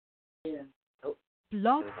Yeah.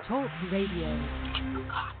 Blog Talk Radio.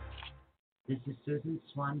 This is Susan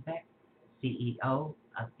Swanbeck, CEO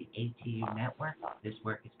of the ATU Network. This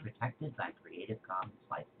work is protected by Creative Commons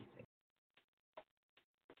licensing.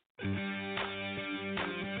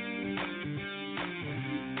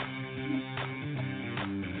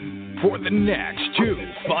 For the next 2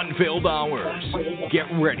 fun-filled hours, get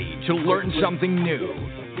ready to learn something new,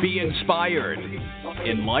 be inspired,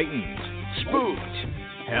 enlightened, spooked,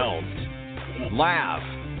 helped, laugh,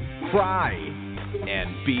 cry,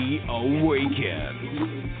 and be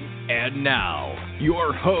awakened. And now,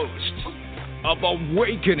 your host of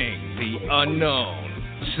Awakening the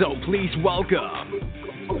Unknown. So please welcome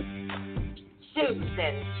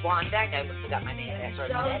Susan Swanbeck. I forgot my name there for a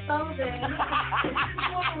minute.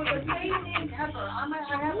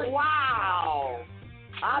 Wow.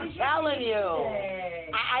 I'm telling you.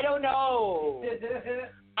 I don't know.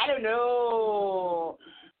 I don't know.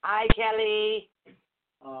 Hi, Kelly.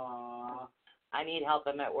 Aww. I need help.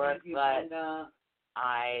 I'm at work, but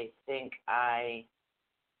I think I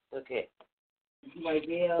took it.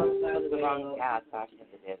 The wrong path.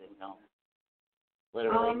 No.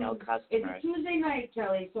 Literally no customers. It's a Tuesday night,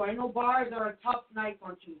 Kelly, so I know bars are a tough night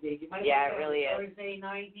on Tuesdays. You might Yeah, it really is. Thursday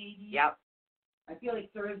night, maybe. Yep. I feel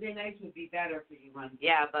like Thursday nights would be better for you, hon.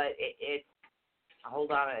 Yeah, but it's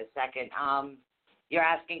hold on a second. You're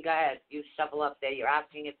asking, go ahead, you shuffle up there. You're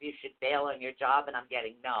asking if you should bail on your job, and I'm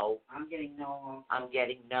getting no. I'm getting no. I'm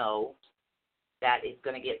getting no. That it's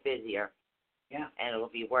going to get busier. Yeah. And it'll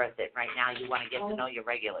be worth it. Right now, you want to get to know your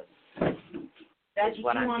regulars. That's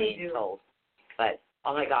what you I'm want being to do. told. But,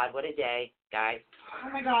 oh my God, what a day, guys. Oh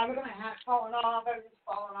my God, we're going to have falling off. Everything's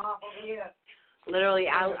falling off over here. Literally,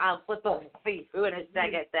 I'll flip over for you in a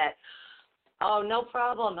second that, oh, no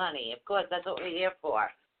problem, honey. Of course, that's what we're here for.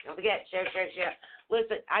 Don't forget, share.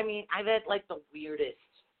 Listen, I mean, I've had like the weirdest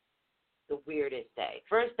day.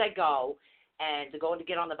 First I go and to go to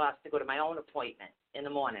get on the bus to go to my own appointment in the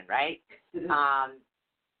morning, right? And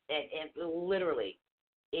literally,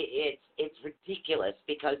 it's ridiculous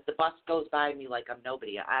because the bus goes by me like I'm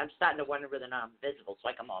nobody. I'm starting to wonder whether or not I'm visible, so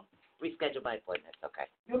I come home, reschedule my appointment. Okay.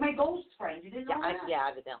 You're my ghost friend. You didn't know that? Yeah,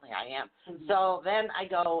 evidently I am. So then I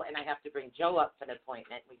go and I have to bring Joe up for an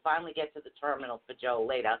appointment. We finally get to the terminal for Joe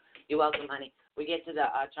later. You're welcome, honey. We get to the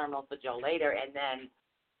terminal for Joe later, and then,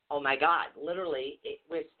 oh my God, literally,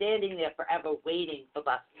 we're standing there forever waiting for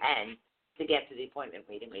bus 10 to get to the appointment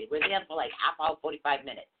meeting. We're there for like half hour, 45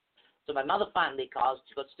 minutes. So my mother finally calls.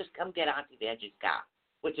 She goes, just come get Auntie Vanjie's car,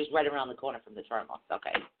 which is right around the corner from the terminal.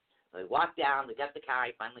 Okay. So we walk down. We got the car.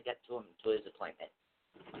 I finally get to him to his appointment.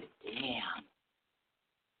 Damn.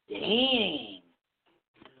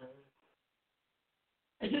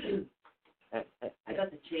 I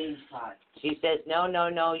got the change card. She says,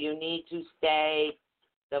 no, you need to stay.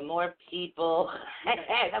 The more people,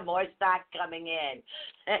 the more start coming in.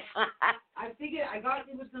 I figured it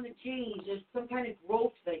was going to change. There's some kind of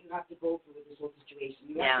growth that you have to go through with this whole situation.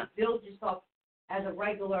 You have to build yourself as a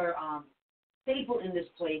regular staple in this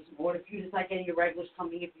place in order for you to start getting your regulars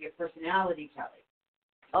coming in for your personality, Kelly.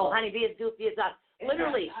 Oh, honey, be as goofy as us.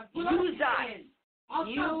 Literally, use us.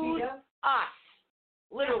 Use us.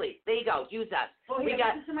 Literally, there you go. Use us. We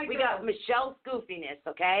got Michelle's goofiness,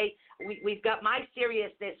 okay? We've got my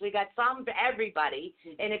seriousness. We got some for everybody.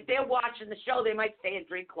 And if they're watching the show, they might stay and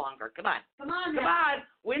drink longer. Come on. Come on.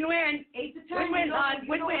 Win-win. 8 to 10. Win-win, hon.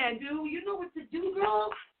 Win-win. You know what to do,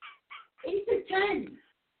 girl. 8 to 10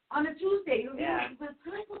 on a Tuesday. Can I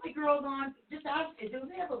put the girls on? Just ask. Do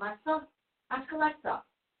they have Alexa? Ask Alexa.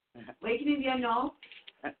 Awakening the Unknown.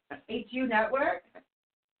 ATU Network.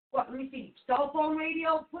 What? Let me see. Cell phone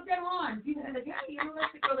radio. Put that on. People are like, yeah, you know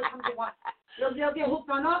that's the girl that comes to watch. They'll get hooked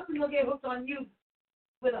on us and they'll get hooked on you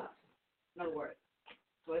with us. In other words.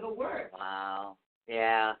 So it'll work. Wow.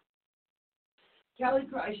 Yeah. Kelly,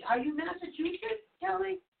 are you Massachusetts,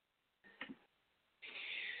 Kelly?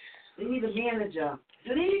 They need a manager.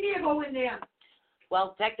 Do they need me to go in there?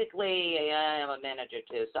 Well, technically, I am a manager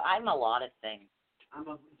too, so I'm a lot of things. I'm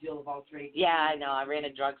a deal of all trades. Yeah, I know. I ran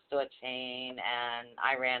a drugstore chain, and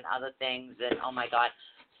I ran other things, and oh my God.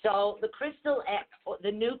 So the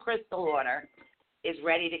new crystal order is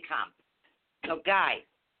ready to come. So guys,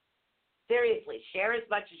 seriously, share as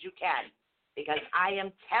much as you can, because I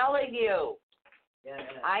am telling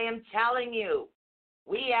you,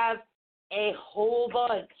 we have a whole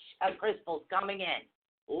bunch of crystals coming in,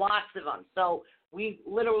 lots of them. So we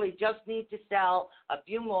literally just need to sell a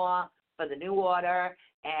few more for the new order.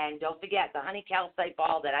 And don't forget, the honey calcite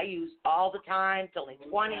ball that I use all the time, it's only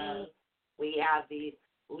 20. We have these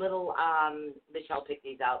little, Michelle picked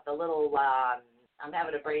these out, the little, I'm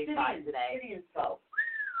having a brain fart today.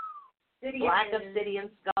 black obsidian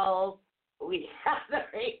skulls. We have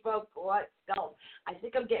the rainbow quartz skull. I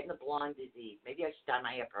think I'm getting the blonde disease. Maybe I should dye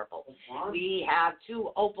my hair purple. We have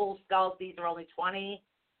 2 opal skulls. These are only 20.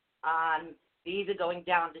 These are going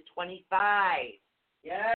down to 25.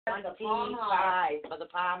 Yes, 25 the palm heart. for the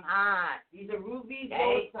palm heart. These are ruby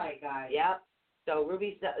Okay. zoisite, guys. Yep. So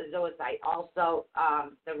ruby zoisite. Also,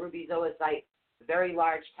 the ruby zoisite very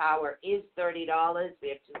large tower is $30. We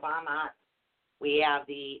have 2 palm hearts. We have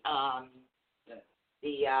the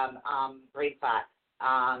brain fat.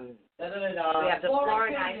 We have the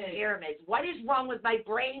Florinite pyramids. What is wrong with my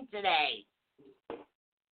brain today?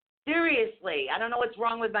 Seriously, I don't know what's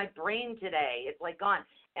wrong with my brain today. It's like gone.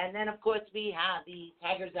 And then, of course, we have the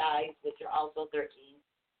tiger's eyes, which are also 13.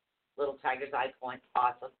 Little tiger's eye points.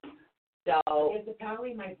 Awesome. So, Yes,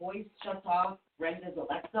 apparently my voice shuts off Brenda's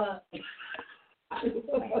Alexa. I don't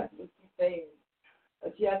know what she's saying.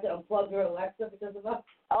 She has to unplug her Alexa because of us.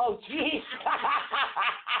 oh, jeez.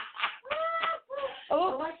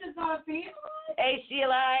 Oh, Alexa's not a fan. hey,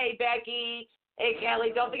 Sheila. Hey, Becky. Hey,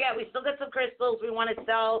 Kelly. Don't forget, we still got some crystals we want to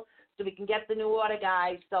sell so we can get the new order,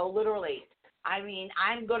 guys. So, literally, I mean,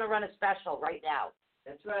 I'm going to run a special right now.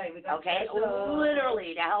 That's right. We got Okay? special.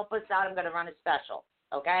 Literally, to help us out, I'm going to run a special.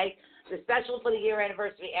 Okay? The special for the year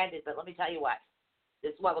anniversary ended, but let me tell you what.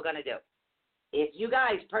 This is what we're going to do. If you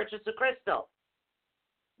guys purchase a crystal,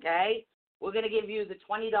 okay, we're going to give you the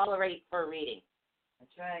 $20 rate for a reading.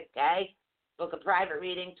 That's right. Okay? Book a private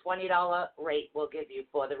reading, $20 rate we'll give you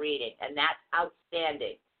for the reading, and that's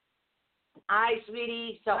outstanding. Hi,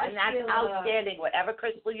 sweetie. So, and that's Sheila. outstanding. Whatever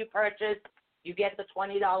crystal you purchase, you get the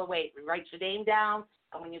 $20 rate. Write your name down,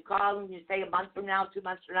 and when you call and you say a month from now, 2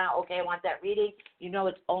 months from now, okay, I want that reading, you know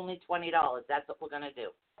it's only $20. That's what we're going to do.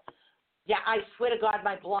 Yeah, I swear to God,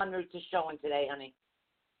 my blonde roots is showing today, honey.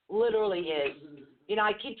 Literally is. You know,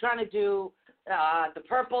 I keep trying to do the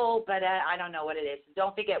purple, but I don't know what it is.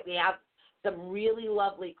 Don't forget, we have some really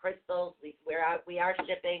lovely crystals. We are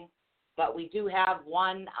shipping, but we do have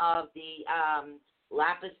one of the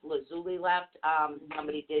lapis lazuli left.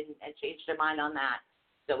 Somebody did and changed their mind on that.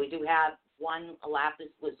 So we do have one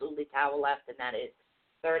lapis lazuli tower left, and that is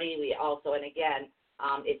 $30. We also, and again,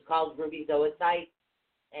 it's called ruby zoisite.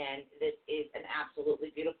 And this is an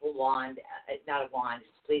absolutely beautiful wand. Not a wand,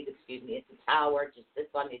 please excuse me. It's a tower. It just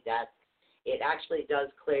sits on your desk. It actually does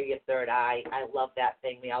clear your third eye. I love that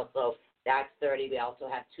thing. We also, that's $30. We also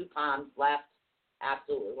have 2 palms left.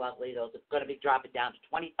 Absolutely lovely. Those are going to be dropping down to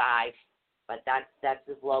 $25. But that's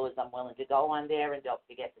as low as I'm willing to go on there. And don't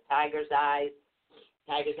forget the tiger's eyes.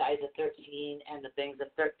 Tiger's eyes are 13, and the things are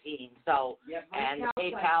 13. So, and the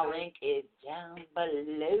PayPal link is down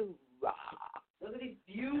below. Look at these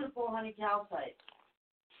beautiful honey calcite.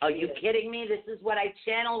 Are you kidding me? This is what I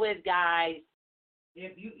channel with, guys.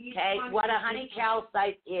 If you eat Okay, what a honey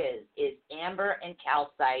calcite is amber and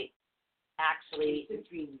calcite. Actually,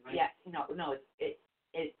 citrine, right? yeah, no,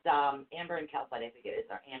 it's amber and calcite. I think it is,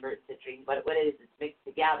 or amber and citrine. But what it is, it's mixed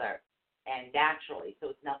together and naturally. So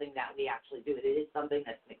it's nothing that we actually do. It is something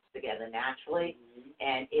that's mixed together naturally,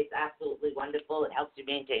 and it's absolutely wonderful. It helps you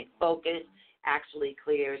maintain focus. Actually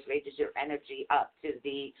clears, raises your energy up to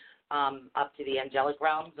the angelic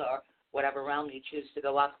realms or whatever realm you choose to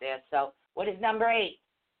go up there. So what is number 8?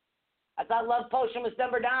 I thought Love Potion was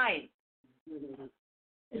number 9.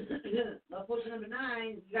 Love Potion number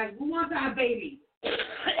 9. You guys, who wants to have babies?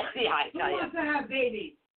 Yeah, I Who tell you. wants to have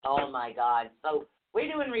babies? Oh my God. So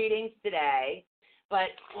we're doing readings today, but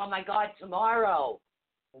oh my God, tomorrow.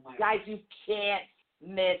 Oh my Guys, you can't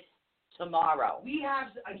miss tomorrow. We have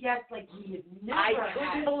a guest like we have never I had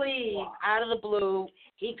couldn't believe, before. out of the blue,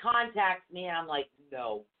 he contacts me, and I'm like,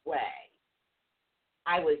 no way.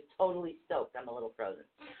 I was totally stoked. I'm a little frozen.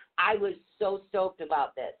 I was so stoked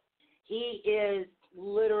about this. He is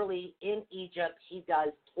literally in Egypt. He does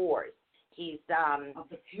tours. He's Of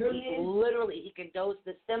the pyramid? literally, he can dose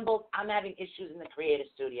the symbols. I'm having issues in the creative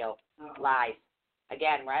studio live.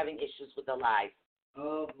 Again, we're having issues with the live.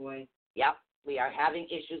 Oh, boy. Yep. We are having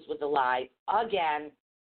issues with the live again.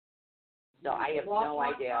 So I have no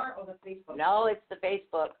idea. Or the Facebook? No, it's the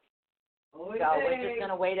Facebook. Oh, So we're just going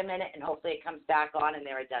to wait a minute and hopefully it comes back on, and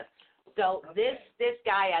there it does. So this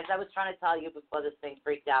guy, as I was trying to tell you before this thing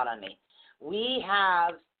freaked out on me, we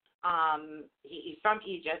have, he's from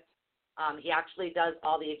Egypt. He actually does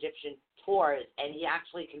all the Egyptian tours, and he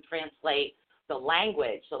actually can translate the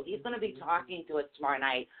language. So he's going to be talking to us tomorrow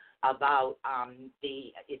night about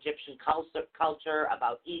the Egyptian culture,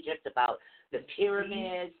 about Egypt, about the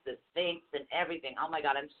pyramids, the Sphinx, and everything. Oh, my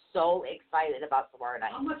God, I'm so excited about tomorrow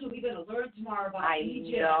night. How much are we going to learn tomorrow about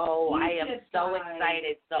Egypt? I know. I am Egypt, so guys.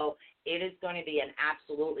 excited. So it is going to be an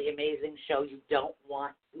absolutely amazing show. You don't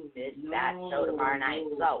want to miss that show tomorrow night.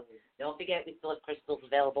 So don't forget, we still have crystals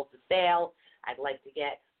available for sale. I'd like to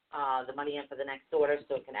get the money in for the next order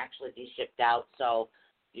so it can actually be shipped out. So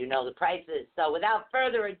you know the prices. So without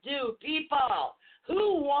further ado, people,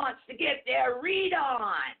 who wants to get their read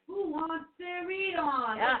on? Who wants their read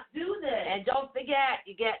on? Yeah. Let's do this. And don't forget,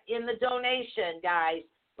 you get in the donation, guys.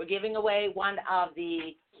 We're giving away one of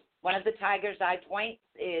the Tiger's Eye points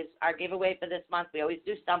is our giveaway for this month. We always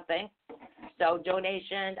do something. So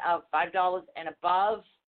donation of $5 and above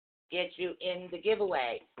gets you in the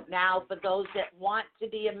giveaway. Now, for those that want to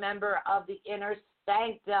be a member of the Inner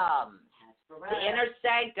Sanctum, the Inner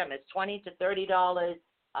Sanctum is $20 to $30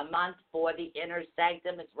 a month for the Inner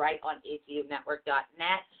Sanctum. It's right on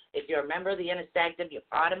ATUnetwork.net. If you're a member of the Inner Sanctum, you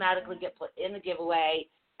automatically get put in the giveaway,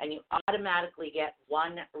 and you automatically get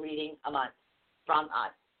one reading a month from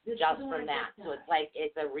us, just from that. So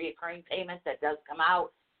it's a reoccurring payment that does come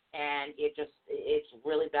out, and it's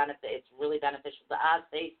really beneficial to us.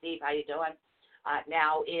 Hey, Steve, how you doing?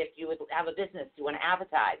 Now, if you would have a business, you want to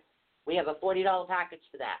advertise, we have a $40 package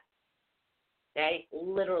for that. Okay,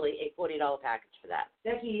 literally a $40 package for that.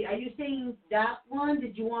 Becky, are you saying that one?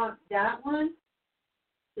 Did you want that one?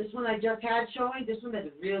 This one I just had showing. This one has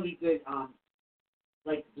a really good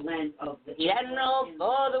like blend of the General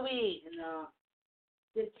for the week. And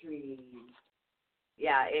citrine.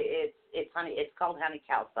 Yeah, it's honey. It's called honey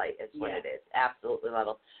calcite. Is what it is. Absolutely love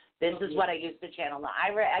it. This is what I use to channel. Now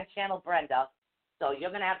I channel Brenda, so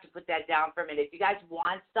you're gonna have to put that down for a minute. If you guys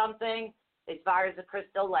want something as far as a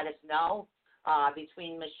crystal, let us know.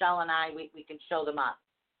 Between Michelle and I, we can show them up.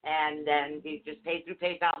 And then you just pay through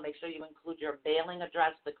PayPal. Make sure you include your mailing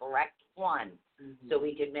address, the correct one, so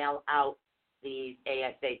we can mail out these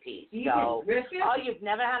ASAP. So, you've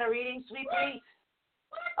never had a reading, sweet pea?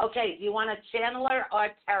 Okay, do you want a channeler or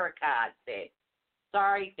tarot card, babe?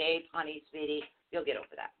 Sorry, babe, honey, sweetie. You'll get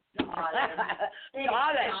over that.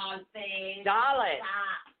 Darling.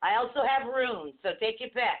 I also have runes, so take your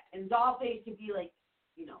pick. And Dollface could be like,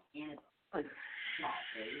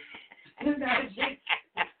 Annabelle.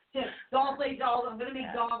 Dollface, I'm gonna make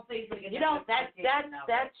Dollface like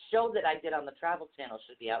that show that I did on the Travel Channel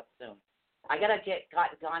should be out soon. I gotta get in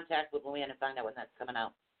contact with Luann and find out when that's coming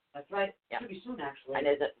out. That's right. Yeah. Should be soon, actually. And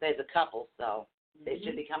there's a couple, so they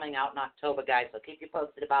should be coming out in October, guys. So keep you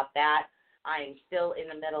posted about that. I'm still in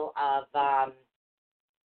the middle of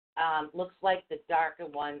looks like the darker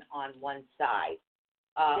one on one side.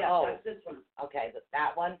 That's this one. Okay,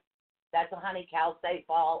 that one. That's a honey calcite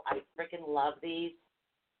ball. I freaking love these.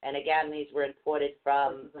 And again, these were imported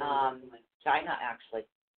from China, actually.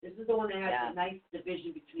 This is the one that has a nice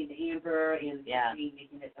division between the amber and the green,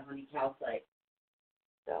 making it the honey calcite.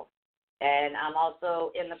 So, and I'm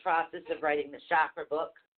also in the process of writing the chakra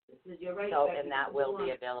book. This is your right. So, and that will be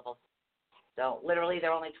available. So, literally,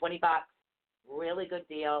 they're only $20. Really good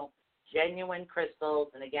deal. Genuine crystals,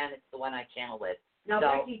 and again, it's the one I channel with. Now,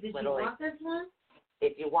 so, Becky, did you want this one?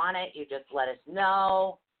 If you want it, you just let us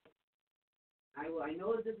know. I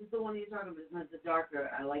know this is the one you're talking about. This one's the darker.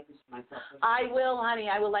 I like this for myself. I will, honey.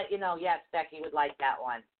 I will let you know. Yes, Becky would like that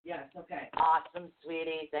one. Yes, okay. Awesome,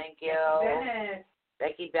 sweetie. Thank you.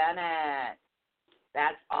 Becky Bennett.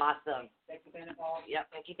 That's awesome. Becky Bennett ball. Yep,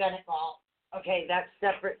 Becky Bennett ball. Okay, that's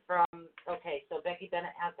separate from, so Becky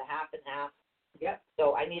Bennett has a half and half. Yep.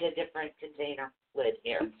 So I need a different container lid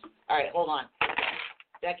here. All right, hold on.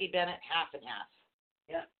 Becky Bennett, half and half.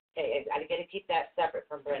 Yep. Okay, I got to keep that separate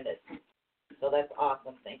from Brenda's. So that's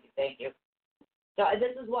awesome. Thank you. So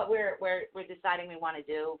this is what we're deciding we want to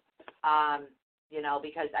do.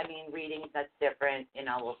 Because readings, that's different.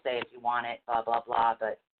 We'll say if you want it, blah blah blah.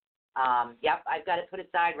 But I've got it put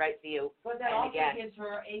aside right for you. But that also gives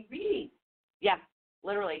her a reading. Yeah,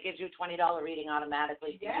 literally, it gives you a $20 reading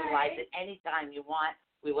automatically. You can utilize it anytime you want.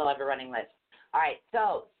 We will have a running list. All right.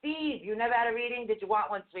 So Steve, you never had a reading. Did you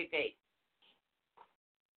want one, sweet pea?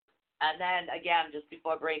 And then, again, just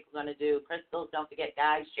before break, we're going to do crystals. Don't forget,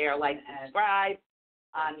 guys, share, like, subscribe.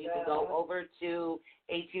 You can go over to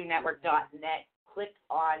ATUnetwork.net, click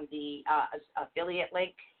on the affiliate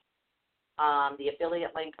link. The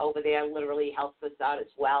affiliate link over there literally helps us out as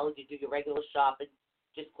well. If you do your regular shopping,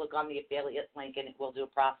 just click on the affiliate link, and it will do a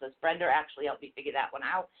process. Brenda actually helped me figure that one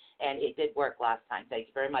out, and it did work last time. Thank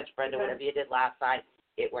you very much, Brenda. Whatever you did last time,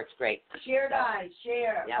 it works great. Share, guys.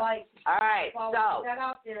 Share. Yep. Like. All right. So that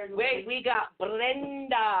out there we got Brenda.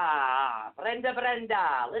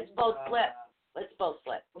 Let's both flip.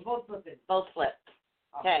 We're both flipping. Both flip.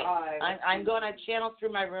 Okay. Right. I'm going to channel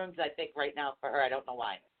through my rooms, I think, right now for her. I don't know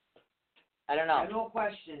why. I don't know. I no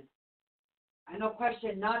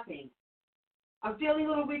question nothing. I'm feeling a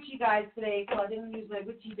little witchy, guys, today, so I didn't use my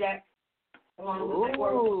witchy deck. along with my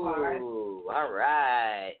oracle card. Ooh, all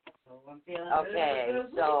right. So I'm feeling Okay, good.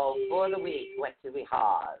 so for the week, what do we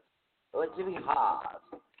have? What do we have?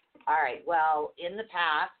 All right, well, in the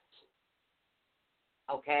past,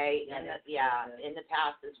 okay, in the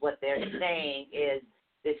past is what they're saying is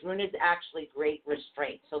this rune is actually great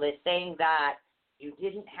restraint. So they're saying that you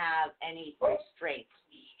didn't have any restraint.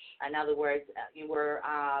 In other words, you were,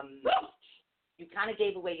 you kind of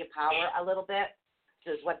gave away your power a little bit,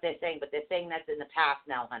 is what they're saying, but they're saying that's in the past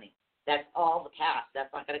now, honey. That's all the past.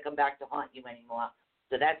 That's not going to come back to haunt you anymore.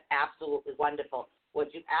 So that's absolutely wonderful.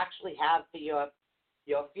 What you actually have for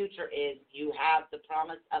your future is you have the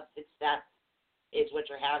promise of success is what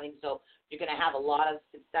you're having. So you're going to have a lot of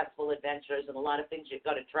successful adventures and a lot of things you're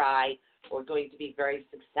going to try or going to be very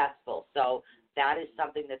successful. So that is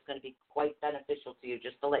something that's going to be quite beneficial to you,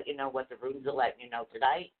 just to let you know what the runes are letting you know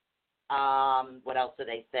tonight. What else are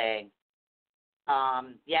they saying?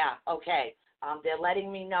 Okay. They're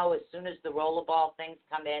letting me know as soon as the rollerball things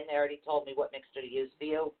come in. They already told me what mixture to use for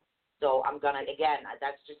you. So I'm going to, again,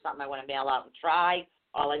 that's just something I want to mail out and try.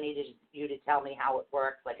 All I need is you to tell me how it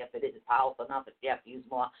works, like if it isn't powerful enough, if you have to use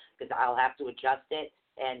more, because I'll have to adjust it.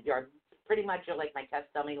 And you're like my test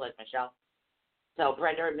dummy, like Michelle. So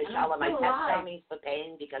Brenda and Michelle are my test dummies for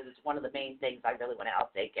pain because it's one of the main things I really want to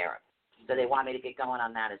help take care of. So they want me to get going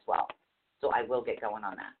on that as well. So I will get going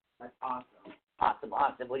on that. That's awesome.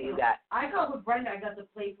 Awesome. What do you got? I got with Brenda, I got the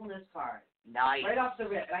playfulness card. Nice. Right off the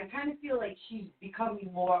rip. And I kind of feel like she's becoming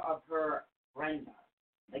more of her Brenda.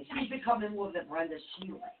 Like she's becoming more of the Brenda she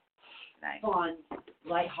likes. Nice. Fun,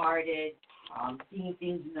 lighthearted, seeing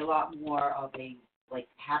things in a lot more of a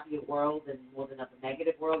happier world and more than of a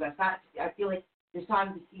negative world. I feel like there's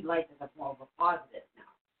time to see life as a more of a positive now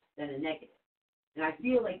than a negative. And I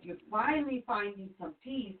feel like you're finally finding some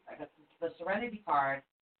peace. I got the Serenity card.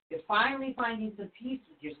 You're finally finding some peace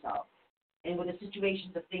with yourself and with the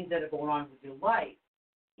situations of things that are going on with your life.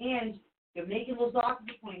 And you're making those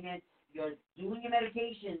doctor's appointments. You're doing your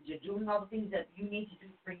medications. You're doing all the things that you need to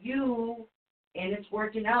do for you, and it's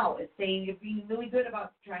working out. It's saying you're being really good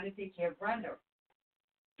about trying to take care of Brenda,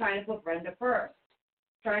 trying to put Brenda first,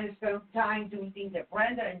 trying to spend time doing things that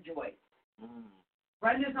Brenda enjoys.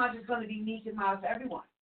 Brenda's not just going to be meek and mild to everyone,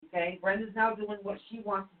 okay? Brenda's now doing what she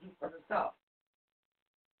wants to do for herself.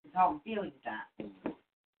 That's how I'm feeling with that.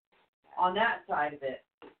 On that side of it,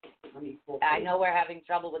 let me pull. I know we're having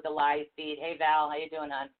trouble with the live feed. Hey, Val, how you doing,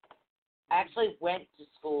 hon? I actually went to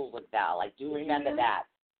school with Val. I do remember that.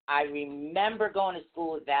 I remember going to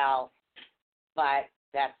school with Val, but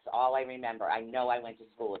that's all I remember. I know I went to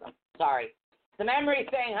school with him. Sorry. It's a memory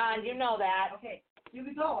thing, hon. You know that. Okay, here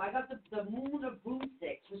we go. I got the Moon of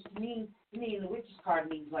Broomsticks, which means, to me, the Witch's card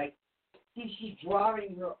means, she's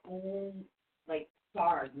drawing her own,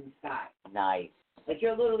 stars in the sky. Nice.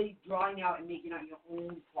 You're literally drawing out and making out your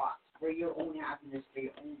own plots for your own happiness, for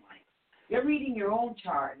your own life. You're reading your own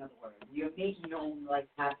chart, in other words. You're making your own life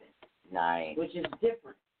happen. Nice. Which is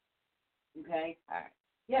different. Okay? All right.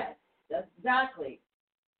 Yes, that's exactly.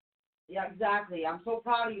 Yeah, exactly. I'm so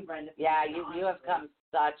proud of you, Brenda. Yeah, you have come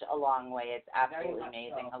such a long way. It's absolutely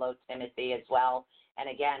amazing. So. Hello, Timothy, as well. And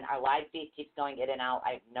again, our live feed keeps going in and out.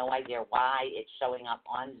 I have no idea why. It's showing up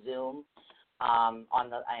on Zoom.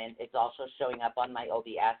 And it's also showing up on my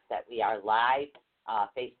OBS that we are live.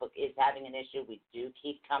 Facebook is having an issue. We do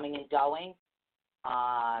keep coming and going,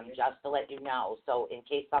 just to let you know. So in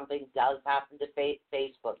case something does happen to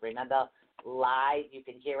Facebook, remember, live, you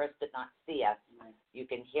can hear us but not see us. You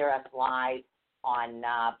can hear us live on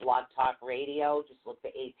Blog Talk Radio. Just look for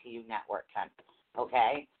ATU Network,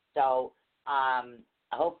 okay? So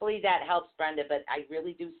hopefully that helps, Brenda, but I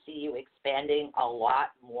really do see you expanding a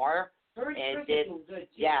lot more. And there's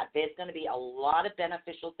going to be a lot of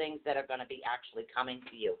beneficial things that are going to be actually coming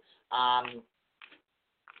to you.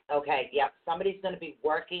 Somebody's going to be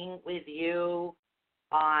working with you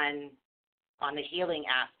on the healing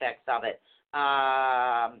aspects of it.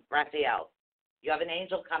 Raphael, you have an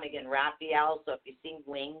angel coming in, Raphael, so if you're seeing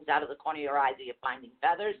wings out of the corner of your eyes or you're finding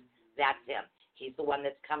feathers, that's him. He's the one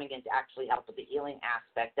that's coming in to actually help with the healing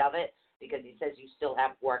aspect of it because he says you still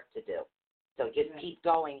have work to do. So just keep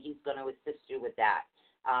going. He's going to assist you with that.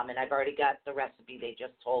 And I've already got the recipe they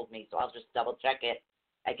just told me, so I'll just double-check it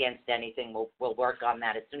against anything. We'll work on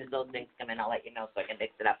that. As soon as those things come in, I'll let you know so I can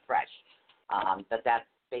mix it up fresh. But that's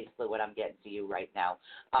basically what I'm getting to you right now.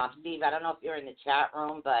 Steve, I don't know if you're in the chat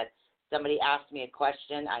room, but somebody asked me a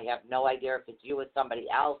question. I have no idea if it's you or somebody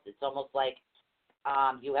else. It's almost like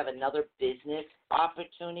you have another business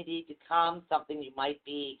opportunity to come, something you might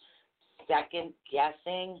be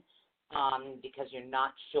second-guessing. because you're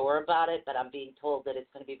not sure about it, but I'm being told that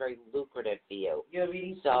it's going to be very lucrative for you. You're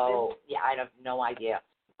reading So, yeah, I have no idea.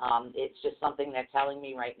 It's just something they're telling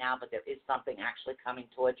me right now, but there is something actually coming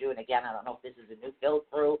towards you. And again, I don't know if this is a new film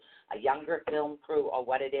crew, a younger film crew, or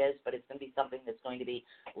what it is, but it's going to be something that's going to be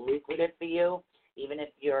lucrative for you. Even if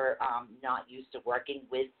you're not used to working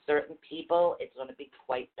with certain people, it's going to be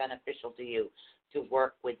quite beneficial to you to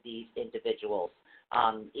work with these individuals.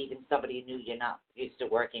 Even somebody new you're not used to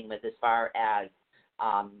working with as far as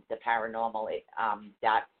the paranormal,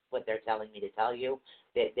 that's what they're telling me to tell you.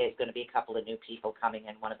 There's going to be a couple of new people coming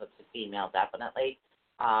in. One of them's a female, definitely,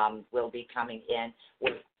 will be coming in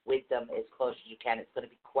with them as close as you can. It's going to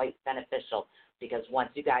be quite beneficial because once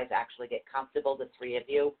you guys actually get comfortable, the three of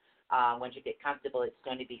you, once you get comfortable, it's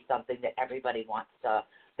going to be something that everybody wants to,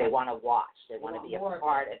 they want to watch. They want to be a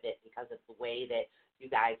part of it because of the way that you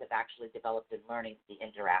guys have actually developed in learning the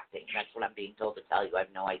interacting. That's what I'm being told to tell you. I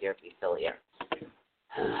have no idea if he's still here.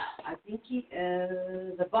 I think he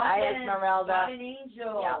is. The Hi, Esmeralda. an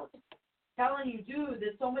angel. Yeah. Telling you, dude,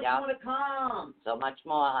 there's so much Yeah. more to come. So much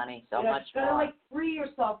more, honey. So much You gotta, more. like, free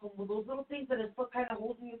yourself from those little things that are still kind of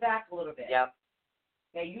holding you back a little bit. Yep.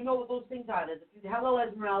 Okay, you know what those things are. Hello,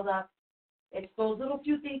 Esmeralda. It's those little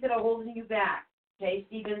few things that are holding you back. Okay,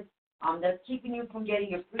 Stephen? That's keeping you from getting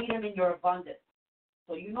your freedom and your abundance.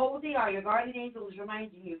 So you know what they are. Your guardian angel is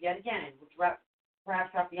reminding you yet again, which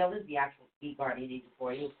perhaps Raphael is the actual key guardian angel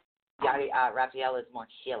for you. Raphael is more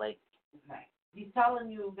healing. Okay. He's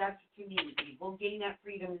telling you that's what you need. You will gain that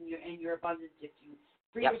freedom and your abundance if you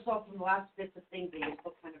free yourself from the last bits of things that you're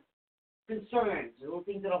still kind of concerned, little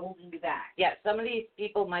things that are holding you back. Yeah, some of these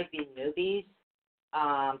people might be newbies,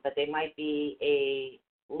 but they might be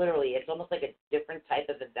literally, it's almost like a different type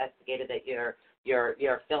of investigator that you're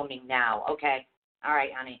filming now. Okay. All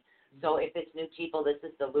right, honey. So if it's new people, this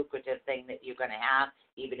is the lucrative thing that you're going to have,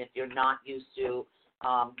 even if you're not used to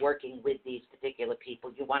working with these particular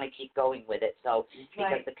people. You want to keep going with it. So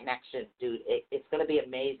because the connection, dude, it's going to be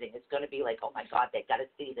amazing. It's going to be like, oh, my God, they got to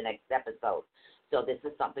see the next episode. So this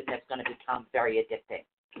is something that's going to become very addicting.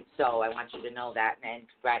 So I want you to know that, and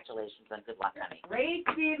congratulations and good luck, honey. Great,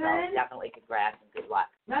 Stephen. So definitely congrats and good luck.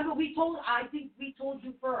 Remember, I think we told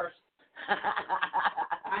you first.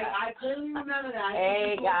 I clearly remember that.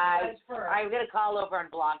 Hey, guys. All right, we're going to call over on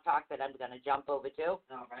Blog Talk that I'm going to jump over to.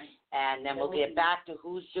 All right. And then we'll get back to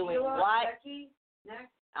who's doing Sheila, what. Becky,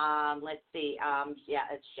 next. Let's see.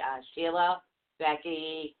 It's Sheila,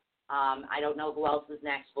 Becky. I don't know who else is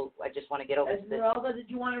next. I just want to get over to this. Esmeralda, did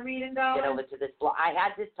you want to read it, darling? Get over to this blog. I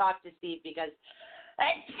had to talk to Steve because,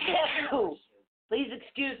 please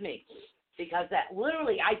excuse me, because that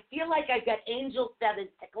literally, I feel like I've got angel feathers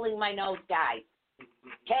tickling my nose, guys.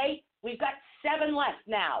 Okay? We've got 7 left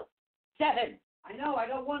now. 7. I know. I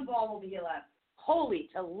got 1 ball over here left. Holy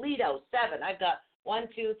Toledo, 7. I've got 1,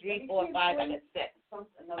 2, 3, 4, 5. I got 6.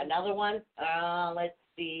 Another one. Let's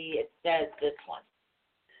see. It says this one.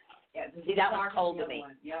 Yeah, see, that was cold to me.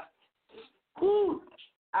 Yep. Whew.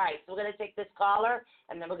 All right, so we're going to take this caller,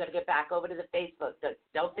 and then we're going to get back over to the Facebook. So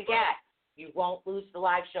don't forget, you won't lose the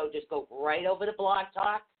live show. Just go right over to Blog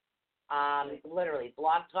Talk. Literally,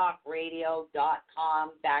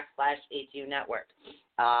 blogtalkradio.com/ATU Network.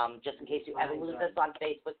 Just in case you ever lose us on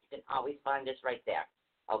Facebook, you can always find us right there.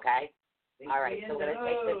 Okay? All right, so we're going to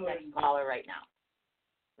take this next caller right now.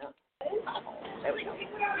 No. There we go.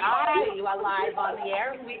 Hi, you are live on the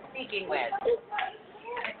air. Who are we speaking with?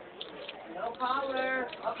 Hello, caller.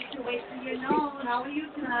 Welcome to Wasting Your Known. How are you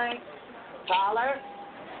tonight? Caller?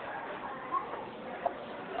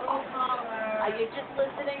 Hello, caller. Are you just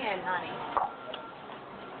listening in, honey?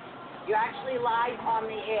 You're actually live on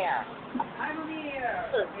the air. I'm on the air.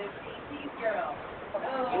 It's AT Girl.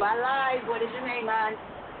 Hello. You are live. What is your name, hon?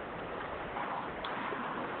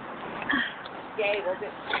 Okay,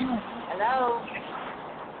 hello?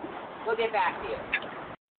 We'll get back to you.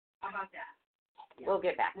 How about that? We'll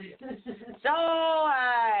get back to you. So,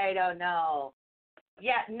 I don't know.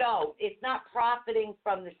 Yeah, no, it's not profiting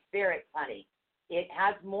from the spirit, honey. It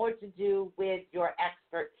has more to do with your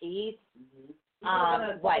expertise. Mm-hmm.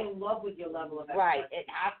 You're right. in love with your level of expertise. Right. It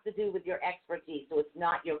has to do with your expertise. So it's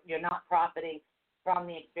not you're not profiting from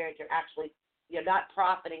the experience. You're not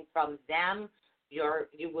profiting from them.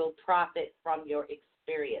 You will profit from your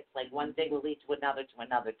experience. Like one thing will lead to another,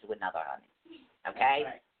 honey. Okay?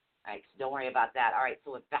 Right. All right, so don't worry about that. All right,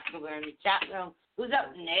 so we're in the chat room. Who's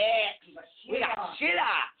up next? We got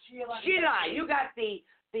Sheila. You got the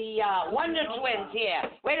Wonder Twins here.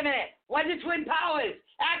 Wait a minute. Wonder Twin powers.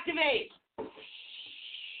 Activate.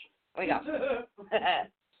 Here we go.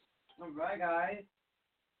 All right, guys.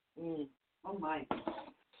 Mm. Oh, my.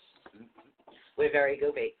 We're very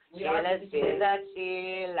goofy. We are Sheila, goofy. Sheila,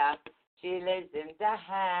 Sheila. She lives in the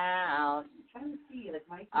house. I'm trying to see, like,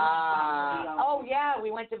 my Oh, yeah,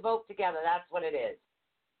 we went to Vogue together. That's what it is.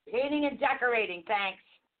 Painting and decorating, thanks.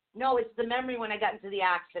 No, it's the memory when I got into the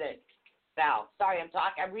accident. Val, sorry,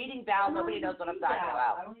 I'm reading Val. Nobody knows what I'm talking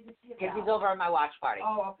about. I don't even see Because Val. he's over at my watch party.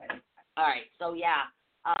 Oh, okay. All right, so yeah,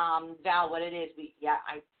 Val, what it is,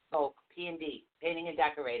 I spoke P&D, painting and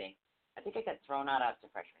decorating. I think I got thrown out after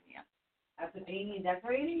freshman year. After painting and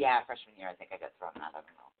decorating? Yeah, freshman year, I think I got thrown out. I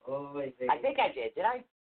don't know. Oh, I see. I think I did. Did I?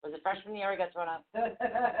 Was it freshman year I got thrown out?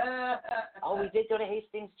 Oh, we did go to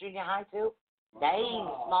Hastings Junior High too? Dang,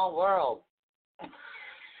 small world.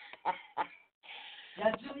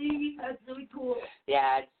 That's really cool.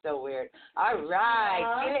 Yeah, it's so weird. All right,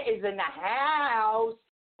 Sheila is in the house.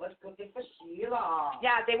 Let's go get for Sheila.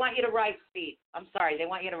 Yeah, they want you to write, Steve. I'm sorry, they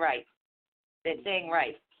want you to write. They're saying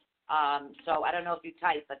write. So I don't know if you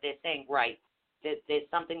type, but they're saying write. There's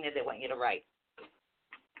something that they want you to write.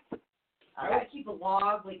 All I right. would keep a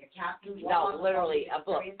log, like a captain's log. No, literally a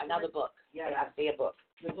book, another book. Yeah, I see a book.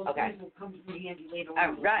 Those Okay. things will come to handy later All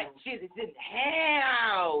on. right, she's in the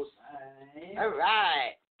house. All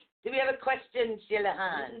right. Do we have a question, Sheila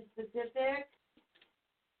Hahn? Is it specific?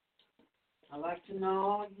 I'd like to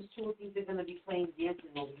know, these two think they're going to be playing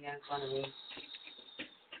dancing over here in front of me.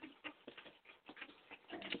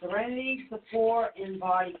 Serenity, support, and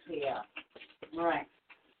body care. All right.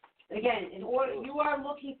 Again, in order, you are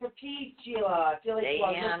looking for peace, Sheila. I feel like you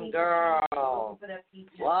are Damn, looking girl. for that peace.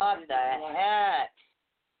 What the heck?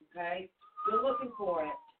 Okay? You're looking for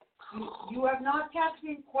it. You have not tapped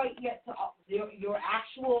in quite yet to your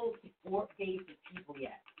actual support base of people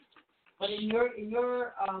yet. But in your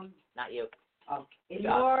Not you. in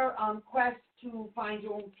your quest to find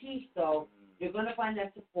your own peace, though, you're going to find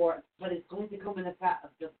that support, but it's going to come in the fact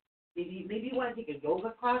of maybe you want to take a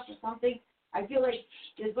yoga class or something. I feel like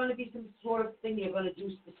there's going to be some sort of thing you're going to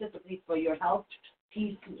do specifically for your health,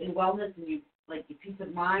 peace, and wellness, and you like your peace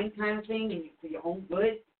of mind kind of thing, and for your own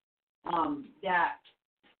good. That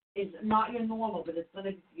is not your normal, but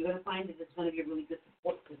you're going to find that it's going to be a really good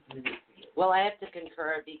support system in it for you. Well, I have to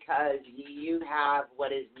concur because you have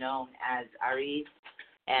what is known as Aries,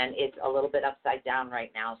 and it's a little bit upside down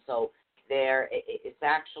right now. So it's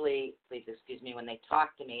actually, please excuse me, when they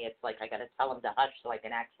talk to me, it's like I got to tell them to hush so I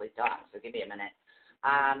can actually talk. So give me a minute.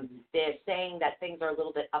 They're saying that things are a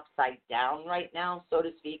little bit upside down right now, so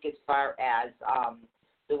to speak, as far as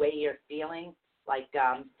the way you're feeling. Like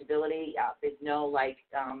stability, there's no like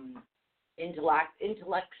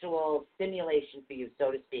intellectual stimulation for you,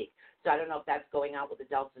 so to speak. So I don't know if that's going out with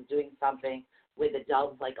adults and doing something with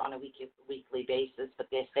adults like on a weekly basis, but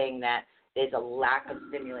they're saying that there's a lack of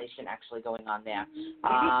stimulation actually going on there. Maybe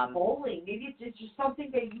it's bowling. Maybe it's just something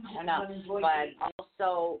that you just enjoy. But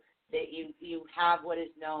also that you have what is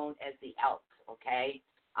known as the elk, okay?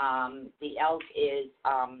 The elk is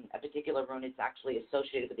a particular rune. It's actually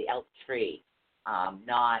associated with the elk tree.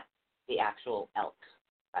 Not the actual elk,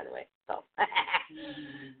 by the way. So,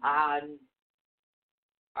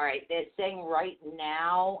 all right, they're saying right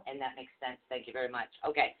now, and that makes sense. Thank you very much.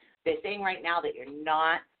 Okay, they're saying right now that you're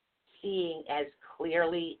not seeing as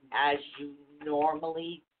clearly as you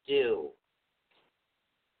normally do.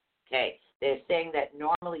 Okay, they're saying that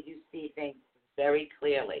normally you see things very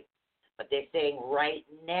clearly, but they're saying right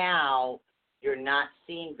now you're not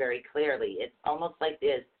seeing very clearly. It's almost like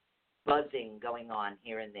there's buzzing going on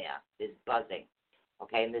here and there. There's buzzing,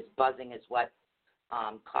 okay? And this buzzing is what's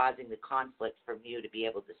causing the conflict from you to be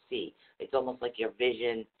able to see. It's almost like your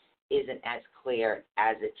vision isn't as clear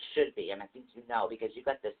as it should be. And I think you know because you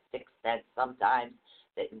got this sixth sense sometimes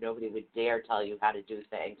that nobody would dare tell you how to do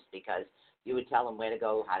things because you would tell them where to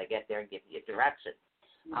go, how to get there, and give you directions.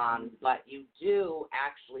 But you do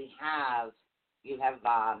actually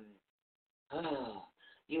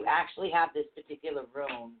you actually have this particular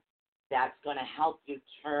room that's going to help you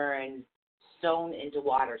turn stone into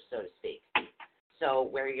water, so to speak. So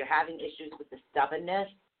where you're having issues with the stubbornness,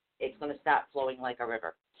 it's going to start flowing like a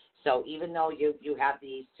river. So even though you have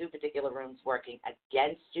these two particular rooms working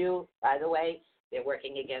against you, by the way, they're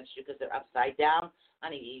working against you because they're upside down,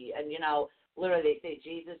 honey. And, literally they say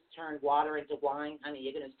Jesus turned water into wine. Honey,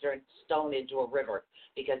 you're going to turn stone into a river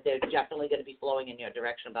because they're definitely going to be flowing in your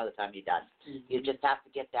direction by the time you're done. You just have to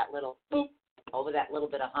get that little boop over that little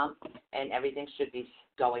bit of hump, and everything should be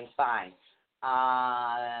going fine.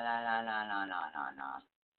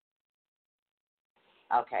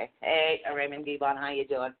 Okay. Hey, Raymond Gibbon, how you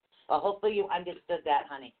doing? Well, hopefully you understood that,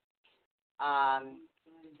 honey.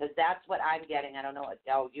 Because that's what I'm getting. I don't know.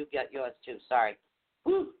 Oh, you get yours too. Sorry.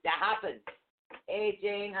 Whew, that happens. Hey,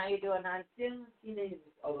 Jane, how you doing, hon?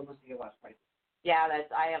 Oh, it must be your watch party. Yeah,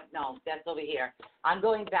 that's over here. I'm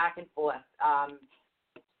going back and forth.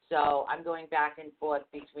 So I'm going back and forth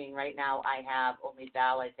between, right now I have only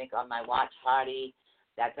Val, I think, on my watch party.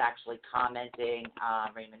 That's actually commenting.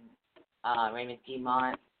 Raymond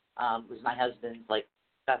Guimont, who's my husband's like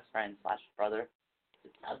best friend / brother.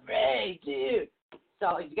 Sounds great, dude.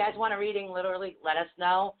 So if you guys want a reading, literally, let us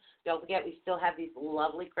know. Don't forget, we still have these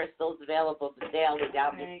lovely crystals available for sale. They're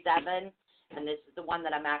down to 7. And this is the one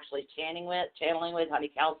that I'm actually channeling with, honey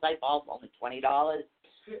calcite balls, only $20.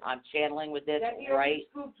 I'm channeling with this right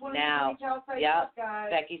now. Yep.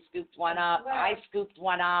 Becky scooped one up. I scooped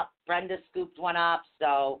one up. Brenda scooped one up.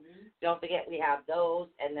 So don't forget, we have those.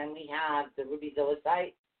 And then we have the ruby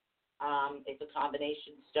zoisite. It's a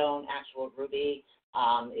combination stone, actual ruby.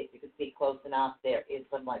 If you can see close enough, there is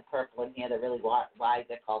some like purple in here. They're really wide.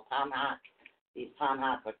 They're called palm hats. These palm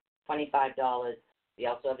hats are $25. We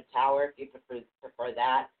also have a tower if you prefer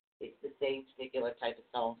that. It's the same particular type of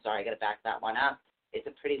stone. Sorry, I got to back that one up. It's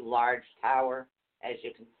a pretty large tower, as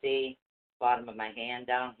you can see. Bottom of my hand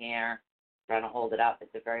down here. Trying to hold it up.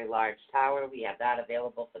 It's a very large tower. We have that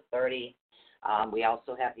available for $30. We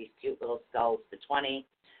also have these cute little skulls for $20,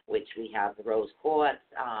 which we have the rose quartz,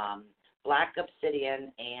 black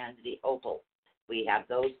obsidian, and the opal. We have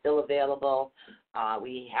those still available.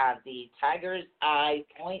 We have the tiger's eye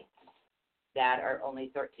points that are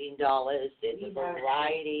only $13. It's a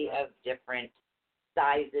variety of different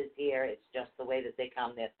sizes here. It's just the way that they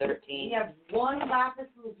come. They're $13. We have one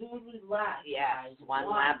lapis lazuli left. Yes, one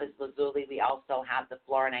lapis lazuli. We also have the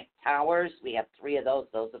fluorinite towers. We have 3 of those.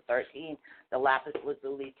 Those are $13. The lapis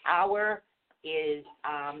lazuli tower is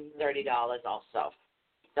 $30 also.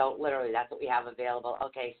 So literally, that's what we have available.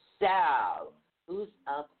 Okay, so who's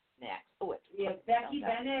up next? Oh, we have Becky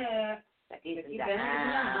Bennett. Becky Bennett in the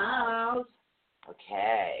house.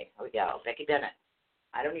 Okay, here we go. Becky Bennett.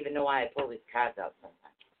 I don't even know why I pull these cards out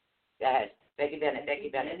sometimes. Go ahead. Becky Bennett.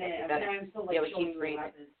 Yeah, we keep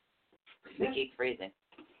freezing.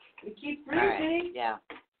 We keep freezing. All right. Yeah.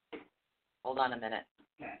 Hold on a minute.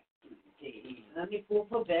 Okay. Let me pull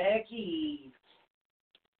for Becky.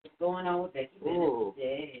 What's going on with Becky Bennett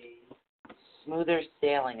today? Smoother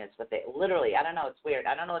sailing is what they literally. I don't know. It's weird.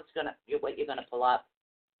 I don't know what you're gonna pull up.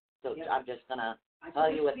 So I'm just gonna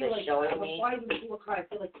tell you what they're showing me. Why do you look I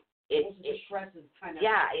feel like it's stress is kind of.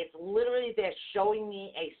 Yeah, it's literally they're showing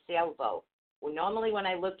me a sailboat. Well, normally when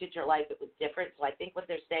I looked at your life, it was different. So I think what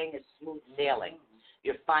they're saying is smooth sailing.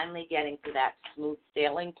 You're finally getting to that smooth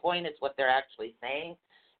sailing point. Is what they're actually saying.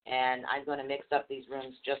 And I'm going to mix up these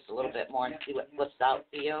rooms just a little bit more and see what flips out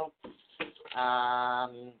for you.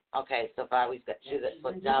 Okay, so far we've got 2 that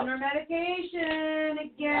flipped out. Her medication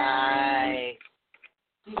again. Nice.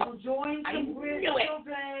 People join some weird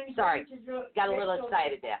children. Sorry, got a little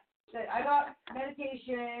excited there. I got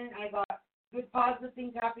medication. I got good positive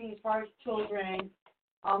things happening as far as children.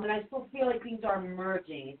 And I still feel like things are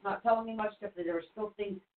emerging. It's not telling me much except that there are still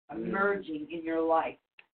things emerging in your life.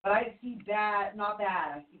 But I see bad, not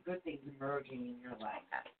bad. I see good things emerging in your life.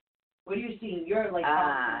 What are you seeing? You're like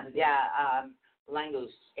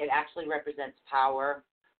Langoose. It actually represents power.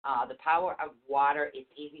 The power of water is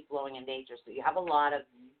easy flowing in nature. So you have a lot of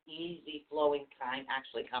easy flowing kind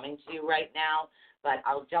actually coming to you right now. But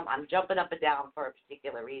I'm jumping up and down for a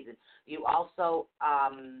particular reason. You also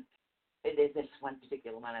it is this one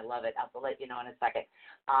particular one. I love it. I'll let you know in a second.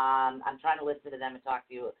 I'm trying to listen to them and talk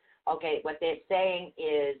to you. Okay, what they're saying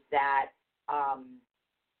is that,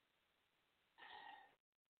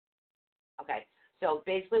 okay, so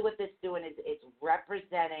basically what this doing is it's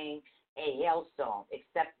representing a hailstone,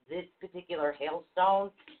 except this particular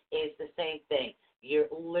hailstone is the same thing. You're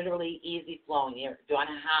literally easy flowing. You're going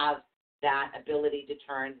to have that ability to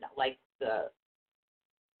turn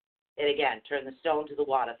turn the stone to the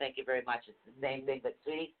water. Thank you very much. It's the same thing, but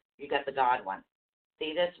sweetie, you got the God one.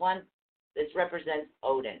 See this one? This represents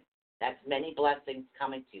Odin. That's many blessings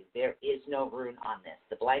coming to you. There is no rune on this.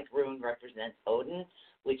 The blank rune represents Odin,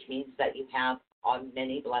 which means that you have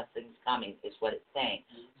many blessings coming, is what it's saying.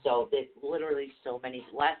 So there's literally so many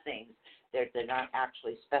blessings. They're not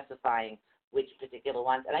actually specifying which particular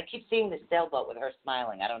ones. And I keep seeing the sailboat with her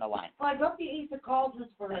smiling. I don't know why. Well, I got the Ace of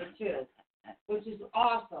Cauldrons for her, too, which is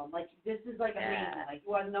awesome. Like, this is, like, amazing. Like,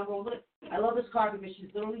 you want number one. I love this card because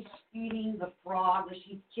she's literally feeding the frog that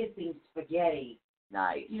she's kissing spaghetti.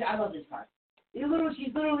 Nice. I love this card.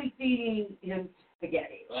 She's literally feeding him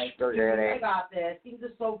spaghetti. Like, spaghetti. I got this. Things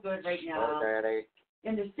are so good right now. Spaghetti.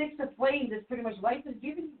 And the 6 of Flames is pretty much life is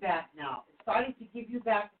giving you back now. It's starting to give you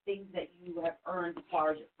back the things that you have earned as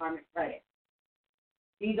far as your karmic credit.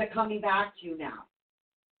 These are coming back to you now.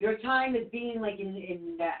 Your time is being like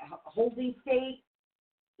in that holding state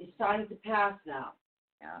is starting to pass now.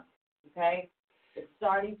 Yeah. Okay? It's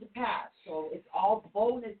starting to pass. So it's all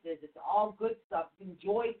bonuses. It's all good stuff.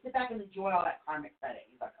 Enjoy. Sit back and enjoy all that karmic credit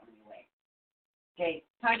you got coming your way. Okay?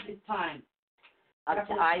 Time is time.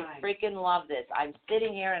 I freaking love this. I'm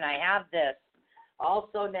sitting here and I have this.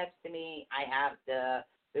 Also next to me, I have the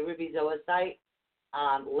Ruby Zoisite.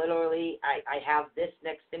 Literally, I have this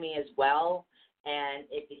next to me as well. And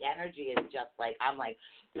the energy is just like, I'm like,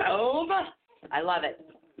 boom. I love it.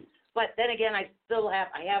 But then again, I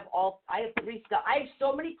have 3 stuff. I have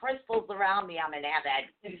so many crystals around me. I'm an avid.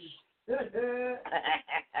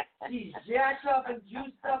 She's jacked up and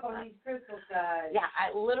juiced up on these crystals, guys. Yeah,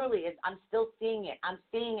 I'm still seeing it. I'm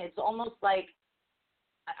seeing it. It's almost like,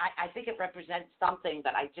 I think it represents something,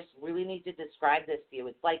 but I just really need to describe this to you.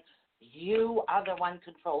 It's like you are the one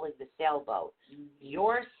controlling the sailboat. Mm-hmm.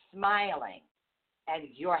 You're smiling, and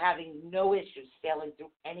you're having no issues sailing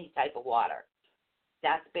through any type of water.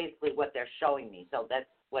 That's basically what they're showing me. So that's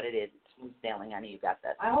what it is. It's smooth sailing. I know you got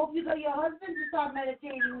that. I hope you got your husband to start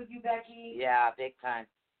meditating with you, Becky. Yeah, big time.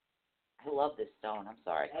 I love this stone. I'm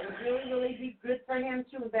sorry. That would really, really be good for him,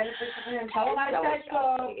 too. Beneficial for him. Tell him I said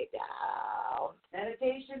so. Take it down.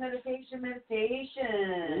 Meditation, meditation,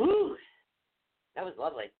 meditation. Woo. That was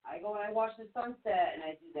lovely. I go and I watch the sunset, and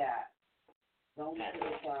I do that. Don't mess it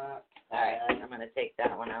up. All right, I'm going to take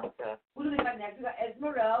that one out. Who do we got next? We got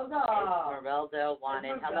Esmeralda. Esmeralda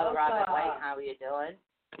wanted, hello, Robert White, how are you doing?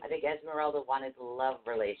 I think Esmeralda wanted love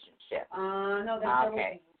relationship. No, that's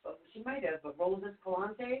okay. She might have, but Rose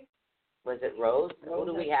Escalante? Was it Rose? Who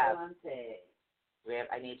do we have? Escalante.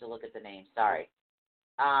 I need to look at the name, sorry.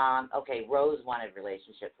 Okay, Rose wanted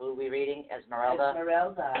relationship. Who are we reading? Esmeralda?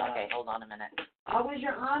 Esmeralda. Okay, hold on a minute. How was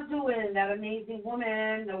your aunt doing, that amazing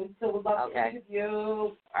woman that we still would love to interview?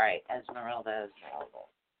 All right, Esmeralda.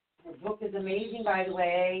 Her book is amazing, by the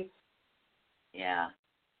way. Yeah.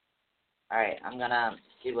 All right, I'm going to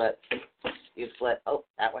see what you flip. Oh,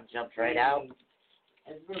 that one jumped right out.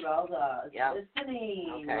 Esmeralda is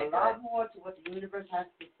listening. Okay, a lot more to what the universe has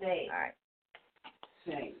to say. All right.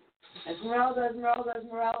 Okay. Esmeralda.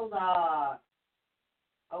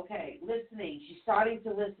 Okay, listening. She's starting to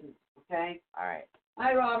listen, okay? All right.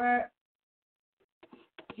 Hi, Robert.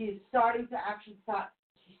 She's starting to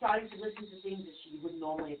listen to things that she would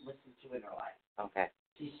normally have listened to in her life. Okay.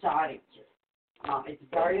 She's starting to. It's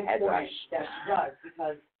very important that she does,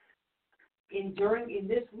 because in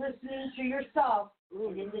this listening to yourself,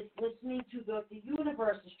 and in this listening to the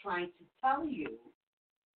universe is trying to tell you,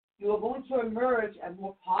 you are going to emerge a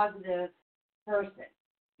more positive person.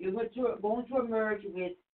 You're going to emerge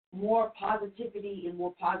with more positivity and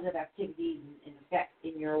more positive activities and effects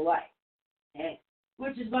in your life, okay?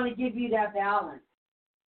 Which is going to give you that balance,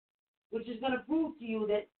 which is going to prove to you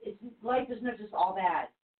that life is not just all bad.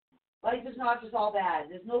 Life is not just all bad.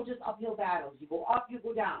 There's no just uphill battles. You go up, you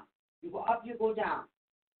go down. You go up, you go down.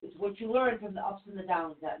 It's what you learn from the ups and the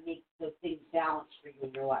downs that make those things balanced for you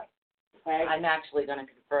in your life. Okay? I'm actually going to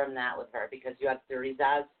confirm that with her, because you have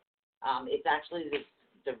Thurizaz. It's actually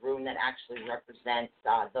the rune that actually represents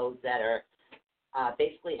those that are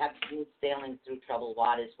basically have smooth sailing through troubled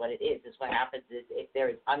waters. What it is what happens is if there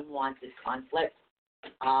is unwanted conflict,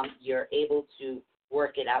 you're able to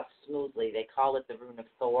work it out smoothly. They call it the rune of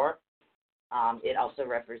Thor. It also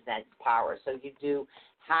represents power. So you do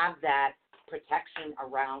have that protection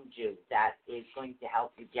around you that is going to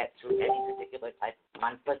help you get through any particular type of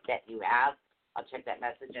conflict that you have. I'll check that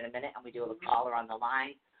message in a minute, and we do have a caller on the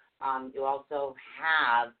line. You also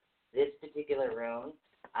have this particular rune.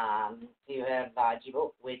 You have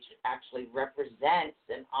Jibo, which actually represents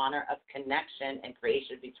an honor of connection and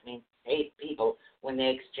creation between people when they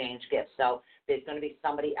exchange gifts. So there's going to be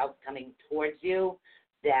somebody else coming towards you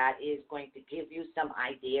that is going to give you some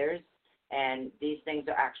ideas, and these things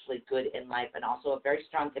are actually good in life, and also a very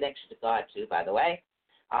strong connection to God, too, by the way.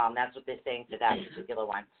 That's what they're saying for that particular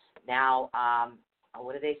one. Now,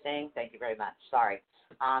 what are they saying? Thank you very much. Sorry.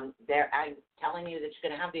 I'm telling you that you're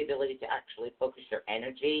going to have the ability to actually focus your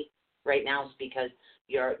energy right now, because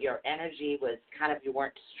your energy was kind of, you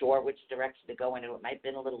weren't sure which direction to go in, and it might have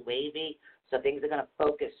been a little wavy, so things are going to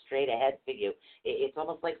focus straight ahead for you. It's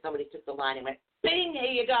almost like somebody took the line and went, bing,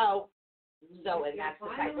 here you go. So, and that's the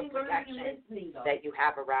type of protection that you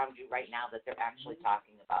have around you right now that they're actually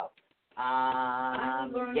talking about.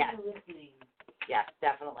 Yes. Yes,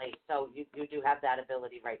 definitely. So you do have that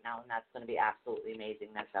ability right now, and that's going to be absolutely amazing.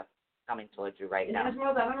 That's coming towards you right now.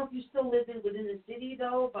 Esmeralda, I don't know if you still live within the city,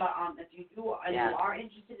 though, but if you do, and you are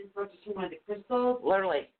interested in purchasing one of the crystals,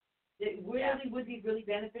 literally, it really would be really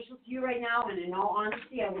beneficial to you right now. And in all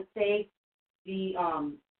honesty, I would say the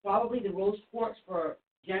probably the rose quartz for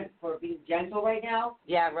for being gentle right now.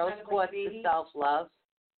 Yeah, rose Kind of like quartz baby. to self-love.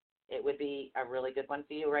 It would be a really good one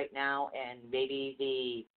for you right now, and maybe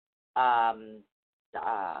the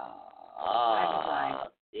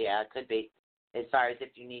yeah, it could be. As far as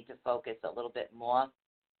if you need to focus a little bit more,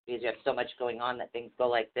 because you have so much going on that things go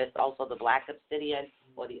like this. Also, the black obsidian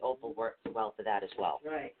or the opal works well for that as well.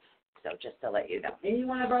 Right. So just to let you know.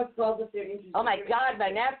 Anyone of our girls, if they're interested. Oh my God, my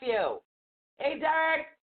nephew! Hey, Derek,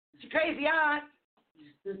 it's your crazy aunt.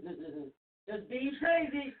 Just being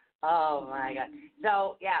crazy. Oh my God.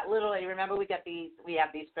 So yeah, literally. Remember, we have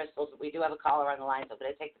these crystals. We do have a caller on the line, so I'm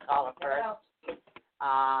gonna take the caller first.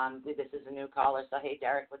 This is a new caller. So hey,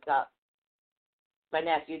 Derek, what's up? My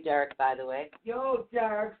nephew, Derek, by the way. Yo,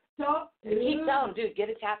 Derek, stop. Keep telling him, dude, get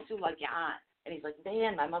a tattoo like your aunt. And he's like,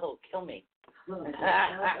 man, my mother will kill me. All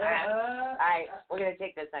right, we're going to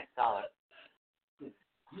take this next caller.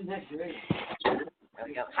 That's great. There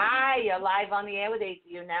we go. Hi, you're live on the air with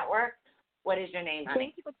ATU Network. What is your name,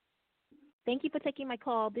 honey? Thank you for taking my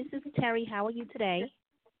call. This is Terry. How are you today?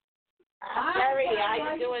 Terry,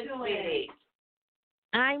 how you doing, sweetie?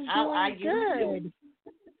 I'm doing good.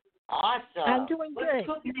 Awesome. I'm doing good.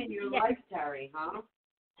 What's cooking in your life, Terry, huh?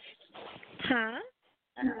 Huh?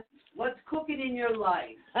 What's cooking in your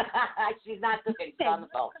life? She's not cooking. She's on the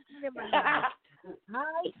phone.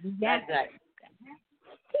 Hi. That's right.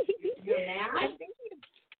 You're married?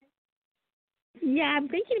 I'm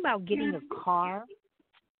thinking about getting a car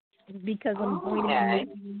because I'm going to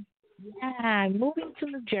I'm moving to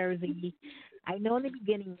New Jersey. I know in the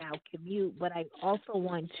beginning I'll commute, but I also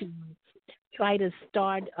want to try to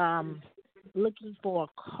start looking for a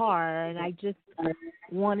car, and I just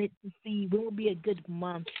wanted to see when would be a good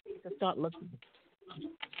month to start looking.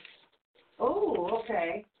 Oh,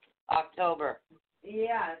 okay. October.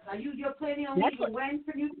 Yeah. You're planning on leaving when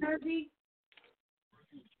for New Jersey?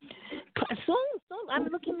 Soon. I'm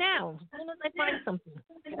looking now. As soon as I find something.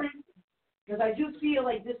 Because I do feel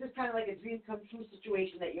like this is kind of like a dream come true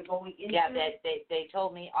situation that you're going into. Yeah, they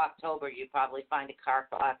told me October. You probably find a car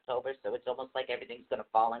for October, so it's almost like everything's going to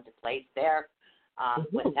fall into place there.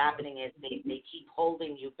 What's happening is they keep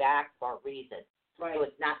holding you back for a reason. Right. So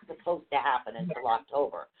it's not supposed to happen until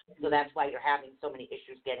October. So that's why you're having so many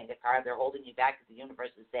issues getting a car. They're holding you back because the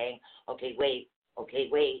universe is saying, okay, wait.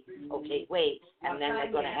 And then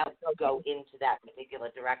they're going to help you go into that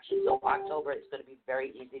particular direction. So October is going to be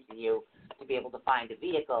very easy for you to be able to find a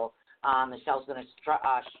vehicle. Michelle's going to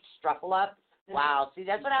struffle up. Wow. See,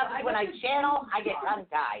 that's what happens when I channel. I get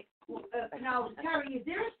tongue-tied. Now, Terry, is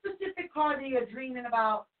there a specific car that you're dreaming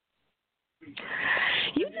about?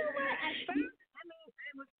 You know what? At first,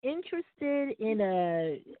 I was interested in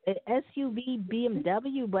a SUV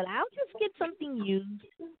BMW, but I'll just get something used.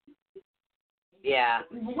 Yeah.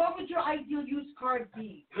 What would your ideal used car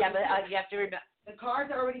be? Yeah, but you have to remember. The cars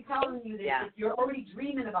are already telling you that you're already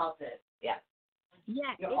dreaming about this. Yeah.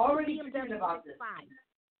 Yeah, you're it's already BMW dreaming about this. X5.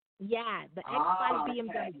 Yeah, the X5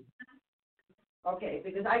 BMW. Okay,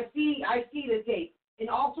 because I see the tape. And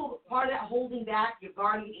also, part of that holding back, your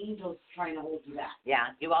guardian angel's trying to hold you back. Yeah,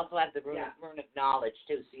 you also have the rune of knowledge,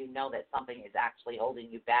 too, so you know that something is actually holding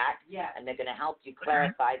you back. Yeah. And they're going to help you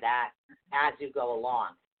clarify that as you go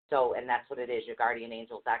along. So, and that's what it is. Your guardian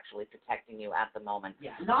angel's actually protecting you at the moment.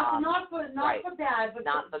 Yeah. Not for bad, but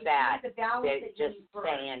not for bad. They're just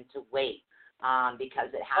saying to wait because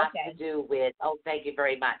it has to do with. Oh, thank you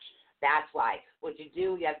very much. That's why. What you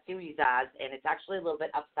do, you have Series Oz, and it's actually a little bit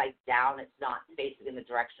upside down. It's not facing in the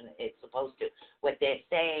direction it's supposed to. What they're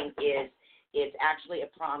saying is it's actually a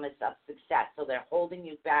promise of success. So they're holding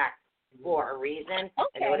you back for a reason.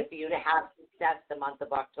 In order for you to have success, the month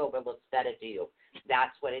of October looks better to you.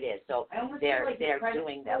 That's what it is. So they're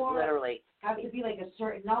doing that literally. Have to be like a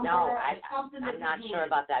certain number. No, I'm not sure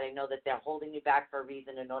about that. I know that they're holding you back for a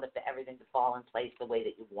reason in order for everything to fall in place the way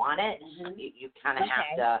that you want it. Mm-hmm. You kind of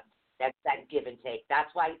have to. That's that give and take. That's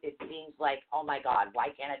why it seems like, oh my God, why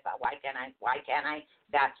can't I?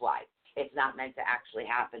 That's why. It's not meant to actually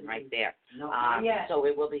happen right there. No, so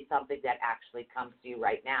it will be something that actually comes to you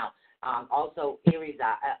right now. Also, your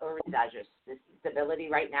stability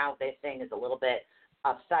right now, they're saying, is a little bit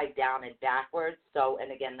upside down and backwards. So,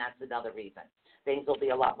 and again, that's another reason. Things will be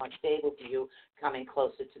a lot more stable for you coming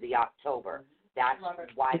closer to the October. That's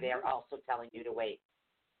why they're also telling you to wait.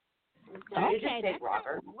 So you just take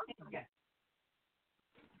Robert. Yeah.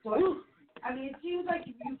 So, I mean, it seems like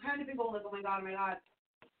you kind of been going like, oh my God,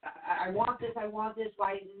 I want this.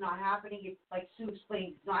 Why is it not happening? It's like Sue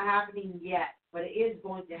explained, it's not happening yet, but it is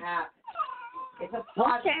going to happen. It's a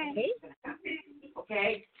process.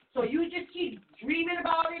 Okay? So you just keep dreaming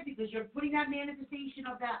about it because you're putting that manifestation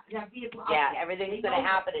of that vehicle out Yeah, there. everything's going to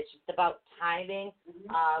happen. It's just about timing.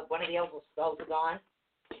 One of the opal skulls are gone.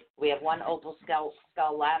 We have one opal skull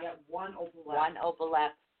left. We have one opal left. One opal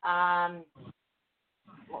left.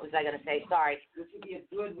 What was I going to say? Sorry. Which would be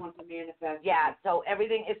a good one to manifest. Yeah, so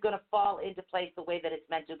everything is going to fall into place the way that it's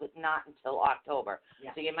meant to, but not until October.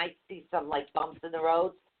 Yeah. So you might see some, like, bumps in the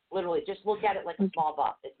roads. Literally, just look at it like a small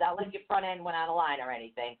bump. It's not like your front end went out of line or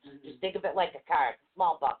anything. Just think of it like a car.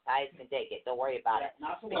 Small bump. Tires can take it. Don't worry about it.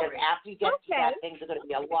 Not to Because worry. after you get to that, things are going to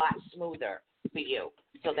be a lot smoother for you.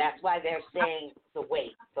 So that's why they're saying the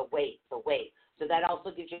wait. So that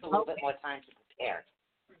also gives you a little bit more time to prepare.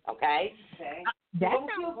 Okay? Okay. That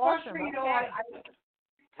Don't feel sounds awesome. frustrated. Okay.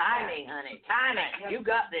 Timing, honey. Timing. You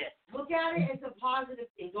got this. Look at it as a positive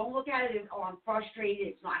thing. Don't look at it as, oh, I'm frustrated.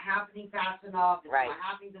 It's not happening fast enough. It's Right. not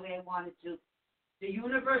happening the way I want it to. The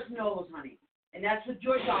universe knows, honey. And that's what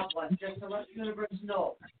your job was, just to let the universe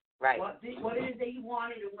know Right. what it is that you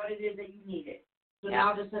wanted and what it is that you needed. So Yeah.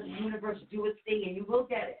 now just let the universe do its thing, and you will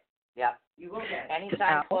get it. Yep. You will get it.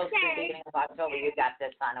 Anytime close to the Okay. beginning of October, you got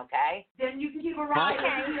this, hon, okay? Then you can give a ride.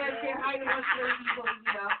 Okay. Say hi to us where you go,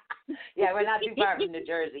 you know. Yeah, we're not too far from New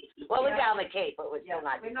Jersey. Well, we're Yeah. down the Cape, but we're Yeah, still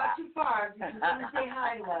not we're too not far. too far. If you want to say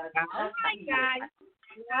hi to us. Oh my God.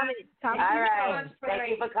 Love it. Talk to All you right. soon. Thank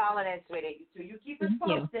you for calling in, sweetie. So you keep us Thank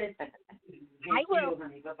you. posted. I will.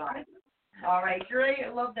 Honey. Bye-bye. All right, great. I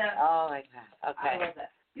love that. Oh, my God. I Okay. love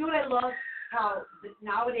that. You know what I love? How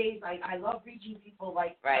nowadays I love reaching people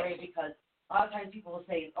like Right. Ray, because a lot of times people will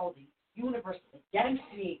say, oh, the universe is against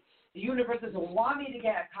me. The universe doesn't want me to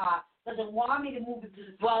get a car, doesn't want me to move into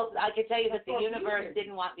the Well, I can tell you that the That's what universe weird.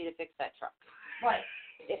 didn't want me to fix that truck. Right.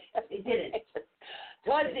 It didn't.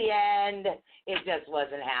 Towards the end, it just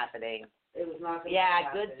wasn't happening. It was not going Yeah, to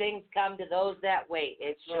happen. good things come to those that wait.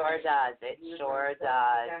 It sure Right. does. It sure does.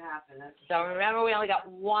 That happened. That's So remember, we only got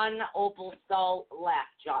one opal skull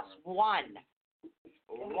left, just one.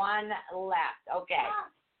 One left. Okay.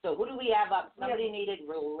 So who do we have up? Somebody needed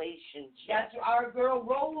relationship. That's our girl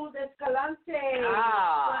Rose Escalante.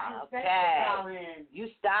 Ah, okay. Darling. You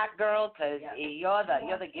start, girl, because Yeah. you're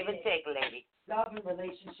the give and take lady. Love and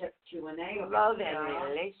relationship Q&A. Love and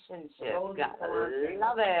relationship. Rose Gotta Escalante.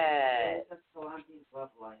 love it. Rose Escalante's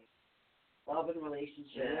love life. Love and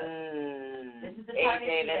relationship. This is the Hey, time of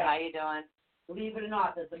David, year. how you doing? Believe it or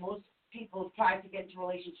not, that the most people try to get into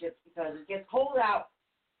relationships because it gets cold out.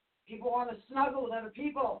 People want to snuggle with other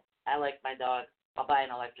people. I like my dog. I'll buy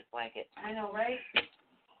an electric blanket. I know, right?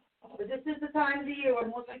 But this is the time of the year where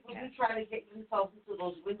most people do try to get themselves into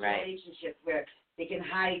those winter Right. relationships where they can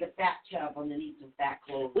hide the fat chub underneath some fat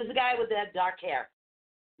clothes. Who's the guy with that dark hair?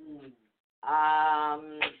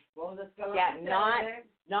 Rose Escalante. Yeah,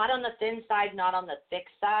 not on the thin side, not on the thick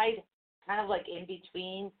side, kind of like in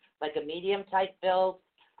between, like a medium type build.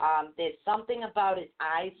 There's something about his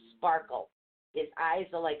eyes sparkle. His eyes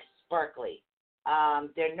are like sparkly.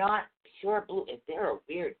 They're not pure blue. They're a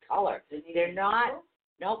weird color. They're not.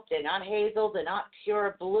 Nope, they're not hazel. They're not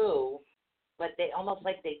pure blue, but they almost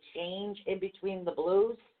like they change in between the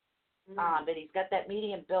blues. But he's got that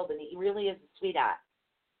medium build, and he really is a sweetheart.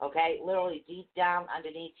 Okay, literally deep down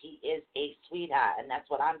underneath, he is a sweetheart, and that's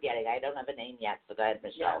what I'm getting. I don't have a name yet, so go ahead, Yeah,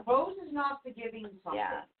 Michelle. Rose is not forgiving something.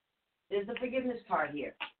 Yeah. There's a forgiveness card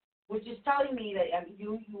here, which is telling me that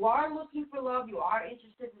you are looking for love, you are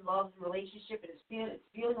interested in love and relationship, and it's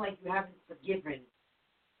feeling like you haven't forgiven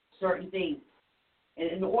certain things. And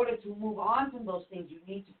in order to move on from those things, you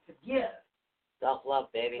need to forgive.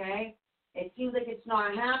 Self-love, baby. Okay? It seems like it's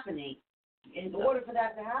not happening. In order for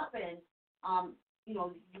that to happen,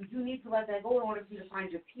 you do need to let that go in order for you to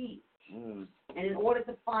find your peace. And in order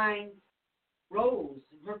to find Rose,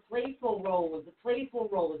 her playful Rose, the playful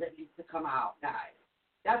Rose that needs to come out, guys.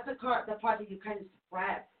 That's the part that you kind of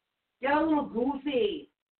suppress. Get a little goofy.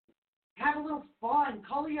 Have a little fun.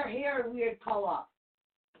 Color your hair a weird color.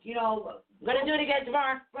 I'm going to do it again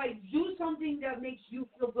tomorrow. Right, do something that makes you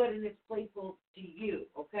feel good and it's playful to you,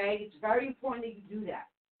 okay? It's very important that you do that.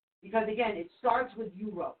 Because, again, it starts with you,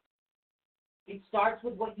 Rose. It starts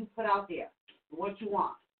with what you put out there, what you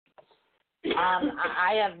want.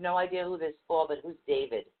 I have no idea who this is for, but who's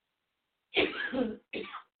David?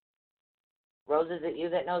 Rose, is it you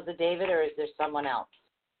that knows the David, or is there someone else?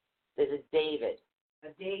 There's a David. A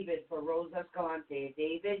David for Rose Escalante.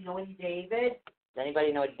 David, you know any David? Does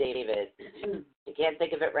anybody know a David? You can't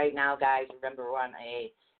think of it right now, guys. Remember, we're on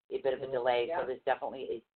a bit of a delay, so there's definitely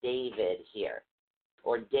a David here.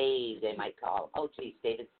 Or Dave, they might call him. Oh, geez,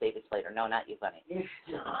 David Slater. No, not you, honey.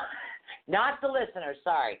 Not the listener,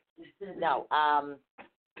 sorry. No,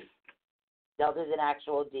 there's an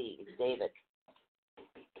actual D. It's David.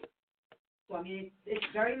 So, I mean, it's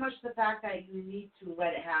very much the fact that you need to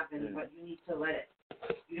let it happen, but you need to let it.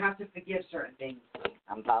 You have to forgive certain things.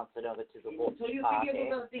 I'm bouncing over to the wolf. Until you forgive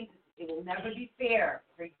those other things, it will never be fair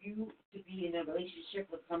for you to be in a relationship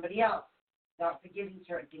with somebody else without forgiving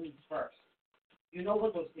certain things first. You know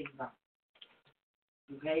what those things are.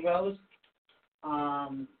 Okay, Rose?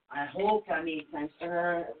 I hope I made sense to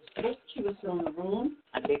her. I hope she was still in the room.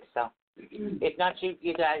 I think so. If not,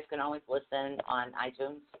 you guys can always listen on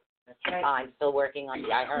iTunes. That's right. I'm still working on the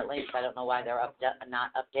iHeart links. I don't know why they're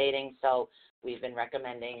not updating. So we've been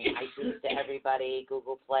recommending iTunes to everybody,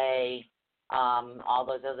 Google Play, all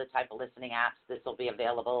those other type of listening apps. This will be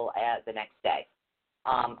available the next day.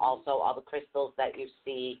 Also, all the crystals that you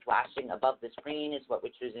see flashing above the screen is what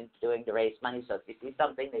we're doing to raise money. So if you see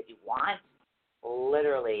something that you want,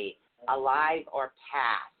 literally alive or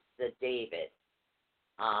past, the David.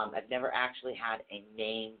 I've never actually had a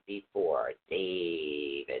name before.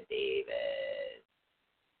 David.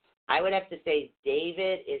 I would have to say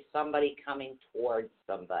David is somebody coming towards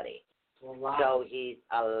somebody. Alive. So he's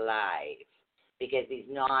alive because he's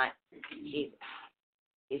not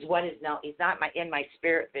in my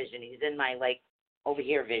spirit vision. He's in my over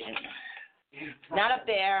here vision. Not up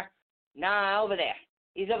there. No, over there.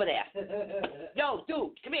 He's over there. Yo,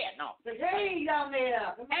 dude, come here. No. Hey, down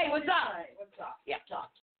there. Hey, what's up? What's up? Yeah.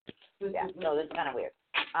 Yeah, no, that's kind of weird.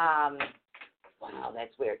 Wow,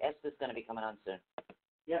 that's weird. Esther's going to be coming on soon.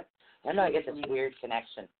 Yep. I know I get this weird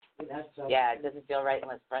connection. That's Yeah, it doesn't feel right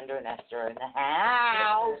unless Brenda and Esther are in the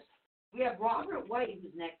house. We have Robert White,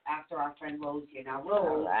 who's next after our friend Rose here. Now,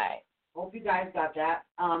 All Rose, right. hope you guys got that.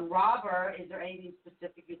 Robert, is there anything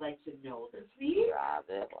specific you'd like to know this week?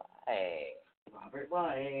 Robert White. Robert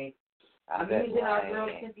White. I'm Robert using our girl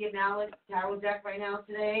White. Cynthia Mallett tarot deck right now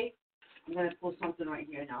today. I'm going to pull something right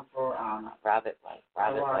here now for Robert White.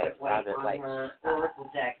 Robert on White. her oracle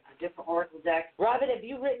deck. It's a different oracle deck. Robert, have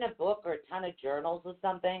you written a book or a ton of journals or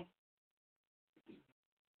something?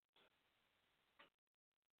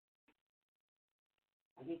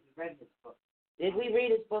 I think we read his book. Did we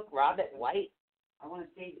read his book, Robert White? I want to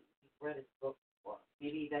say that we read his book before.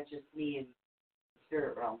 Maybe that's just me in the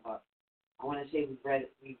spirit realm, but I want to say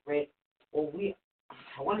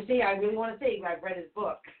I really want to say I've read his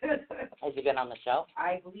book. Has he been on the show?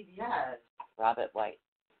 I believe he has. Robert White.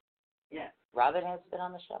 Yeah. Robert has been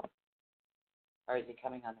on the show? Or is he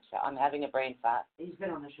coming on the show? I'm having a brain fart. He's been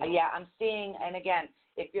on the show. Yeah, I'm seeing, and again,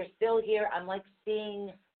 if you're still here, I'm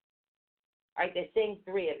seeing, all right, they're saying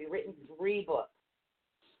 3. Have you written 3 books?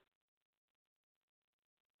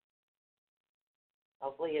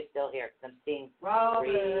 Hopefully you're still here, because I'm seeing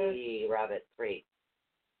 3. Robert, 3.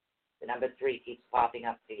 The number 3 keeps popping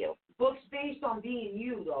up for you. Books based on being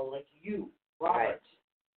you, though, like you, Robert. Right.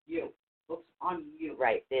 You. Books on you.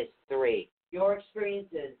 Right, there's 3. Your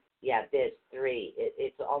experiences. Yeah, there's 3.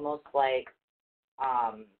 It's almost like,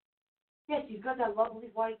 Yes, he's got that lovely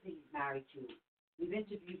wife that he's married to. We've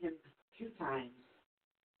interviewed him a few times.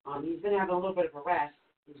 He's going to have a little bit of a rest.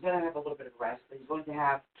 But he's going to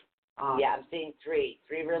have. Yeah, I'm seeing 3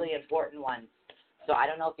 really important ones. So I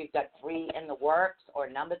don't know if you've got 3 in the works or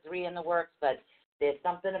number 3 in the works, but there's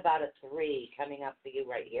something about a 3 coming up for you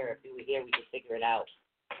right here. If you were here, we could figure it out.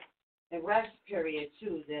 A rest period,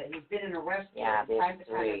 too. That he's been in a rest period. Yeah, there's time to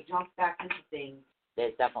 3. kind of jump back into things.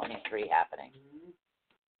 There's definitely a 3 happening. Mm-hmm.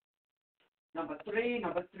 Number 3.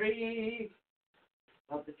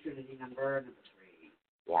 Love the Trinity number 3.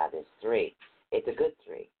 Yeah, there's 3. It's a good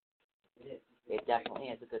 3. It is. It definitely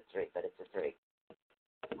is a good 3, but it's a 3.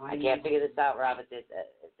 I Mine- can't figure this out, Robert. There's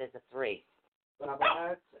a 3.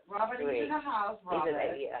 Robert, Three. he's in the house, These Robert.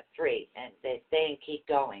 are the 3, and they're saying keep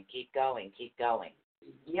going, keep going, keep going.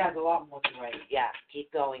 He has a lot more to write. Yeah,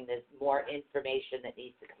 keep going. There's more information that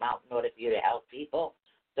needs to come out in order for you to help people.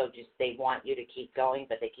 So they want you to keep going,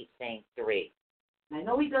 but they keep saying 3. And I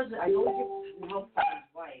know he does. I know he can help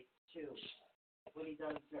his wife too when he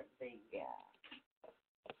does certain things. Yeah.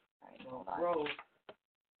 All right, So hold on.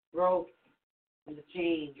 growth is a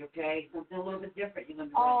change. Okay, something a little bit different. You're gonna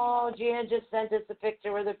be Oh, Gina just sent us a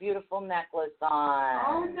picture with a beautiful necklace on.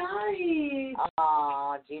 Oh, nice.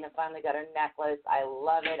 Oh, Gina finally got her necklace. I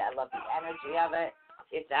love it. I love the energy of it.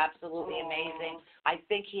 It's absolutely amazing. I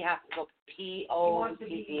think he has to go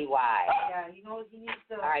POPPY. Yeah, he knows he needs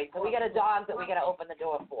to. All right, so we got a dog that we got to open the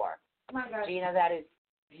door for. Oh my God. Gina, that is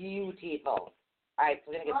beautiful. All right,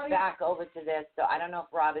 so we're going to get back over to this. So I don't know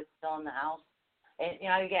if Rob is still in the house. And,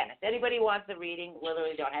 again, if anybody wants a reading,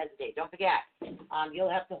 literally don't hesitate. Don't forget,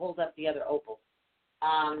 you'll have to hold up the other opals.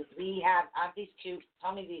 We have, these cute,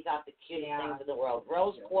 tell me these are the cutest things in the world.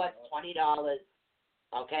 Rose quartz, $20.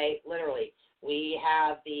 Okay, literally. We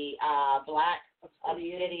have the black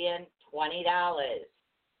obsidian, $20.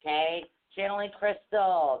 Okay? Channeling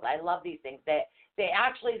crystals. I love these things. They're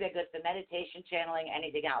good for meditation, channeling,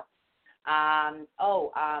 anything else.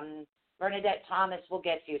 Bernadette Thomas will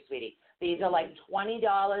get to you, sweetie. These are like $20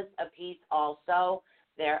 a piece also.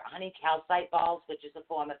 They're honey calcite balls, which is a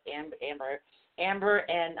form of amber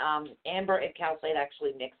and calcite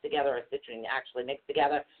actually mixed together, or citrine actually mixed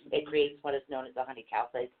together. It creates what is known as a honey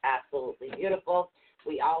calcite. It's absolutely beautiful.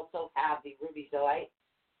 We also have the ruby zoite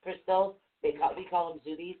crystals. We call them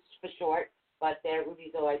Zubis for short, but they're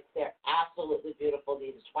ruby zoites. They're absolutely beautiful.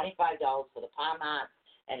 These are $25 for the palm heart,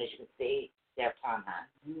 and as you can see, they're palm heart.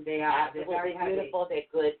 They are. Absolutely They're very beautiful. They're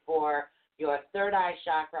good for your third eye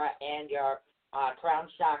chakra and your crown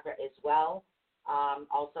chakra as well.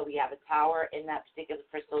 Also, we have a tower in that particular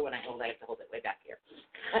crystal. When I hold it, I have to hold it way back here.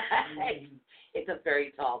 It's a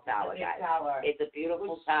very tall tower, guys. It's a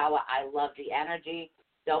beautiful tower. I love the energy.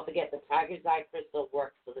 Don't forget the tiger's eye crystal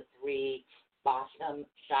works for the 3 bottom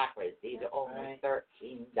chakras. These are only $13.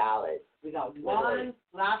 We got one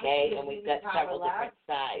lapis. Okay, and we've got several different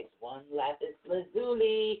sizes. One lapis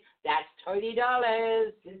lazuli. That's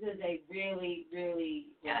 $30. This is a really, really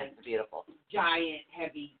it's beautiful. Giant,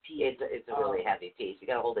 heavy piece. It's a really heavy piece. You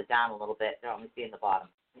got to hold it down a little bit. They're only seeing the bottom.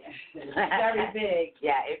 Yeah. It's very big.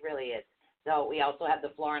 Yeah, it really is. So we also have the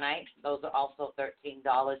fluorite. Those are also $13.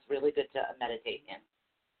 Really good to meditate in.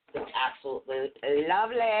 It's absolutely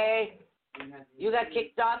lovely. You got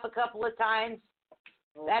kicked off a couple of times.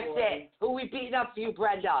 That's it. Who we beating up for you,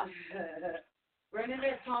 Brenda?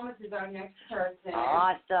 Bernadette Thomas is our next person.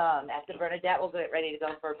 Awesome. After Bernadette, we'll get ready to go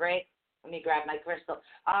for a break. Let me grab my crystal.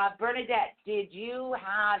 Bernadette, did you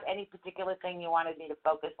have any particular thing you wanted me to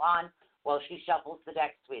focus on while she shuffles the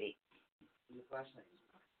deck, sweetie?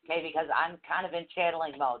 Okay, because I'm kind of in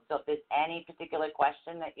channeling mode. So if there's any particular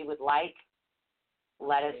question that you would like,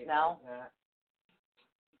 let us know.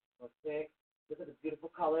 Okay. Look at the beautiful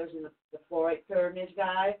colors in the fluorite pyramid,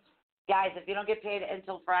 guys. Guys, if you don't get paid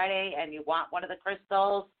until Friday and you want one of the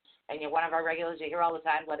crystals and you're one of our regulars, you're here all the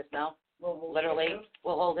time, let us know. We'll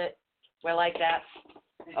hold it. We're like that,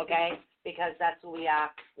 okay? Because that's who we are.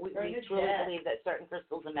 We truly believe that certain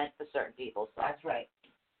crystals are meant for certain people. So. That's right.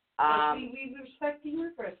 We respect the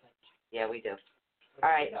universe. Yeah, we do. All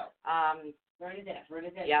right.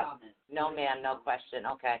 Bernadette yep. Thomas. No, ma'am, no question.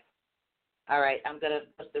 Okay. All right, I'm going to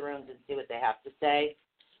put the rooms and see what they have to say,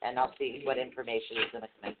 and I'll see what information is going to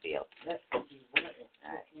come to you. All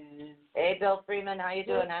right. Hey, Bill Freeman, how you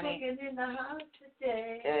doing, honey? In the house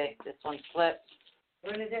today. Okay, this one's flipped.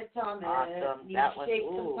 Bernadette Thomas Awesome. needs That to one, take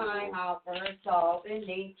some time out for herself in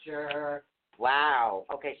nature. Wow.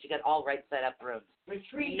 Okay, she got all right set up rooms.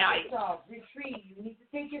 Retreat nice. yourself. Retreat. You need to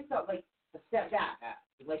take yourself, like, a step back.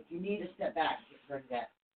 Like, you need a step back, Bernadette.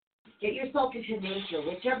 Get yourself into nature.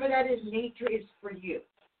 Whichever that is, nature is for you.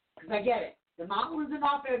 Because I get it. The mountains are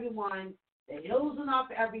not for everyone. The hills are not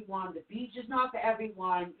for everyone. The beach is not for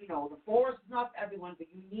everyone. You know, the forest is not for everyone. But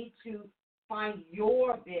you need to find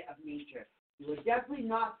your bit of nature. You are definitely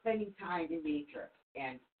not spending time in nature.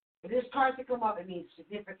 And for this card to come up, it means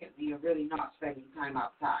significantly you're really not spending time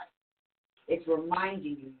outside. It's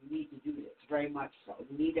reminding you need to do this, very much so.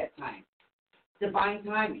 You need that time. Divine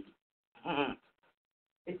timing. Mm-hmm.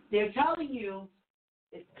 They're telling you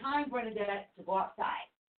it's time, Bernadette, to go outside.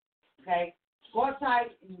 Okay? Go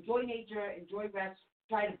outside, enjoy nature, enjoy rest.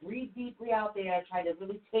 Try to breathe deeply out there. Try to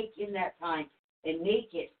really take in that time and make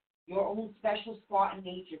it your own special spot in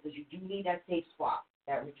nature, because you do need that safe spot,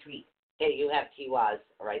 that retreat. Okay, you have Tiwaz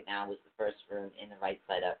right now was the first room in the right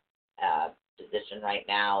side of position right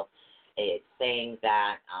now. It's saying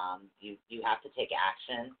that you have to take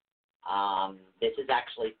action. This is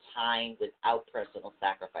actually time without personal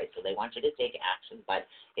sacrifice. So they want you to take action, but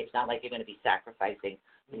it's not like you're going to be sacrificing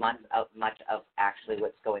much of actually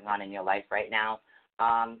what's going on in your life right now.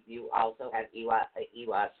 You also have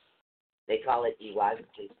Iwas. They call it Iwas.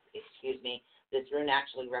 Excuse me. This rune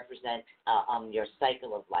actually represents your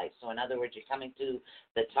cycle of life. So in other words, you're coming to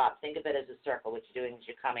the top. Think of it as a circle. What you're doing is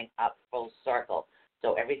you're coming up full circle.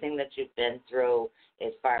 So everything that you've been through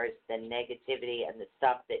as far as the negativity and the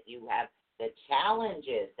stuff that you have, the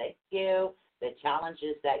challenges, thank you, the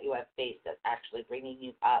challenges that you have faced are actually bringing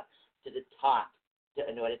you up to the top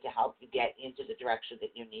in order to help you get into the direction that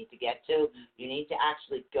you need to get to. You need to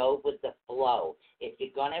actually go with the flow. If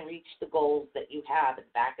you're going to reach the goals that you have in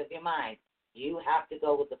the back of your mind, you have to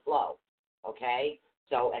go with the flow, okay?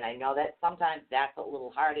 So, and I know that sometimes that's a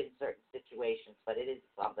little hard in certain situations, but it is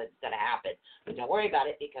something that's going to happen. But don't worry about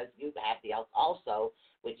it, because you have the else also,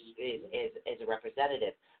 which is a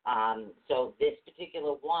representative. So this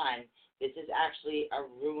particular one, this is actually a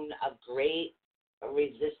rune of great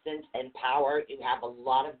resistance and power. You have a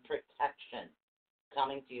lot of protection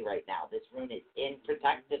coming to you right now. This rune is in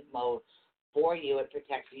protective mode for you. It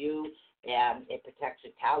protects you, and it protects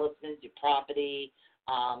your talismans, your property,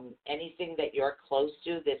 anything that you're close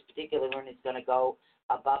to. This particular rune is going to go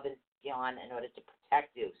above and beyond in order to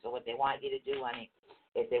protect you. So what they want you to do, honey,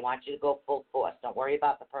 is they want you to go full force. Don't worry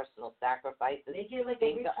about the personal sacrifices. Make it like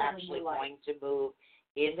Things are actually going to move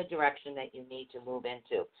in the direction that you need to move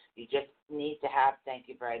into. You just need to have, thank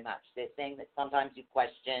you very much. They're saying that sometimes you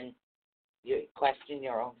question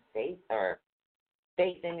your own faith or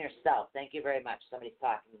faith in yourself. Thank you very much. Somebody's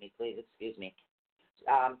talking to me. Please excuse me.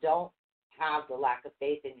 Don't have the lack of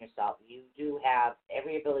faith in yourself. You do have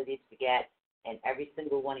every ability to get, and every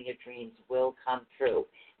single one of your dreams will come true.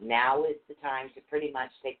 Now is the time to pretty much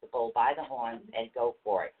take the bull by the horns and go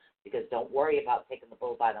for it. Because don't worry about taking the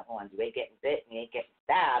bull by the horns. You ain't getting bit and you ain't getting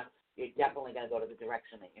stabbed. You're definitely going to go to the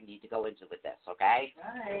direction that you need to go into with this, okay?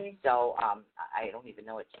 Right. So I don't even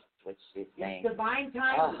know what she's saying. It's divine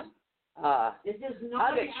timing. This is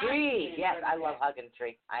not hug a tree. Yes, I love hugging a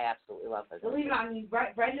tree. I absolutely love hugging a tree. Believe it or not, I mean,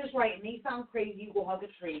 Brenda's right. It may sound crazy. You go hug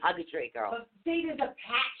a tree. Hug a tree, girl. But say there's a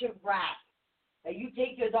patch of grass that you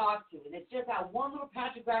take your dog to, and it's just that one little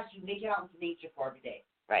patch of grass you make it out into nature for every day.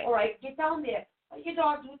 Right. All right, get down there. Let your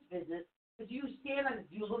dog do its business. But do you stand on it?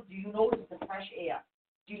 Do you notice the fresh air?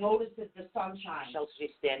 Do you notice the sunshine? So she's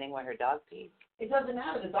standing where her dog pees. It doesn't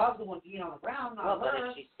matter. The dog's the one peeing on the ground, not Well, but her.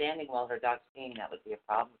 if she's standing while her dog's peeing, that would be a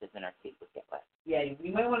problem because then her feet would get wet. Yeah,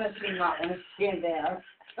 you might want to not want to stand there.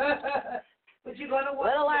 But you're going to want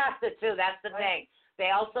Little after, too. That's the thing. They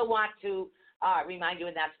also want to remind you,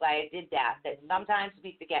 and that's why I did that sometimes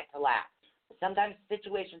we forget to laugh. Sometimes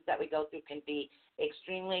situations that we go through can be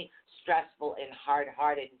extremely stressful and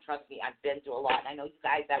hard-hearted, and trust me, I've been through a lot, and I know you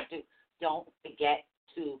guys have too. Don't forget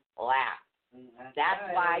to laugh.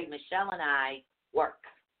 That's why Michelle and I work,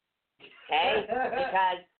 okay?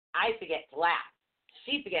 Because I forget to laugh.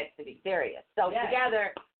 She forgets to be serious. So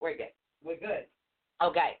together, we're good. We're good.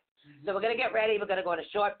 Okay, so we're going to get ready. We're going to go on a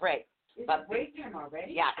short break. It's break time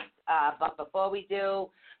already? Yes, but before we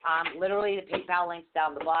do, literally the PayPal link's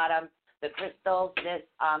down the bottom. The crystals, this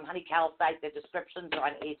honey calcite, the descriptions are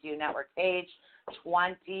on ATU Network page.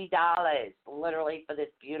 $20, literally, for this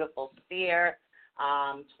beautiful sphere.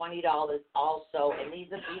 $20 also, and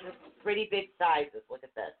these are pretty big sizes. Look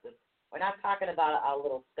at this. We're not talking about a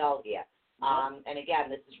little skull here. And again,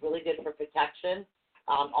 this is really good for protection.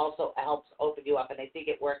 Also helps open you up, and I think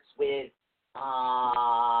it works with.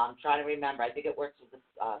 I'm trying to remember. I think it works with the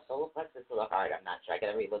solar plexus or the heart. I'm not sure. I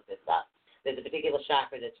got to relook this up. There's a particular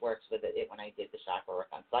chakra that works with it when I did the chakra work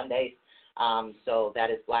on Sundays. So that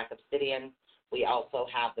is black obsidian. We also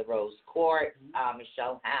have the rose quartz.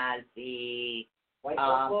 Michelle has the white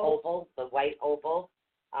opal, the white opal.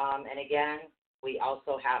 And again, we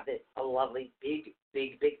also have this lovely big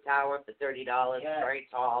tower for $30. Very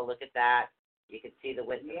tall. Look at that. You can see the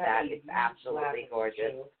width of that. It's absolutely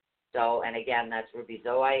gorgeous. So, and again, that's ruby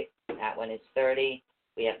zoite. That one is $30.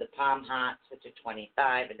 We have the palm hearts, which are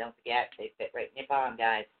 $25. And don't forget, they fit right in your palm,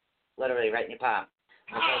 guys. Literally right in your palm.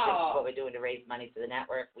 Okay, this is what we're doing to raise money for the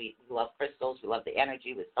network. We love crystals. We love the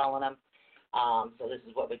energy. We're selling them. So this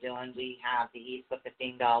is what we're doing. We have these for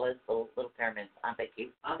 $15. Little pyramids. Aren't they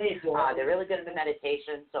cute? They're really good for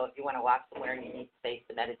meditation. So if you want to walk somewhere and you need space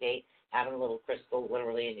to meditate, having a little crystal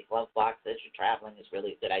literally in your glove box as you're traveling is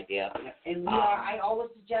really a good idea. And I always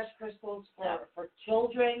suggest crystals for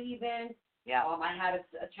children even. Yeah. I have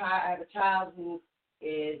a child who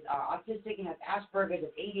is autistic and has Asperger's,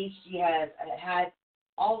 has ADHD, has had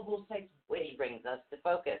all of those types of things. Which brings us to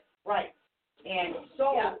focus. Right. And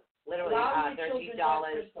so literally $13.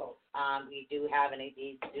 We do have, and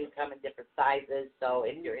these do come in different sizes. So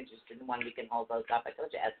if you're interested in one, we can hold those up. I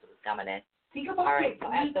told you Esther was coming in. Think about all right,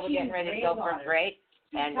 Esther, we're getting ready to go for a break,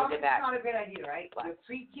 and we'll get back. It's not a great idea, right? Your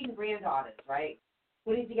preteen granddaughters, right?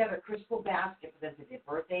 Putting together a crystal basket for them for their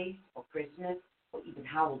birthdays or Christmas or even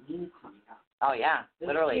Halloween coming up. Oh, yeah,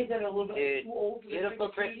 literally. Kids that are a little bit too old for beautiful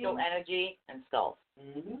crystal energy and skulls.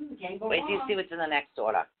 Can't go Wait wrong. till you see what's in the next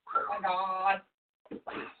order. Oh, my God.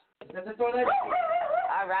 That's all that.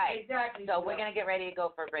 All right. Exactly. So we're going to get ready to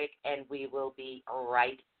go for a break, and we will be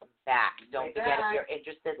right back. Don't forget, if you're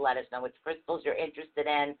interested, let us know which crystals you're interested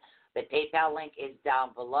in. The PayPal link is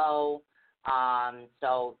down below,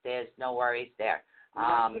 so there's no worries there.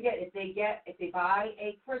 Don't forget, if they buy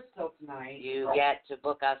a crystal tonight, you get to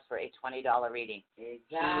book us for a $20 reading.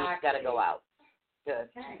 Exactly. She's got to go out. Good.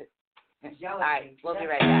 Okay. All right, we'll be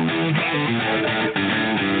right back.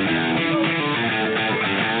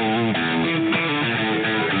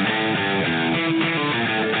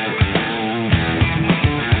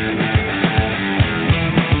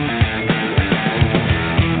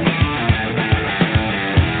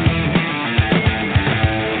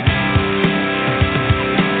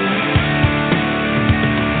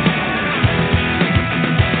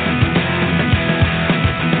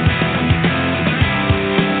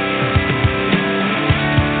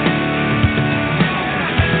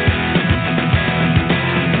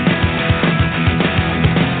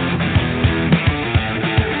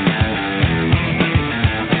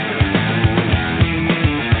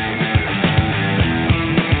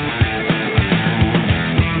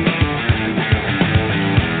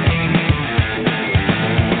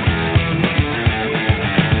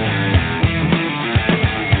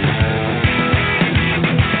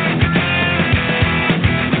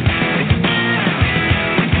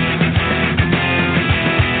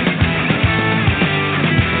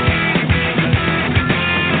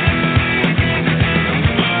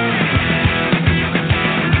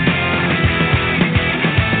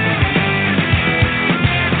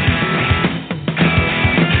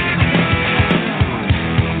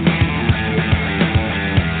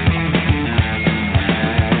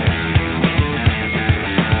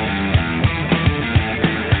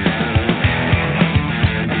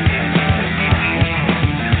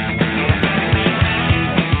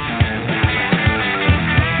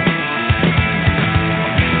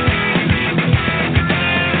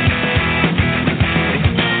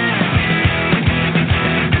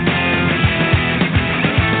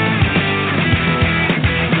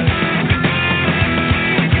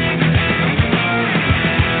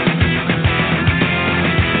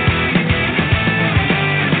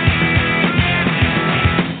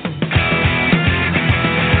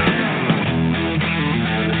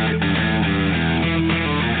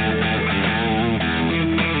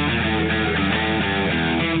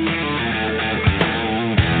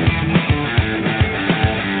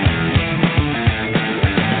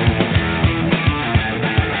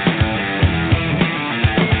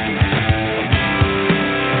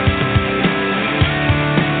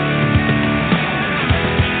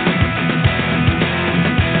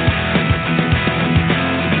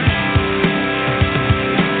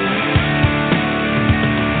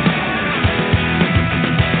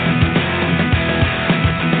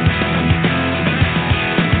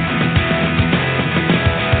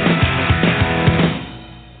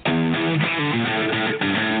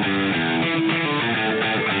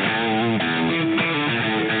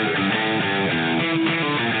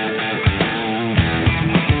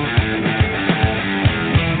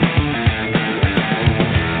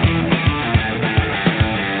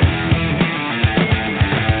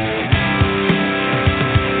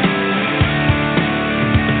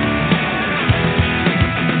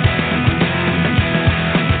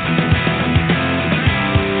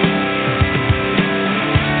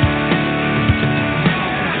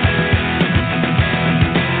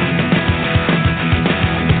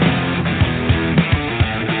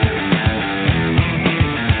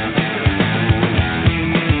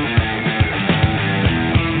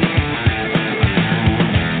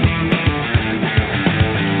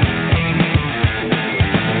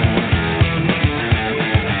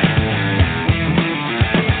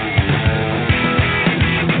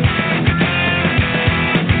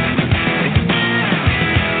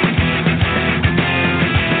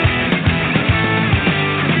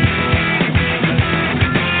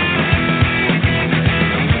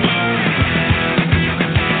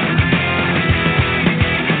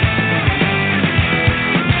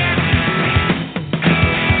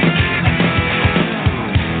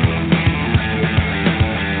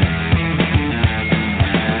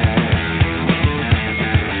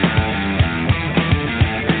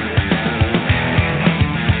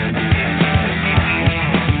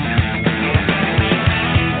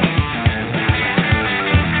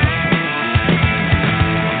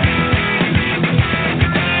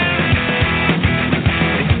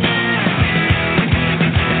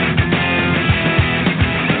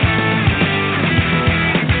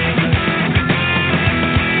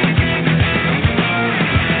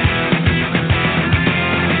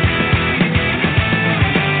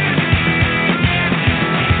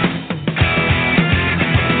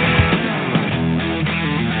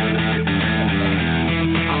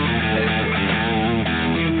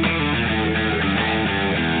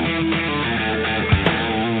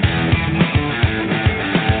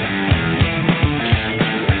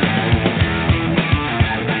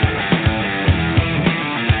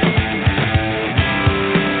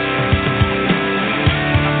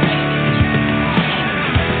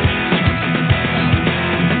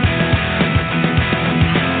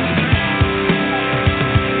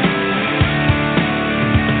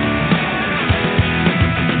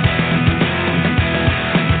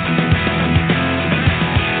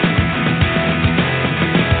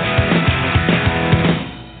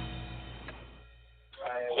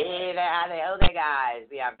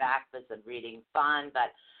 are back for some reading fun,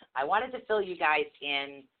 but I wanted to fill you guys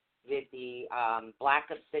in with the black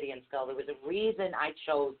obsidian skull. There was a reason I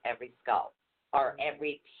chose every skull or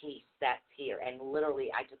every piece that's here, and literally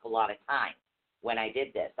I took a lot of time when I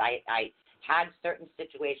did this. I had certain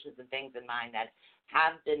situations and things in mind that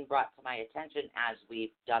have been brought to my attention as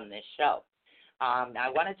we've done this show. Now, I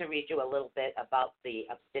wanted to read you a little bit about the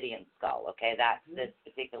obsidian skull, okay? That's this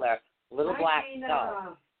particular little black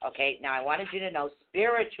skull. Okay, now I wanted you to know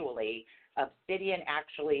spiritually, obsidian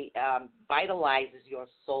actually vitalizes your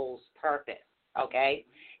soul's purpose, okay?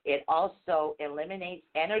 It also eliminates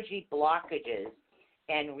energy blockages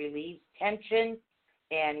and relieves tension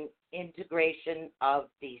and integration of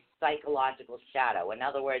the psychological shadow. In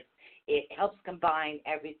other words, it helps combine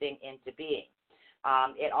everything into being.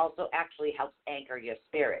 It also actually helps anchor your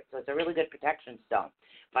spirit. So it's a really good protection stone.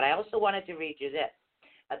 But I also wanted to read you this.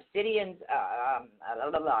 Obsidian's,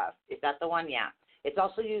 is that the one? Yeah. It's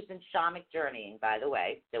also used in shamanic journeying, by the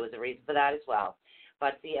way. There was a reason for that as well.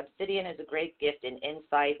 But the obsidian is a great gift and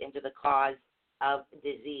insight into the cause of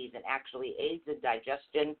disease and actually aids in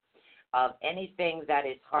digestion of anything that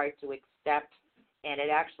is hard to accept, and it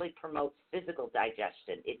actually promotes physical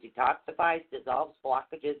digestion. It detoxifies, dissolves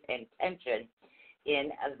blockages and tension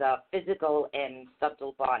in the physical and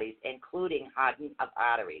subtle bodies, including hardening of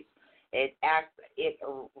arteries. It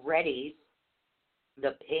readies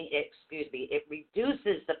the pain. It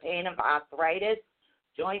reduces the pain of arthritis,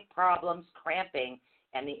 joint problems, cramping,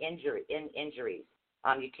 and the injuries.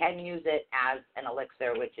 You can use it as an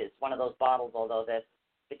elixir, which is one of those bottles. Although this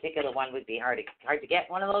particular one would be hard to get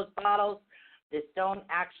one of those bottles. The stone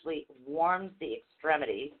actually warms the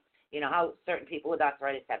extremities. You know how certain people with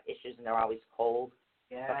arthritis have issues and they're always cold?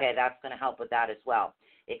 Yeah. Okay, that's going to help with that as well.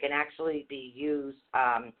 It can actually be used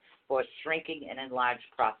for shrinking an enlarged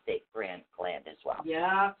prostate gland as well.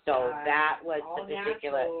 Yeah. So that was all the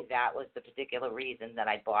particular reason that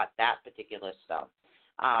I bought that particular stone.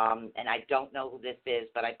 And I don't know who this is,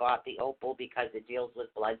 but I bought the opal because it deals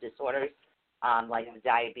with blood disorders, like the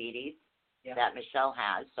diabetes that Michelle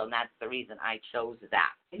has. So that's the reason I chose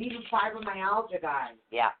that. And even fibromyalgia, guys.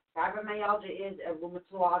 Yeah. Fibromyalgia is a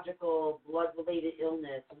rheumatological blood-related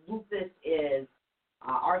illness. Lupus is,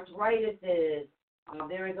 arthritis is.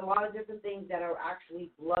 There is a lot of different things that are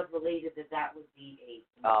actually blood-related that would be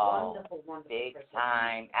a wonderful big person.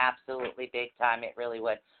 time. Absolutely big time. It really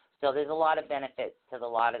would. So there's a lot of benefits to a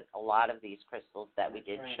lot of these crystals that we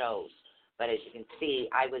did chose. But as you can see,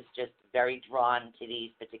 I was just very drawn to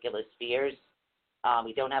these particular spheres.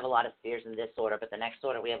 We don't have a lot of spheres in this order, but the next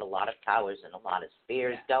order we have a lot of towers and a lot of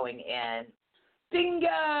spheres going in.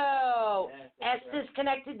 Bingo! Esther's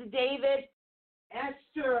connected to David.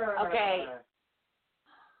 Esther. Okay.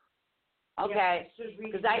 Okay.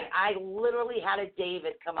 Because I literally had a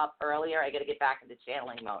David come up earlier. I got to get back into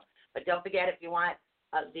channeling mode. But don't forget, if you want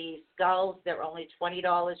these skulls, they're only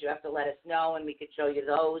 $20. You have to let us know, and we can show you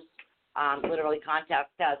those. Literally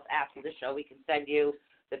contact us after the show. We can send you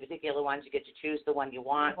the particular ones. You get to choose the one you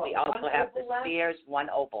want. We also have the spheres, one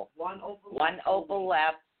opal. One opal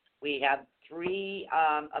left. We have 3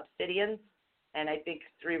 obsidians and I think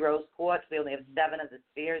 3 rose quartz. We only have 7 of the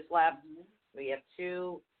spheres left. We have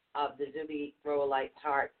 2 of the Zuby Rowellite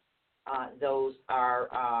hearts. Those are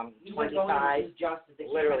 25.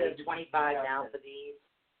 Literally 25 now for these.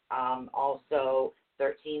 Also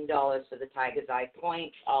 $13 for the Tiger's Eye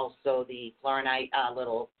Point. Also the Florinite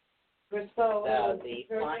little crystal. The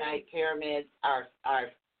Florinite pyramids are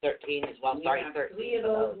 13 as well. Sorry, 13. 3 of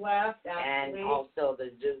those left. And also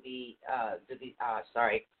the Zuby.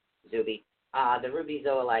 The ruby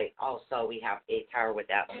zoolite. Also, we have a tower with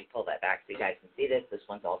that. Let me pull that back so you guys can see this. This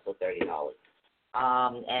one's also $30.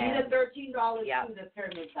 And the $13 to the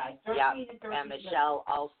pyramid size. 13 and 13. And Michelle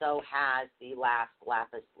also has the last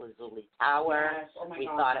lapis lazuli tower. Yes. Oh my we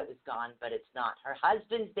God. thought it was gone, but it's not. Her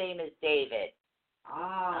husband's name is David.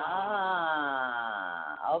 Okay.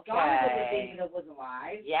 There was a David that was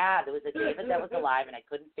alive. Yeah, there was a David that was alive, and I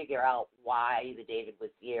couldn't figure out why the David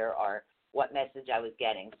was here or what message I was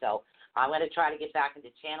getting. So I'm going to try to get back into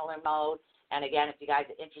channeler mode. And again, if you guys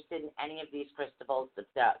are interested in any of these crystals, the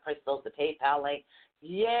PayPal link.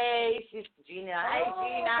 Yay, she's Gina. Hey,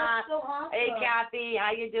 Gina. That's so awesome. Hey, Kathy.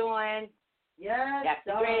 How you doing? Yes.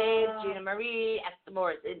 Kathy Graves, Gina Marie, Esther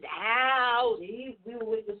Morris in the house. See,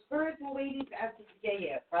 the spirits were waiting for Esther to get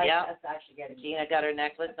here. Right? Yep. That's actually getting Gina got her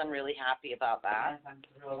necklace. I'm really happy about that. Yes, I'm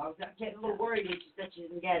thrilled. I was getting a little worried when she said she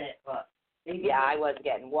didn't get it, but. Yeah, I was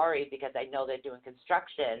getting worried because I know they're doing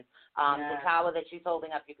construction. The tower that she's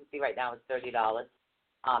holding up, you can see right now, is $30.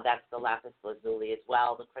 That's the lapis lazuli as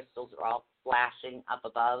well. The crystals are all flashing up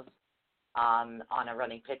above on a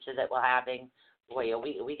running picture that we're having. Boy, are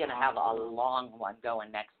we going to have a long one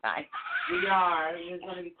going next time. We are. There's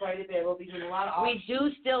going to be quite a bit. We'll be doing a lot of We do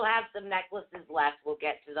still have some necklaces left. We'll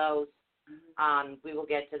get to those. We will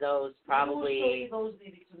get to those probably. We'll show you those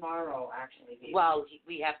maybe tomorrow, actually. Maybe. Well,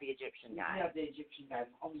 we have the Egyptian guy. We have the Egyptian guy.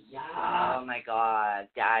 Oh, yeah. Oh, my God.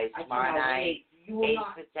 Guys, tomorrow night, 8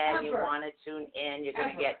 to 10, you ever, want to tune in. You're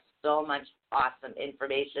going to get so much awesome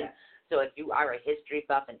information. Yeah. So if you are a history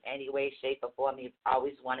buff in any way, shape, or form, you've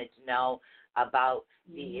always wanted to know about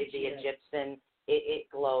the Egyptian, it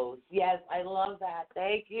glows. Yes, I love that.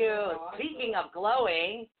 Thank you. Awesome. Speaking of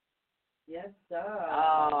glowing. Yes, sir.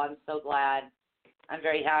 Oh, I'm so glad. I'm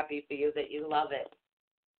very happy for you that you love it.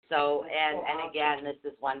 So, and again,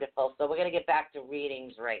 this is wonderful. So we're going to get back to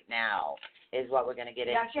readings right now is what we're going to get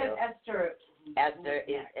into. Esther. Esther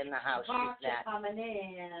is in the house. She's next. Coming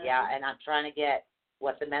in. Yeah, and I'm trying to get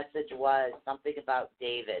what the message was, something about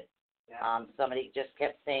David. Yeah. Somebody just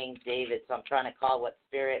kept saying David, so I'm trying to call what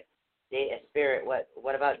spirit,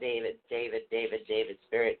 what about David? David,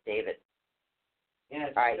 spirit, David.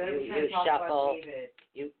 Yes. All right, you shuffle.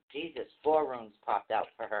 Jesus, 4 runes popped out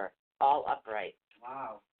for her, all upright.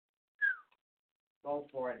 Wow. Go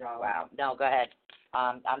for it, darling. Wow. No, go ahead.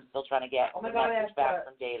 I'm still trying to get the message back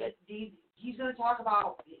from David. He's going to talk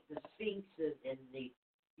about the sphinxes and the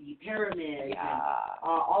pyramids yeah. and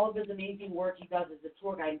all of his amazing work he does as a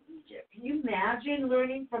tour guide in Egypt. Can you imagine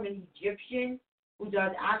learning from an Egyptian who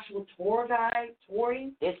does actual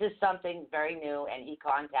touring? This is something very new, and he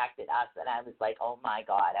contacted us, and I was like, oh my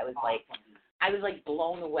God. I was like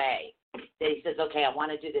blown away. He says, okay, I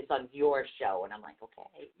want to do this on your show, and I'm like,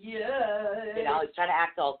 okay. Yeah. You know, I was trying to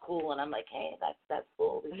act all cool, and I'm like, hey, that's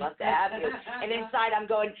cool. We'd love to have you. And inside, I'm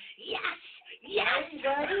going, yes.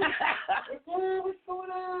 What's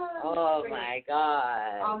going on? Oh my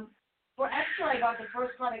God. For Esther, the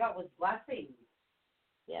first card I got was blessings.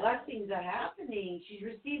 Yeah. Blessings are happening. She's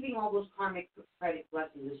receiving all those karmic credit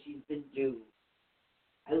blessings that she's been due.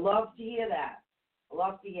 I love to hear that.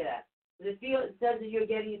 But it says that you're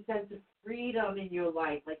getting a sense of freedom in your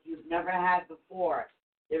life like you've never had before.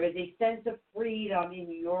 There is a sense of freedom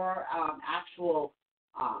in your actual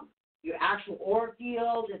aura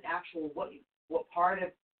field, and actual what part of,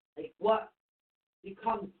 like, what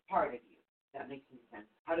becomes part of you. That makes any sense.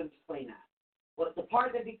 How to explain that? What the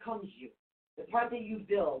part that becomes you, the part that you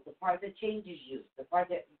build, the part that changes you, the part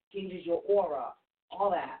that changes your aura,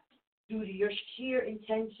 all that, due to your sheer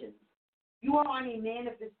intentions. You are on a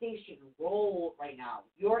manifestation roll right now.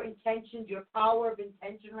 Your intentions, your power of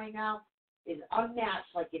intention right now is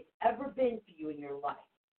unmatched like it's ever been for you in your life,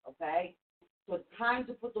 okay? So it's time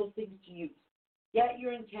to put those things to use. Get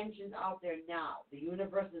your intentions out there now. The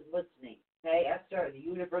universe is listening, okay, Esther? The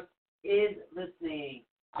universe is listening.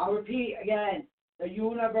 I'll repeat again. The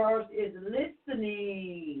universe is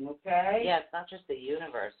listening, okay? Yeah, it's not just the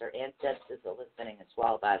universe. Our ancestors are listening as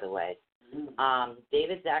well, by the way.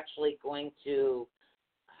 David's actually going to,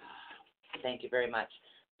 thank you very much.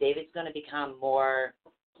 David's going to become more,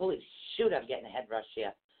 holy shoot, I'm getting a head rush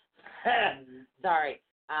here. Sorry.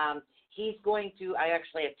 He's going to, I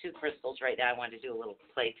actually have 2 crystals right now. I wanted to do a little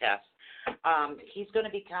play test. He's going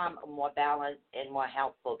to become more balanced and more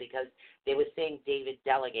helpful because they were saying David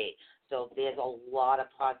delegate. So there's a lot of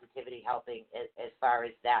positivity helping as far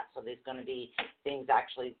as that. So there's going to be things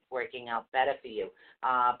actually working out better for you.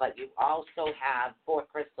 But you also have 4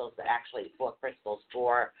 crystals,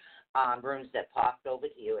 4 runes that popped over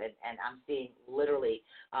to you. And I'm seeing literally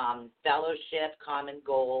fellowship, common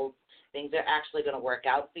goals. Things are actually going to work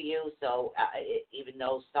out for you. So even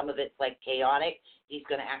though some of it's like chaotic, he's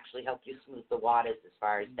going to actually help you smooth the waters as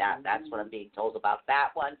far as that. That's what I'm being told about that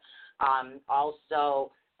one.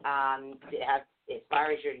 Also, as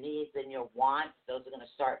far as your needs and your wants, those are going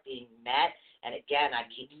to start being met. And again, I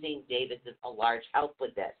keep seeing David's a large help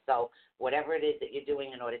with this. So whatever it is that you're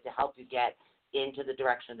doing in order to help you get into the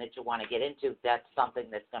direction that you want to get into, that's something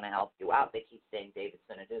that's going to help you out. They keep saying David's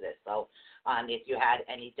going to do this. So if you had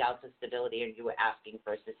any doubts of stability and you were asking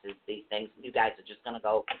for assistance, these things, you guys are just going to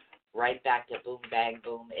go right back to boom, bang,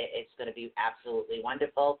 boom. It's going to be absolutely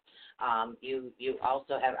wonderful. You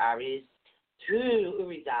also have Aries.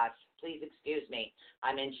 Uridas, please excuse me.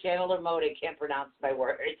 I'm in channeler mode and can't pronounce my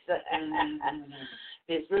words.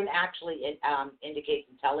 This rune actually indicates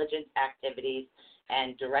intelligence activities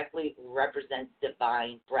and directly represents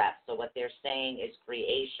divine breath. So what they're saying is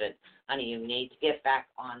creation. Honey, you need to get back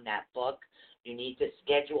on that book. You need to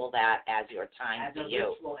schedule that as your time for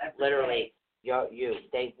you. Literally,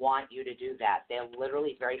 they want you to do that. They're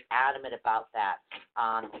literally very adamant about that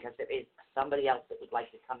because there is somebody else that would like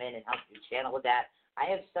to come in and help you channel with that. I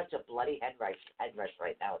have such a bloody head rush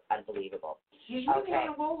right now. It's unbelievable. She's Okay. on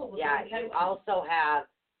a roll with Yeah, that. you also have,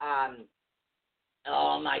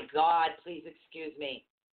 oh my God, please excuse me.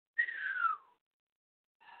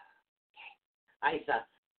 Isa,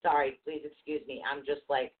 sorry, please excuse me. I'm just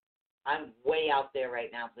like, I'm way out there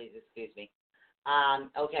right now. Please excuse me.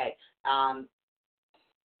 Okay.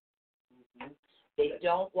 They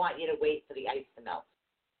don't want you to wait for the ice to melt.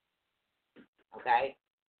 Okay?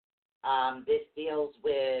 This deals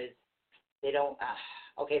with, they don't,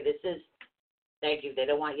 thank you. They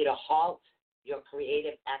don't want you to halt your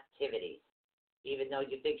creative activities. Even though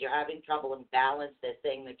you think you're having trouble in balance, they're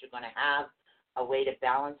saying that you're going to have a way to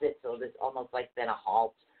balance it. So there's almost like been a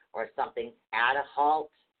halt or something at a halt.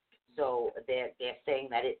 So they're saying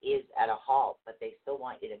that it is at a halt, but they still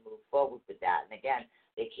want you to move forward with that. And again,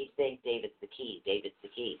 they keep saying David's the key. David's the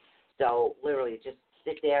key. So literally just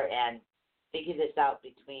sit there and figure this out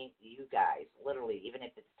between you guys, literally, even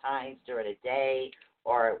if it's times during a day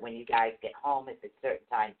or when you guys get home, if it's certain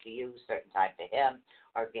time to you, certain time to him,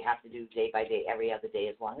 or if you have to do day by day, every other day,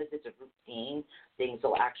 as long as it's a routine, things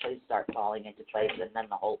will actually start falling into place, and then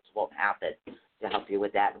the halts won't happen to help you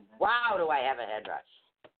with that. Wow, do I have a head rush.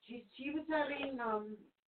 She was having,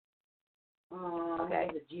 okay.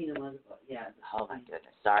 Gina was, yeah. Oh, my goodness.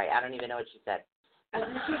 Sorry, I don't even know what she said.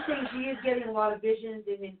 She's saying she is getting a lot of visions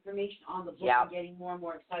and information on the book Yep. and getting more and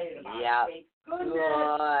more excited about Yep. it. Thank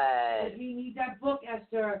goodness. Good. We need that book,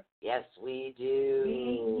 Esther. Yes, we do.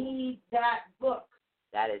 We need that book.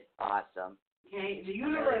 That is awesome. Okay, the I'm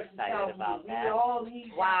universe really excited about we that. all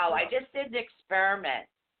need Wow, that I just did an experiment,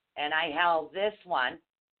 and I held this one,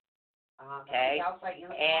 okay,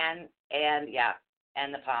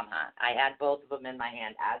 and the palm hand. I had both of them in my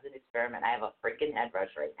hand as an experiment. I have a freaking head rush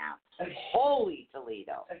right now. Holy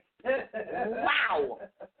Toledo. Wow.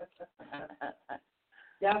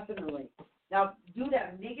 Definitely. Now, do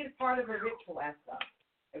that. Make it part of a ritual, Esther.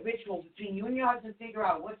 A ritual between you and your husband. Figure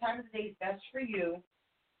out what time of the day is best for you,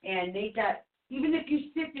 and make that. Even if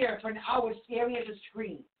you sit there for an hour staring at the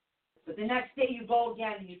screen, but the next day you go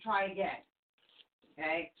again and you try again.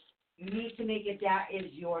 Okay. You need to make it that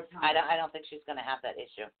is your time. I don't think she's going to have that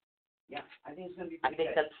issue. Yeah, I think it's going to be I pretty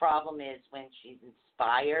think good. the problem is when she's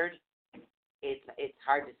inspired, it's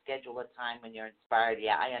hard to schedule a time when you're inspired.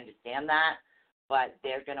 Yeah, I understand that, but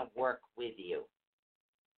they're going to work with you.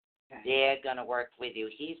 Okay. They're going to work with you.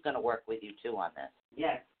 He's going to work with you, too, on this.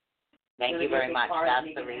 Yes. Thank Gonna you get very the much. card, That's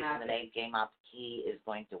make the it reason happen. the name came up. He is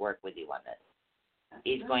going to work with you on this.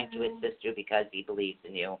 He's going to assist you because he believes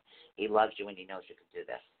in you. He loves you and he knows you can do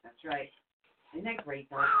this. That's right. Isn't that great,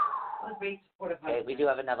 though? What a great supportive Okay, husband. we do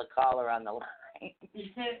have another caller on the line.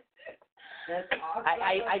 That's awesome.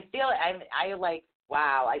 I feel it. I like,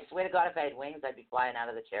 wow, I swear to God, if I had wings, I'd be flying out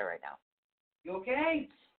of the chair right now. You okay?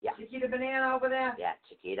 Yeah. Chiquita Banana over there? Yeah,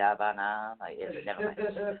 Chiquita Banana. Never mind.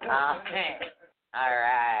 Okay. All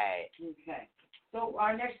right. Okay. So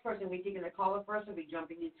our next person, we taking the caller first, or we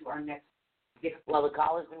jumping into our next victim? Well, the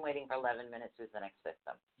caller's been waiting for 11 minutes. Who's the next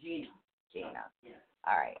victim? Gina. Gina. Yeah.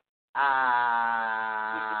 All right.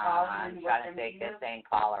 caller I'm and trying to what take Gina? the same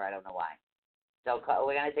caller. I don't know why. So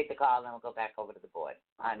we're going to take the call, and then we'll go back over to the board.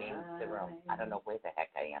 I mean, the room. I don't know where the heck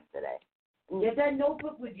I am today. Get that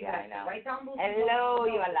notebook with you. Yeah, I know. Write down those Hello,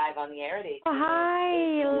 notes. you are live on the air.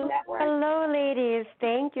 Hi. Network. Hello, ladies.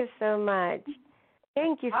 Thank you so much.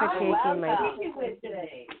 Thank you for Hi, taking my welcome. Who are you with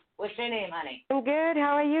today? What's your name, honey? I'm good.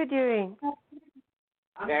 How are you doing?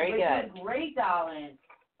 Very good. Doing great, darling.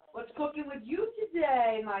 What's cooking with you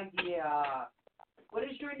today, my dear? What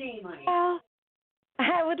is your name, honey? Well,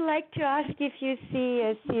 I would like to ask if you see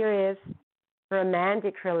a serious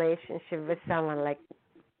romantic relationship with someone,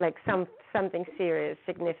 like something serious,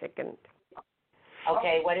 significant.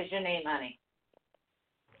 Okay, what is your name, honey?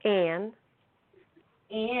 Anne.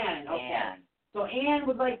 Anne. Okay. Anne. So Anne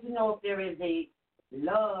would like to know if there is a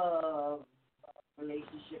love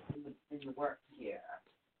relationship in the works here.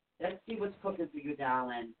 Let's see what's cooking for you,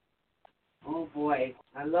 darling. Oh, boy.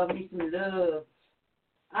 I love me some love.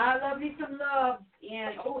 I love me some love.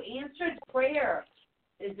 And, answered prayer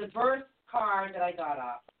is the first card that I got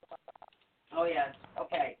up. Oh, yes.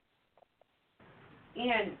 Okay.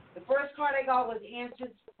 And the first card I got was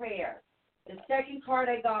answered prayer. The second card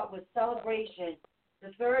I got was celebration.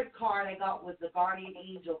 The third card I got was the guardian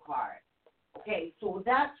angel card. Okay, so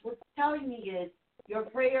that's what's telling me is your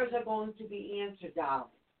prayers are going to be answered, darling.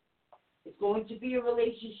 It's going to be a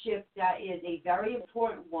relationship that is a very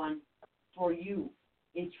important one for you.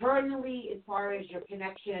 Internally, as far as your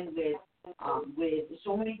connection with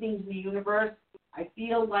so many things in the universe, I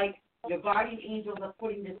feel like your guardian angels are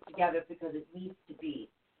putting this together because it needs to be.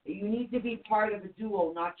 You need to be part of a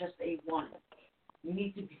duo, not just a one. You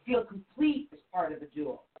need to feel complete as part of a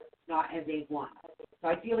duo, not as a one. So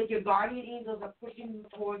I feel like your guardian angels are pushing you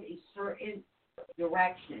towards a certain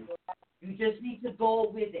direction. You just need to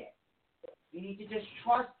go with it. You need to just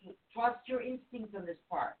trust your instincts on this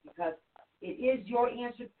part, because it is your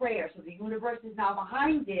answered prayer. So the universe is now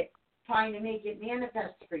behind it, trying to make it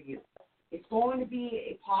manifest for you. It's going to be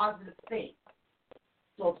a positive thing.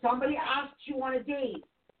 So if somebody asks you on a date,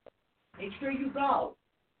 make sure you go.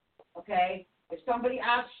 Okay? If somebody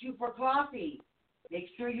asks you for coffee, make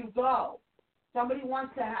sure you go. Somebody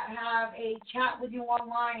wants to have a chat with you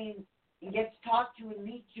online and get to talk to you and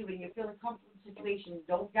meet you and you're feeling comfortable in the situation,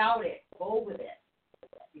 don't doubt it. Go with it.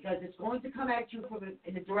 Because it's going to come at you from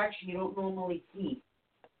in a direction you don't normally see.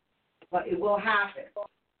 But it will happen.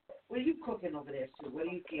 What are you cooking over there, Sue? What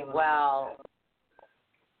are you feeling? Well,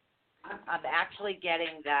 I'm actually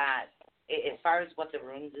getting that as far as what the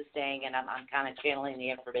runes is saying, and I'm kind of channeling the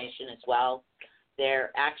information as well.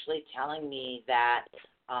 They're actually telling me that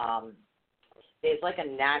there's like a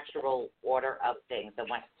natural order of things. And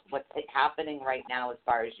what's happening right now as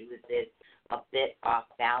far as you is a bit off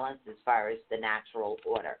balance as far as the natural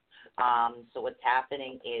order. So what's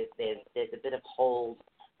happening is there's a bit of hold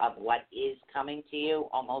of what is coming to you,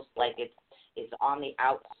 almost like it's on the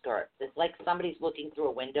outskirts. It's like somebody's looking through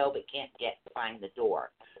a window but can't find the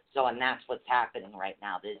door. So, and that's what's happening right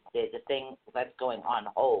now. There's a thing that's going on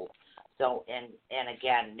hold. So, and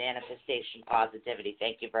again, manifestation, positivity.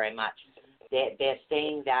 Thank you very much. They're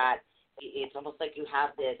saying that it's almost like you have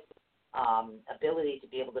this ability to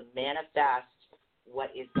be able to manifest what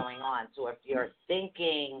is going on. So if you're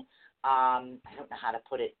thinking, I don't know how to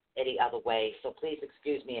put it any other way, so please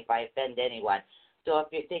excuse me if I offend anyone. So if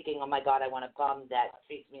you're thinking, oh, my God, I want a bum that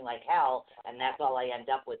treats me like hell, and that's all I end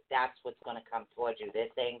up with, that's what's going to come towards you.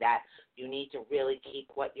 They're saying that you need to really keep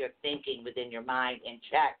what you're thinking within your mind in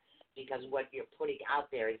check, because what you're putting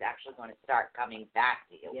out there is actually going to start coming back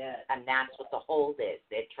to you. Yes. And that's what the hold is.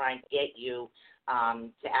 They're trying to get you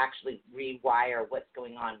to actually rewire what's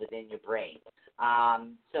going on within your brain.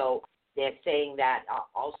 So they're saying that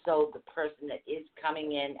also the person that is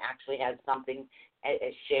coming in actually has something,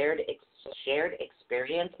 shared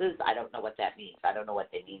experiences. I don't know what that means. I don't know what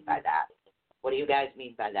they mean by that. What do you guys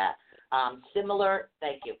mean by that? Similar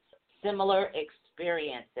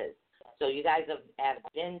experiences. So you guys have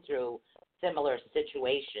been through similar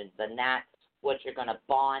situations, and that's what you're going to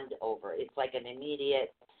bond over. It's like an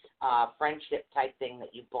immediate friendship type thing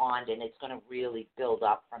that you bond, and it's going to really build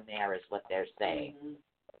up from there is what they're saying. Mm-hmm.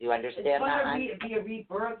 You understand that? It's going to be a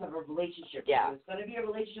rebirth of a relationship. Yeah. It's going to be a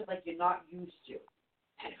relationship like you're not used to.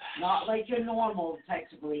 Not like your normal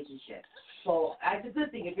types of relationships. So that's a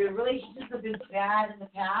good thing. If your relationships have been bad in the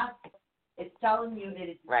past, it's telling you that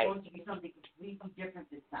it's right. going to be something completely different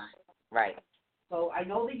this time. Right. So I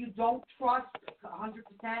know that you don't trust 100%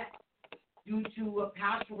 due to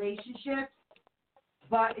past relationships,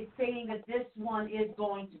 but it's saying that this one is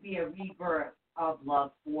going to be a rebirth of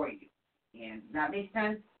love for you. And does that make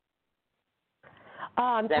sense?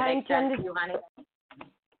 Does that make sense to you, honey?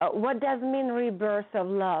 What does mean rebirth of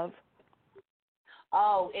love?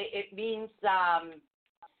 Oh, it means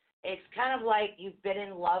it's kind of like you've been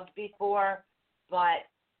in love before, but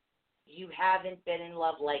you haven't been in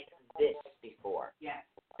love like this before. Yes.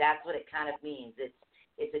 That's what it kind of means.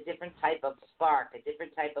 It's a different type of spark, a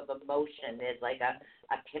different type of emotion. There's like a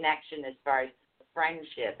connection as far as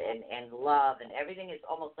friendship and love, and everything is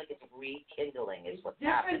almost like it's rekindling is what's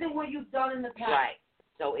happening. Different than what you've done in the past. Right.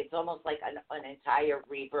 So it's almost like an entire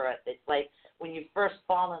rebirth. It's like when you first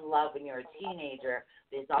fall in love when you're a teenager,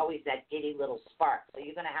 there's always that giddy little spark. So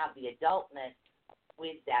you're going to have the adultness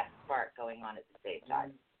with that spark going on at the same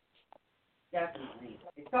time. Definitely.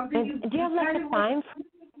 It's something do you have like a time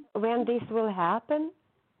when this will happen?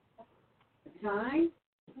 Time?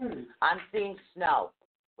 I'm seeing snow.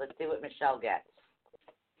 Let's see what Michelle gets.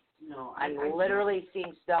 No, I'm literally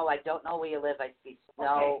seeing snow. I don't know where you live. I see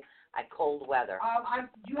snow. Okay. Cold weather.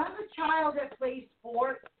 Do you have a child that plays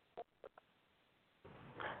sports?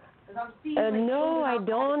 No, I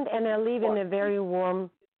don't, and I live in a very warm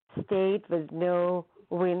state with no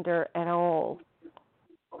winter at all.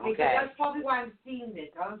 Okay. So that's probably why I'm seeing this.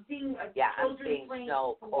 I'm seeing children playing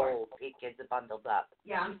snow, sports. cold, kids are bundled up.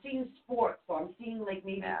 Yeah, I'm seeing sports. So I'm seeing like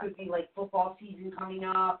maybe it could be like football season coming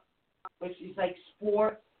up, which is like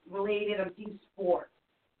sports related. I'm seeing sports.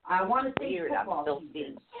 I want to say football. I'm still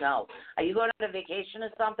seeing snow. Are you going on a vacation or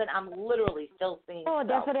something? I'm literally still seeing snow. Oh,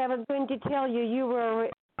 that's what I was going to tell you. You were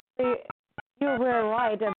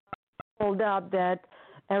right. I pulled up that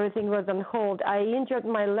everything was on hold. I injured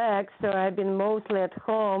my leg, so I've been mostly at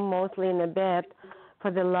home, mostly in a bed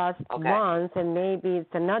for the last month, and maybe it's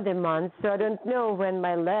another month. So I don't know when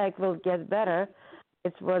my leg will get better.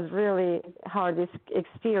 It was really hard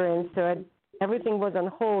experience. So everything was on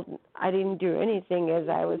hold. I didn't do anything as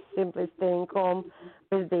I was simply staying home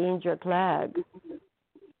with the injured leg.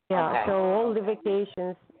 Yeah. Okay. So all the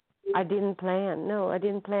vacations I didn't plan. No, I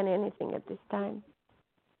didn't plan anything at this time.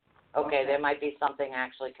 Okay, there might be something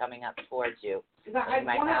actually coming up towards you. You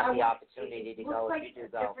might have the opportunity to go if you do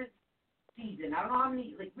go. Season. I don't know how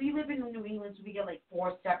many. Like we live in New England, so we get like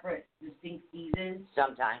 4 separate distinct seasons.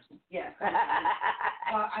 Sometimes. Yes.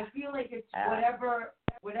 I feel like it's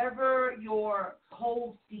whatever your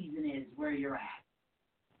cold season is, where you're at.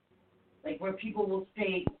 Like where people will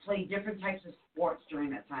play different types of sports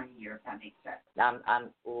during that time of year, if that makes sense.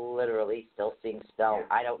 I'm literally still seeing snow.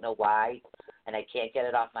 I don't know why, and I can't get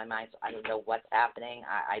it off my mind. So I don't know what's happening.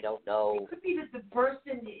 I don't know. It could be that the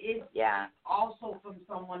person is also from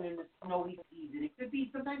someone in the snowy season. It could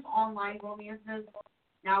be sometimes online romances.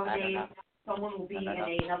 Nowadays, someone will be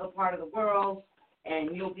in another part of the world,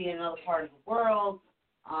 and you'll be in another part of the world,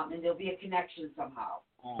 and there'll be a connection somehow.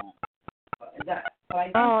 But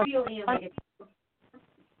I do feel, Ian, like it's...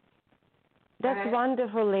 That's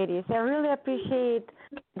wonderful, ladies. I really appreciate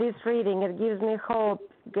this reading. It gives me hope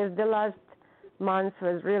because the last month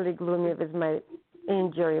was really gloomy with my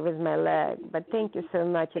injury with my leg. But thank you so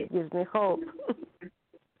much. It gives me hope.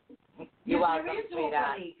 You're welcome,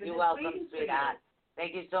 sweetheart. You're welcome, sweetheart.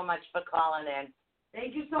 Thank you so much for calling in.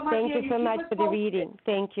 Thank you so much. Thank you so much for the reading.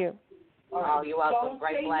 Thank you. Oh, you're welcome.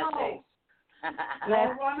 Great blessings.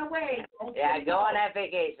 Don't run away. Go on that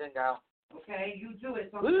vacation, girl. Okay, you do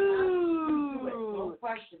it. You do it. No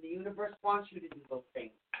question. The universe wants you to do those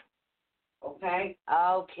things. Okay?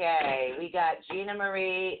 Okay. We got Gina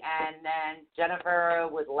Marie, and then Jennifer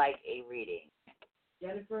would like a reading.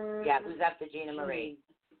 Jennifer. Yeah, who's after Gina Marie?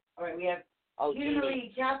 All right, we have Gina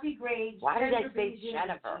Marie, Kathy Graves. Why did I say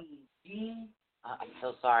Jennifer? Jean. I'm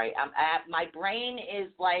so sorry. My brain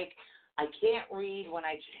is like, I can't read when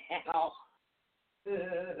I channel.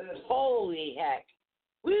 Holy heck.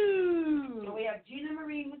 Woo! So we have Gina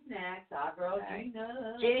Marie who's next. Our girl,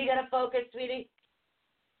 Gina. Gina, you got to focus, sweetie.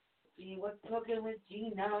 See what's cooking with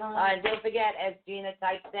Gina. Don't forget, as Gina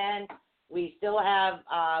types in, we still have,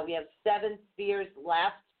 we have 7 spheres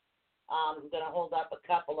left. I'm going to hold up a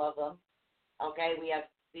couple of them. Okay, we have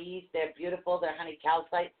these. They're beautiful. They're honey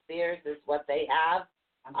calcite spheres is what they have.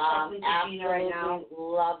 Absolutely right now.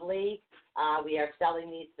 Lovely. We are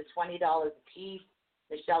selling these for $20 a piece.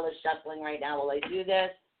 Michelle is shuffling right now while I do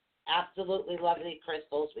this. Absolutely lovely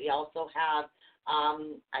crystals. We also have,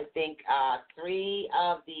 I think, 3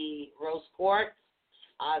 of the rose quartz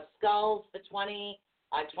skulls for 20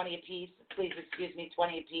 a piece. Please excuse me,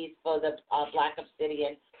 20 a piece for the black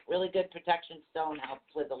obsidian. Really good protection stone,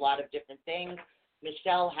 helps with a lot of different things.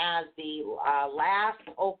 Michelle has the last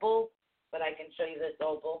opal, but I can show you this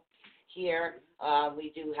opal here.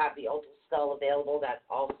 We do have the opal skull available. That's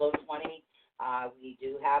also 20. We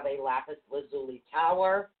do have a lapis lazuli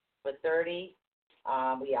tower for 30.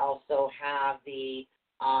 We also have the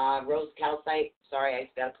rose calcite. Sorry, I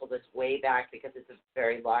got to pull this way back because it's a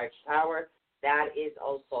very large tower. That is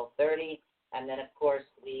also 30. And then, of course,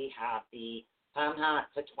 we have the palm hat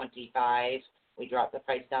for 25. We dropped the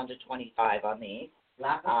price down to 25 on these.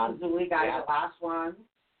 Lapis lazuli, guys, the last one.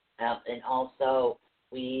 And also,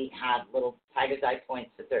 we have little tiger's eye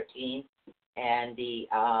points for 13. And the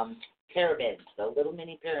pyramids, the little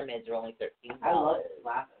mini pyramids are only $13. I love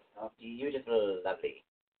lapis. Beautiful, lovely.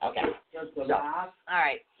 Okay. So, all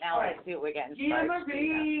right, now let's see what we're getting Gina started.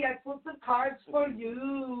 Marie, I put the cards for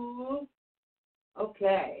you.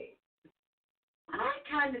 Okay.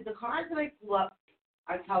 The cards that I pull up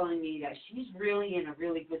are telling me that she's really in a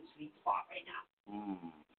really good sweet spot right now.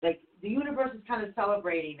 Like, the universe is kind of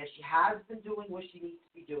celebrating that she has been doing what she needs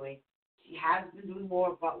to be doing. She has been doing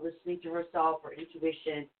more about listening to herself, her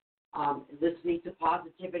intuition, listening to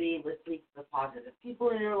positivity, listening to the positive people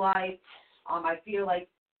in her life. I feel like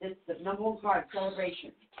this the number one card,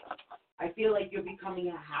 celebration. I feel like you're becoming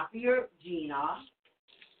a happier Gina,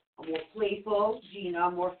 a more playful Gina,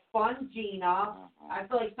 more fun Gina. I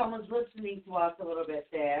feel like someone's listening to us a little bit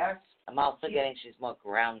there. I'm also getting she's more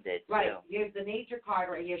grounded, right. too. Here's the nature card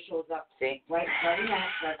right here shows up. See? Right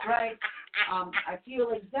next. That's right. I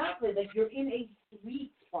feel exactly like you're in a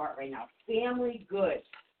sweet spot right now. Family, good.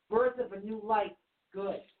 Birth of a new life,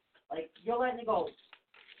 good. Like, you're letting it go.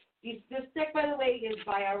 This deck, by the way, is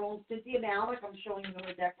by our own Cynthia Malik. I'm showing you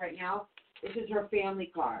her deck right now. This is her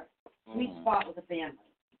family card. Sweet spot with the family.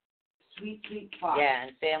 Sweet spot. Yeah,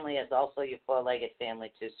 and family is also your 4-legged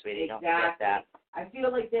family, too, sweetie. Exactly. Don't forget that. I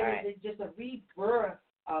feel like there is just a rebirth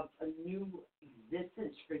of a new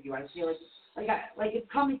existence for you. I feel like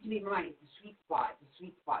it's coming to me right. It's a sweet spot. It's a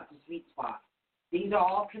sweet spot. It's a sweet spot. Things are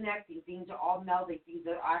all connecting. Things are all melding. Things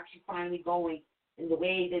are actually finally going in the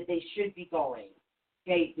way that they should be going.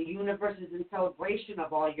 Okay, the universe is in celebration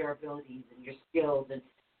of all your abilities and your skills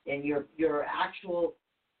and your actual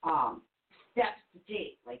steps to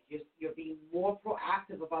take. Like you're being more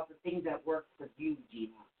proactive about the things that work for you,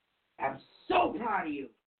 Gina. I'm so proud of you.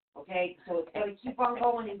 Okay, so it's got to keep on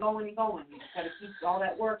going and going and going. You just got to keep all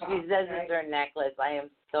that work on. She says it's her necklace. I am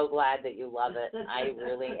so glad that you love it. I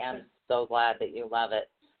really am so glad that you love it.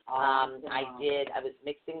 I was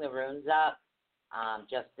mixing the runes up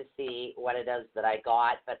just to see what it is that I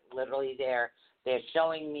got, but literally they're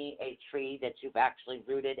showing me a tree that you've actually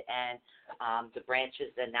rooted, and the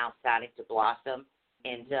branches are now starting to blossom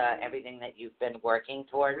into everything that you've been working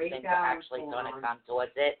towards. Things are actually going to come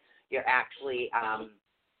towards it. You're actually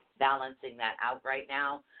balancing that out right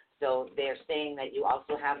now. So they're saying that you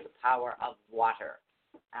also have the power of water.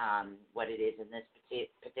 What it is in this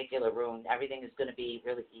particular rune, everything is going to be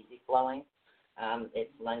really easy flowing.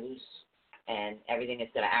 It's loose, and everything is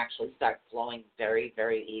going to actually start flowing very,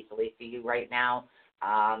 very easily for you right now.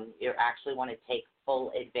 You actually want to take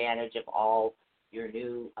full advantage of all your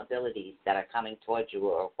new abilities that are coming towards you,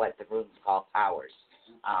 or what the runes call powers,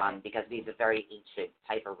 because these are very ancient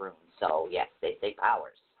type of runes. So, yes, they say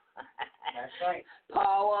powers. That's right.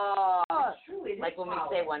 Power. It's true. It is like when power.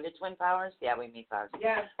 we say Wonder Twin powers? Yeah, we mean powers.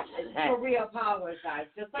 Yes, it's for real powers, guys.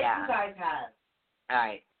 Just like you guys have. All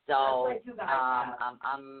right. So, like you guys have.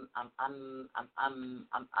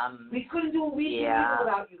 We couldn't do what we can do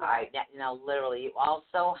without you guys. All right. Yeah, literally. You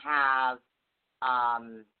also have,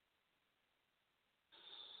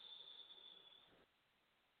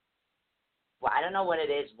 well, I don't know what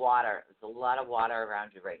it is, water. There's a lot of water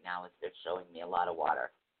around you right now. They're showing me a lot of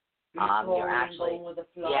water. You're actually, with the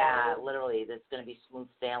flow. yeah, literally, there's going to be smooth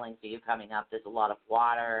sailing for you coming up. There's a lot of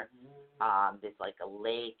water. There's like a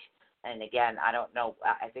lake. And again, I don't know.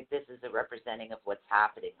 I think this is a representing of what's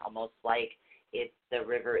happening, almost like the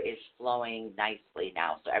river is flowing nicely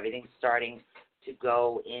now. So everything's starting to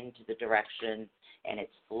go into the direction, and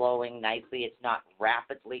it's flowing nicely. It's not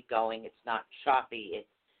rapidly going. It's not choppy. It's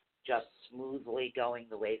just smoothly going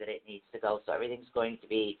the way that it needs to go. So everything's going to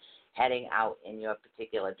be heading out in your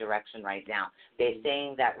particular direction right now. They're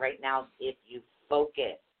saying that right now, if you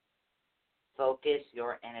focus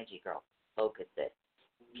your energy, girl. Focus it.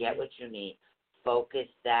 Get what you need. Focus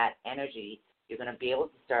that energy. You're going to be able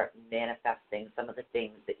to start manifesting some of the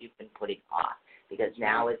things that you've been putting off, because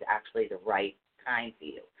now is actually the right time for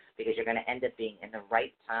you, because you're going to end up being in the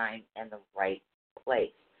right time and the right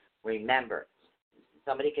place. Remember,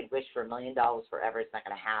 somebody can wish for $1 million forever. It's not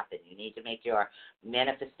going to happen. You need to make your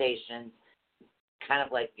manifestations kind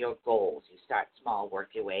of like your goals. You start small, work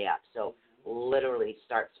your way up. So literally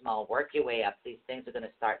start small, work your way up. These things are going to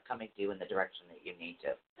start coming to you in the direction that you need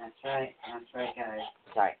to. That's right, guys.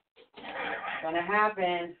 Sorry. It's going to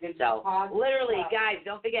happen. So literally, guys,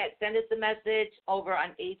 don't forget, send us a message over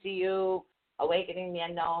on ATU, Awakening the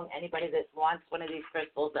Unknown. Anybody that wants one of these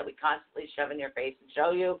crystals that we constantly shove in your face and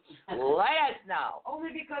show you, let us know. Only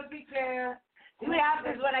because we care. See what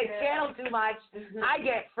happens when I channel too much? I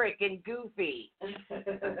get freaking goofy.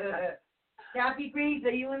 Kathy Greaves,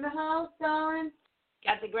 are you in the house, darling?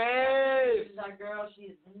 Kathy Greaves. This is our girl.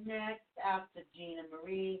 She's next after Gina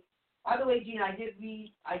Marie. By the way, Gina, I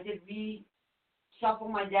did reshuffle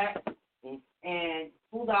my deck and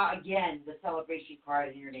pulled out again the celebration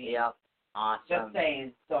card in your name. Yep. Awesome. Just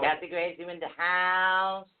saying. So Kathy Graves, you in the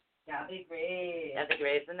house? Kathy Graves. Kathy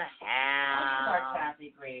Graves in the How's our house.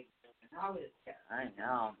 Kathy Graves? How is Kathy? I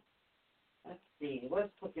know. Let's see.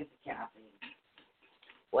 What's cooking for Kathy?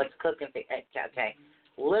 What's cooking for okay.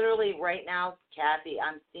 Literally right now, Kathy,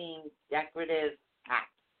 I'm seeing decorative hats.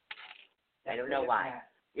 I don't know why. Hat.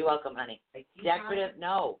 You're welcome, honey. Like Decorative,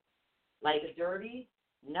 no. Like the dirty?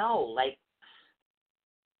 No, like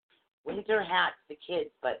winter hats for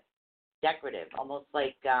kids, but decorative. Almost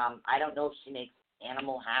like I don't know if she makes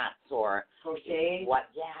animal hats or crochet. What?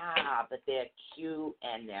 Yeah, but they're cute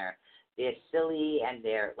and they're silly and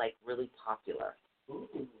they're like really popular. Ooh.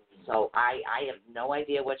 So I have no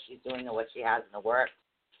idea what she's doing or what she has in the works,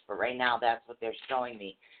 but right now that's what they're showing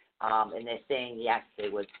me. And they're saying yes, they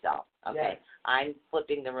would sell. Okay, yes. I'm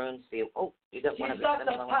flipping the runes for you. Oh, you got one of She's got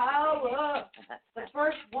the power. The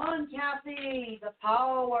first one, Kathy, the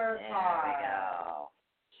power there card. we go.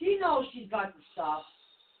 She knows she's got the stuff.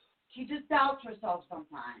 She just doubts herself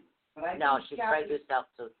sometimes. But I No, think she Kathy, spreads herself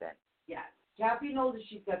too thin. Yes. Kathy knows that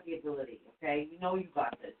she's got the ability, okay? You know you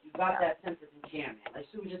got this. You got that sense of enchantment. Like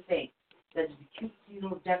she was just saying, that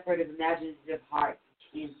cute, decorative, imaginative heart.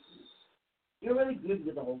 You're really good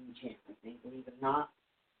with the whole enchantment thing, believe it or not.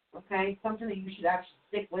 Okay? Something that you should actually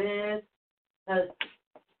stick with, because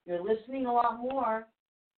you're listening a lot more.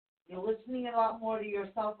 You're listening a lot more to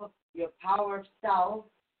yourself, your power of self,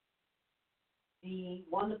 the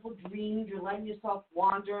wonderful dreams. You're letting yourself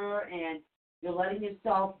wander, and you're letting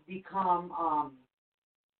yourself become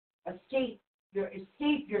escape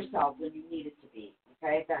yourself when you need it to be.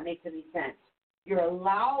 Okay, if that makes any sense. You're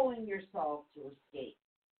allowing yourself to escape.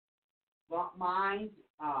 Mind,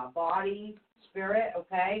 body, spirit,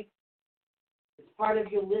 okay? It's part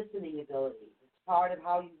of your listening ability. It's part of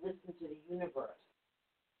how you listen to the universe.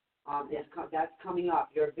 That's coming up.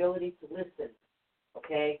 Your ability to listen,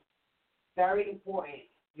 okay? Very important.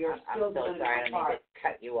 Your skills I'm so sorry, I don't mean to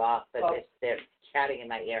cut you off, but they're chatting in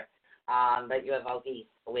my ear. But you have Algis,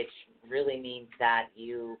 which really means that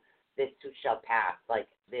this too shall pass. Like,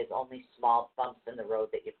 there's only small bumps in the road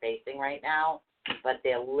that you're facing right now, but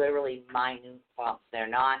they're literally minute bumps. They're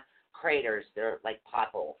not craters. They're like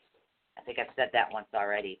potholes. I think I've said that once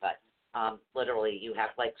already, but literally you have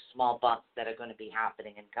like small bumps that are going to be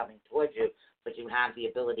happening and coming towards you, but you have the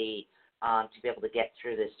ability to be able to get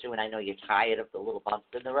through this too. And I know you're tired of the little bumps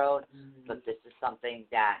in the road, but this is something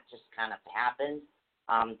that just kind of happens.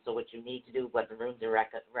 So what you need to do, what the rooms are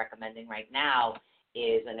recommending right now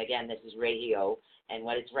is, and again, this is radio, and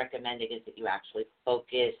what it's recommending is that you actually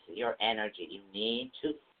focus your energy. You need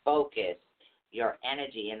to focus your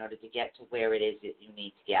energy in order to get to where it is that you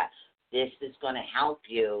need to get. This is going to help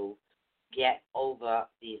you get over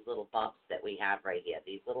these little bumps that we have right here.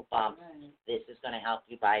 These little bumps, This is going to help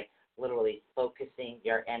you by literally focusing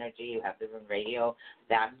your energy. You have the room radio.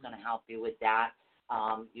 That's going to help you with that.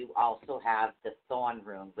 You also have the thorn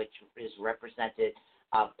room, which is represented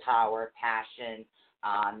of power, passion.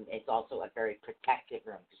 It's also a very protective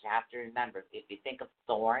room, because you have to remember, if you think of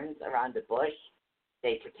thorns around the bush,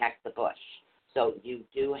 they protect the bush. So you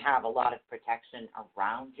do have a lot of protection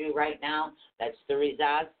around you right now. That's the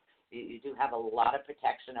result. You do have a lot of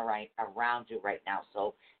protection around you right now.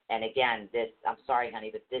 So, and again, I'm sorry, honey,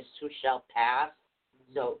 but this too shall pass.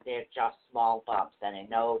 So they're just small bumps. And I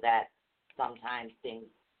know that sometimes things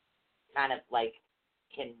kind of like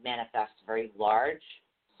can manifest very large.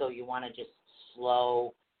 So you want to just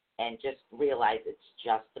slow and just realize it's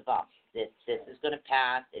just a bump. This is going to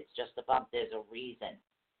pass. It's just a bump. There's a reason.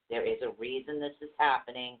 There is a reason this is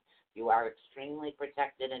happening. You are extremely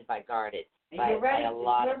protected and guarded. And you're ready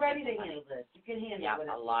to handle this. You can handle it.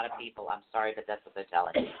 Yeah, a lot of people. I'm sorry, but that's what they're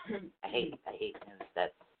telling me. I hate news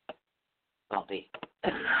that's bumpy.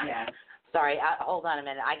 Yeah. Sorry, hold on a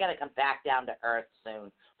minute. I got to come back down to earth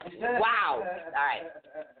soon. Wow. All right.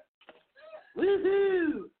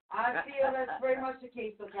 Woohoo! I feel that's very much the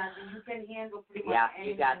case, though, Kathy. You can handle pretty much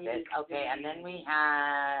anything. Yeah, you got this. Okay, and then we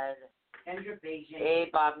had Kendra Beijing. Hey,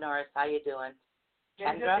 Bob Norris, how you doing?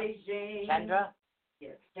 Kendra Beijing. Kendra?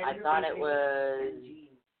 Yes. I thought it was Jean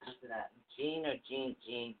after that. Jean or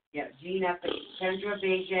Jean? Yeah, Jean after Kendra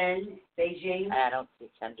Beijing. I don't see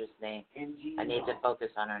Kendra's name. And Jean. I need to focus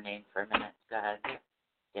on her name for a minute. Go ahead.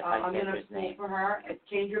 I'm going to pull for her. It's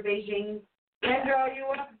Kendra Beijing. Kendra, are you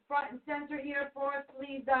up front and center here for us,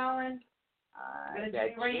 please, darling?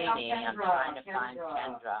 Jeannie. I'm trying to find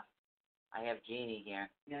Kendra. I have Jeannie here.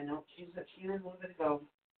 Yeah, no, she has a little bit to go.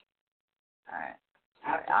 All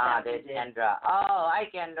right. There's Kendra. Oh, hi,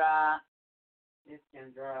 Kendra. It's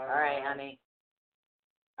Kendra. All right, honey.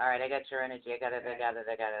 All right, I got your energy. I got it.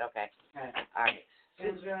 Okay. All right.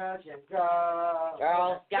 Kendra.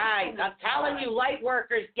 Girls, guys, I'm telling you, light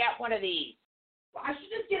workers, get one of these. Well, I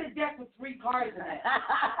should just get a deck with 3 cards in it.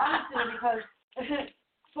 Honestly, because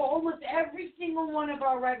for almost every single one of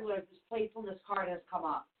our regulars, this playfulness card has come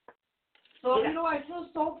up. So, you know, I feel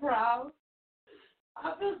so proud.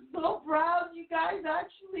 I feel so proud you guys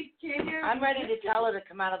actually care. I'm ready to tell her to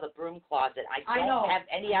come out of the broom closet. I don't have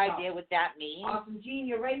any idea what that means. Awesome, Jean,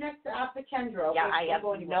 you're right next to after Kendra. Yeah, I have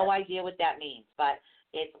no idea what that means, but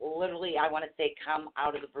it's literally, I want to say, come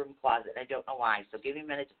out of the broom closet. I don't know why, so give me a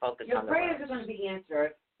minute to focus on the prayers are going to be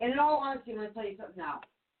answered. And in all honesty, I'm going to tell you something now.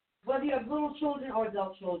 Whether you have little children or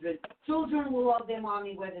adult children, children will love their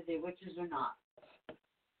mommy whether they're witches or not.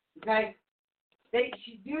 Okay?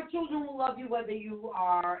 Your children will love you whether you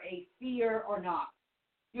are a seer or not.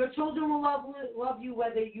 Your children will love you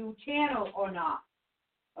whether you channel or not.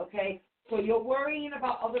 Okay? So you're worrying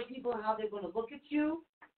about other people and how they're going to look at you.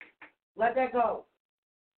 Let that go.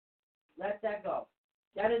 Let that go.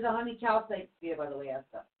 That is a honey calcite sphere, by the way,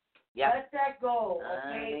 Esther. Yep. Let that go.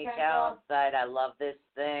 Honey Okay, calcite. I love this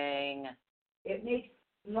thing. It makes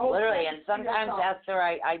no literally, sense. And sometimes, Esther,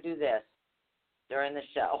 I do this during the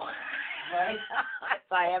show. Right?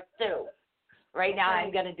 So I have 2. Right now,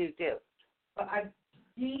 I'm going to do 2. But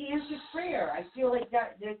the answered prayer. I feel like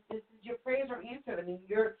that this is your prayers are answered. I mean,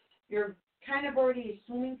 you're kind of already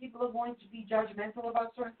assuming people are going to be judgmental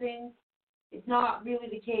about certain things. It's not really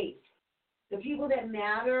the case. The people that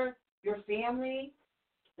matter, your family,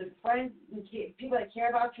 the friends, people that care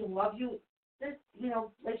about you, love you, this,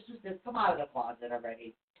 let's just come out of the closet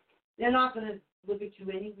already. They're not going to look at you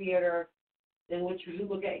any weirder than what you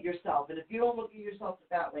look at yourself. And if you don't look at yourself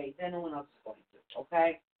that way, then no one else is going to,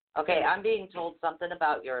 okay? Okay, I'm being told something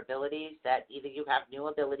about your abilities, that either you have new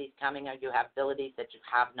abilities coming or you have abilities that you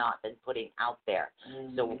have not been putting out there.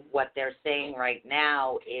 Mm-hmm. So what they're saying right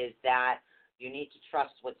now is that you need to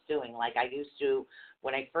trust what's doing. Like I used to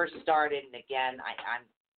when I first started, and again, I'm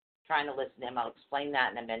trying to listen to him. I'll explain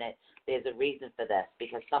that in a minute. There's a reason for this,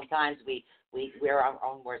 because sometimes we're our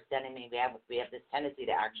own worst enemy. We have this tendency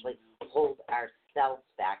to actually hold ourselves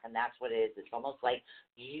back, and that's what it is. It's almost like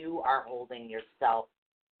you are holding yourself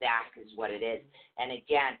back is what it is. And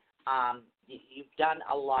again, you've done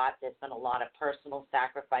a lot. There's been a lot of personal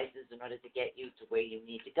sacrifices in order to get you to where you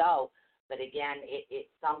need to go. But again, it's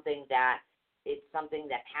something that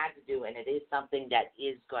had to do, and it is something that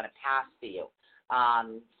is going to pass for you.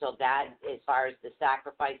 So that, as far as the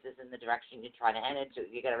sacrifices in the direction you're trying to head into,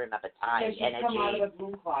 you got to remember time, energy. Come out of the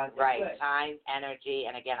broom closet. Right, Good. time, energy,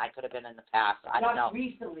 and again, I could have been in the past. I don't know. Just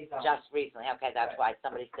recently, though. Just recently. Okay, that's why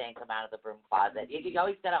somebody's saying come out of the broom closet. You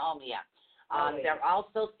always got a home, yeah. They're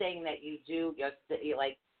also saying that you're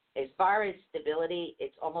like, as far as stability,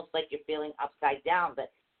 it's almost like you're feeling upside down.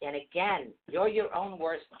 But and again, you're your own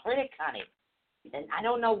worst critic, honey. And I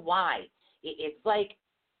don't know why. It's like,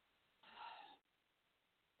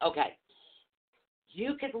 okay,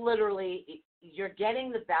 you could literally, you're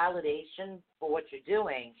getting the validation for what you're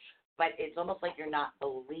doing, but it's almost like you're not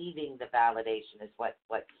believing the validation is what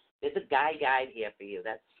there's a guide here for you.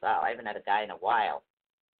 That's, I haven't had a guy in a while.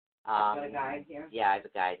 Got a guide here? Yeah, I have a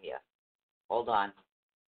guide here. Hold on.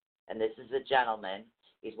 And this is a gentleman.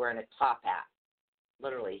 He's wearing a top hat.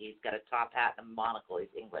 Literally, he's got a top hat and a monocle. He's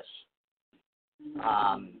English.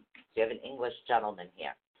 So you have an English gentleman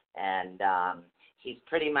here. And he's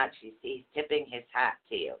pretty much, he's tipping his hat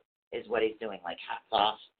to you, is what he's doing, like hats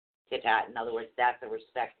off, tip hat. In other words, that's a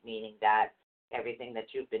respect, meaning that everything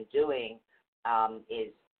that you've been doing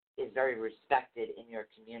is very respected in your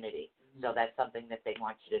community. So that's something that they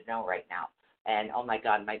want you to know right now. And, oh, my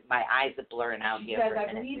God, my eyes are blurring out here for a minute.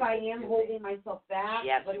 I believe I am holding myself back,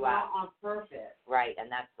 yes, but not on purpose. Right,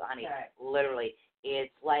 and that's, honey, literally,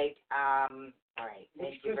 it's like, all right,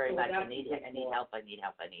 thank you very much. I need help.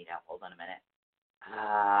 Hold on a minute.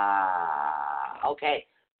 Okay,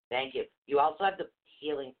 thank you. You also have the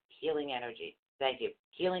healing energy. Thank you.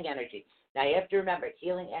 Healing energy. Now, you have to remember,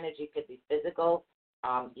 healing energy could be physical,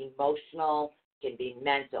 emotional, can be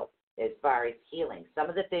mental. As far as healing, some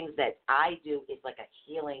of the things that I do is like a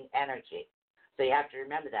healing energy. So you have to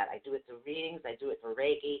remember that. I do it through readings. I do it through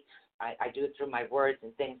Reiki. I do it through my words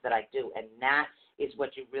and things that I do. And that is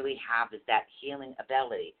what you really have, is that healing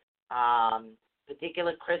ability.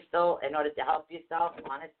 Particular crystal, in order to help yourself,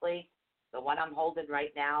 honestly, the one I'm holding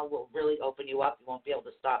right now will really open you up. You won't be able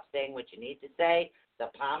to stop saying what you need to say. The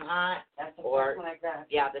palm heart, that's the or, one I grabbed.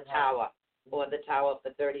 Yeah, the tower, or the tower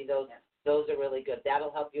for 30, Those are really good.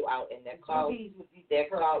 That'll help you out. And we call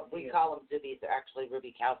them rubies. They're actually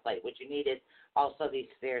ruby calcite. What you need is also these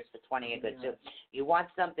spheres for 20 are good too. You want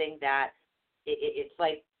something that it's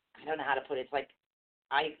like, I don't know how to put it. It's like,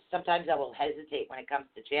 sometimes I will hesitate when it comes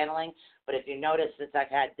to channeling, but if you notice, since I've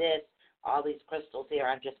had this, all these crystals here,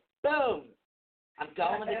 I'm just, boom, I'm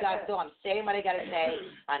going with the gut. So I'm saying what I got to say.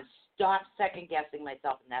 I'm stop second-guessing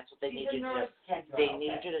myself, and that's what they need you to do. They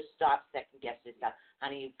need you to stop second-guessing yourself.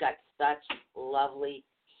 Honey, you've got such lovely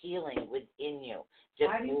healing within you.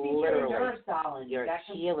 Just literally, you're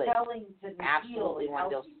healing. Absolutely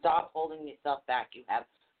wonderful. Stop holding yourself back. You have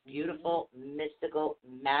beautiful, mystical,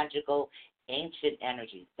 magical, ancient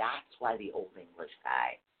energy. That's why the Old English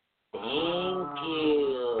guy. Thank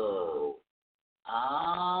you.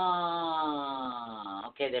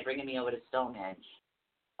 Okay, they're bringing me over to Stonehenge.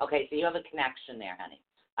 Okay, so you have a connection there, honey.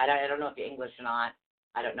 I don't know if you're English or not.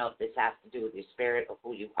 I don't know if this has to do with your spirit or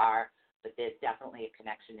who you are, but there's definitely a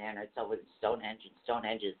connection there, and it's over in Stonehenge, and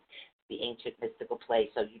Stonehenge is the ancient mystical place,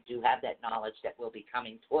 so you do have that knowledge that will be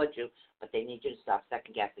coming towards you, but they need you to stop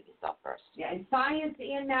second-guessing yourself first. Yeah, and science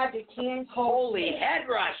and magic can Holy head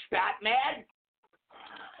rush, Batman!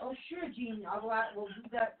 Oh, sure, Gene. We'll do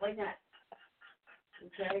that right now.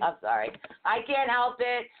 Okay? I'm sorry. I can't help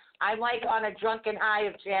it. I'm like on a drunken high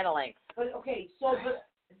of channeling. But, okay, so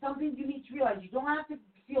something you need to realize, you don't have to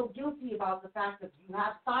feel guilty about the fact that you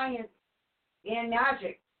have science and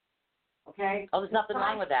magic. Okay? Okay? Oh, there's nothing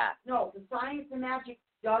wrong with that. No, the science and magic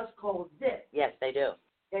does coexist. Yes, they do.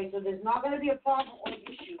 Okay, so there's not going to be a problem or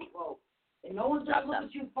issue. Whoa. And no one's going to look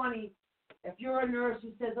at you funny if you're a nurse who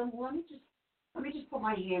says, let me just put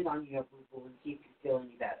my hand on your boo-boo and see if you feel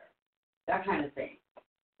any better. That kind of thing.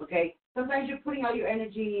 Okay? Sometimes you're putting out your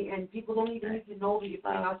energy, and people don't even need to know that you're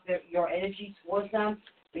putting out your energy towards them,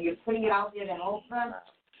 but you're putting it out there to help them.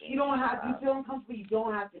 You don't have, you feel uncomfortable, you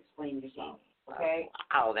don't have to explain yourself. Okay?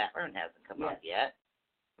 Oh, that rune hasn't come up yet.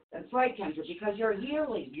 That's right, Kendra, because you're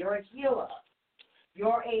healing. You're a healer.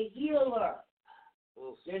 You're a healer.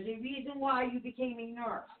 Oof. There's a reason why you became a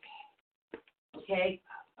nurse. Okay?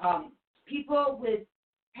 People with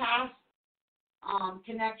past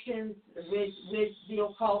connections with the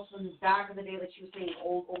occult from back in the day, like she was saying,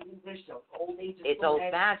 old English, so old age. It's old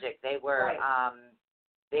magic. They were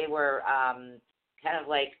kind of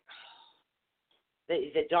like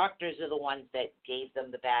the doctors are the ones that gave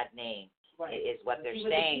them the bad name. Right. Is what they're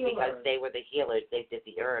saying, because they were the healers. They did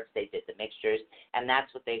the herbs, they did the mixtures, and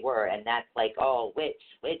that's what they were. And that's like, oh, witch.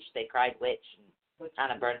 They cried witch, and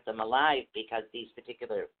kind of burnt them alive, because these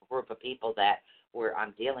particular group of people that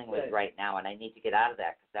I'm dealing with right now, and I need to get out of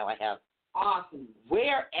that, because now I have. Awesome.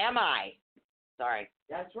 Where am I? Sorry.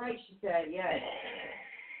 That's right, she said, yes.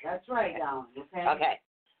 That's right, Alan, okay? Okay.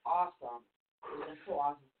 Awesome. That's so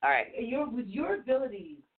awesome. All right. With your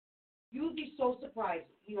abilities, you would be so surprised.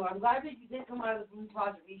 You know, I'm glad that you didn't come out of the room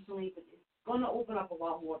closet recently, but it's going to open up a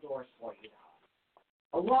lot more doors for you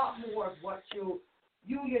now. A lot more of what you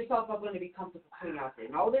yourself are going to be comfortable putting out there.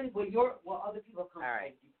 Now, then, what other people are comfortable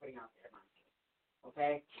with you putting out there,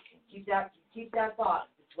 okay? Keep that thought.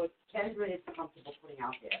 It's what Kendra is comfortable putting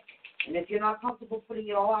out there. And if you're not comfortable putting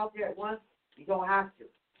it all out there at once, you don't have to.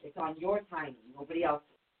 It's on your timing, nobody else's.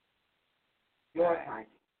 Your timing.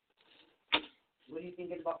 What are you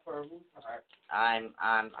thinking about for a room card? I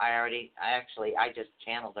just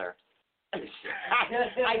channeled her.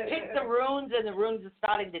 I picked the runes, and the runes are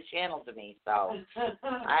starting to channel to me. So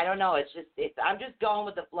I don't know. I'm just going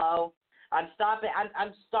with the flow. I'm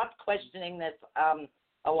stopped questioning this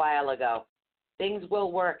a while ago. Things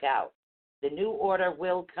will work out. The new order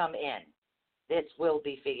will come in. This will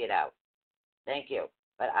be figured out. Thank you.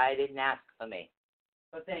 But I didn't ask for me.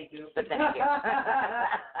 But thank you. But thank you.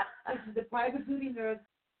 This is the private duty nurse,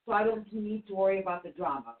 so I don't need to worry about the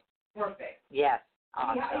drama. Perfect. Yes.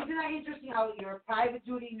 Awesome. Isn't that interesting how you're a private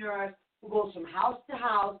duty nurse who goes from house to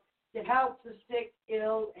house to help the sick,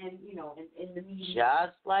 ill, and, in the media.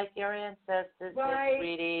 Just like your ancestors did,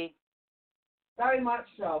 sweetie. Very much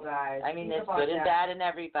so, guys. I mean, there's good and bad in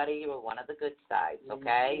everybody. You were one of the good sides,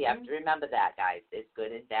 okay? You have to remember that, guys. There's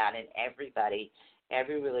good and bad in everybody,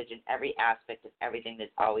 every religion, every aspect of everything. There's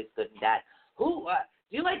always good and bad. Do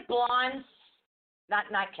you like blondes? Not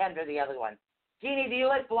Kendra, the other one. Jeannie, do you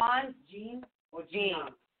like blondes? Jean? Or Jean?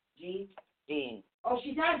 Jean. Oh,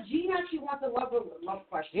 she does. Jean actually wants a love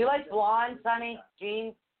question. Do you like blondes, honey?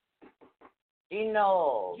 Jean?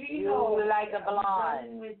 Gino. You like a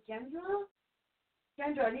blonde. With Kendra?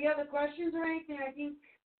 Kendra, any other questions or anything? I think.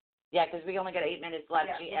 Yeah, because we only got 8 minutes left.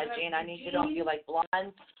 Yeah, Jean, I need to know if you like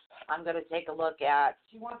blondes. I'm going to take a look at.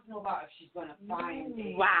 She wants to know about if she's going to find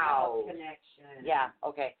a connection. Yeah,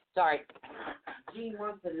 okay. Sorry. Jean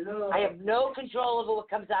wants to know. I have no control over what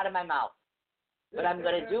comes out of my mouth. But I'm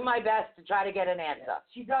going to do my best to try to get an answer. Yeah,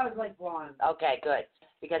 she does like blonde. Okay, good.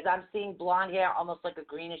 Because I'm seeing blonde hair, almost like a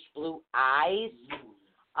greenish blue eyes.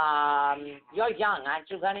 You're young, aren't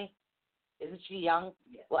you, honey? Isn't she young?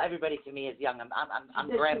 Yes. Well, everybody to me is young. I'm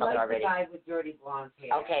grandmother already. She likes the guy with dirty blonde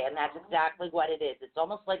hair. Okay, and that's exactly what it is. It's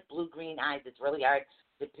almost like blue-green eyes. It's really hard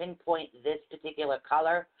to pinpoint this particular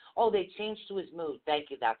color. Oh, they changed to his mood. Thank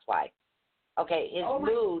you. That's why. Okay, his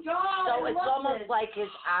mood. God, so it's almost like his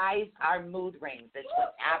eyes are mood rings. That's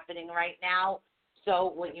what's happening right now.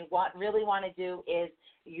 So what you really want to do is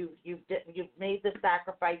you've made the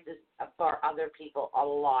sacrifices for other people a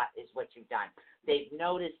lot. Is what you've done. They've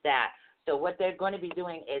noticed that. So what they're going to be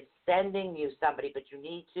doing is sending you somebody, but you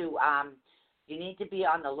need to be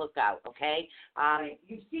on the lookout, okay?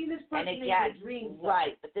 You've seen this person in your dreams.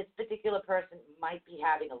 Right, but this particular person might be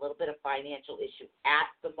having a little bit of financial issue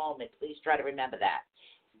at the moment. Please try to remember that.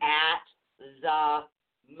 At the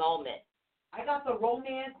moment. I got the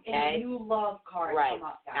romance and new love card come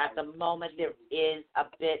up, guys. At the moment, there is a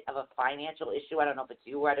bit of a financial issue. I don't know if it's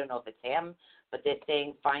you or I don't know if it's him, but they're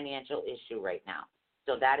saying financial issue right now.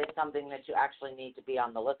 So that is something that you actually need to be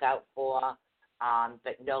on the lookout for,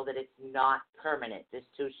 but know that it's not permanent. This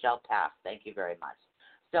too shall pass. Thank you very much.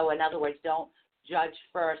 So in other words, don't judge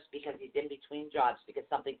first because he's in between jobs, because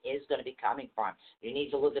something is going to be coming for him. You need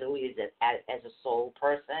to look at who he is as a soul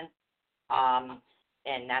person.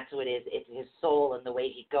 And that's what it is. It's his soul and the way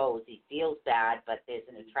he goes. He feels bad, but there's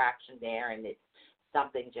an attraction there, and it's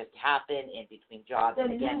something just happened in between jobs.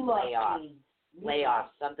 And again, layoffs,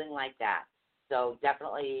 something like that. So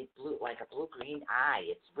definitely blue, like a blue-green eye.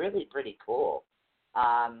 It's really pretty cool.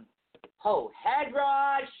 Head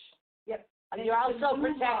rush. Yep. You're also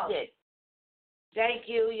protected. Thank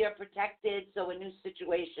you. You're protected, so a new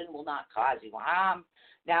situation will not cause you harm.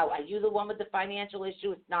 Now, are you the one with the financial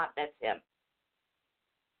issue? If not, that's him.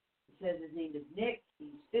 It says his name is Nick. He's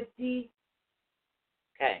 50.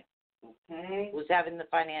 Okay. Okay. Who's having the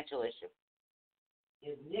financial issue?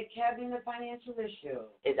 Is Nick having the financial issue?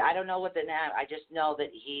 I don't know what the name. I just know that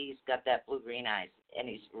he's got that blue-green eyes, and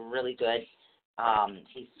he's really good.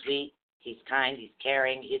 He's sweet. He's kind. He's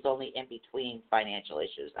caring. He's only in between financial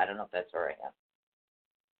issues. I don't know if that's where I am.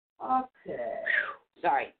 Okay.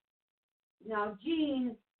 Sorry. Now,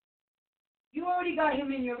 Gene, you already got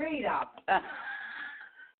him in your radar.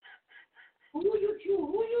 Who are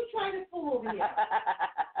you trying to fool over here?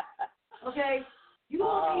 Okay? You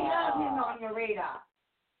already have him on your radar.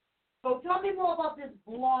 So tell me more about this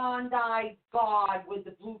blonde-eyed god with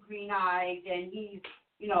the blue-green eyes, and he's,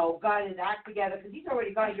 got his act together, because he's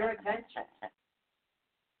already got your attention.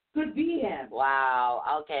 Could be him. Wow.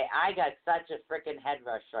 Okay, I got such a freaking head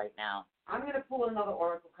rush right now. I'm going to pull another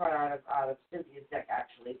oracle card out of Cynthia's deck,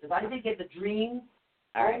 actually, because I did get the dreams,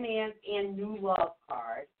 romance, and new love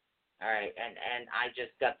card. All right, and I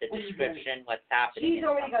just got the description, what's happening. She's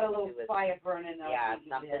already got a little fire burning up. Yeah,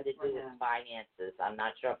 something to do with finances. I'm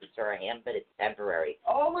not sure if it's her or him, but it's temporary.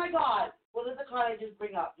 Oh, my God. What is the card I just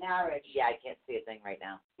bring up? Marriage. Yeah, I can't see a thing right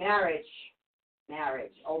now. Marriage.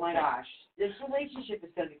 Oh, my gosh. This relationship is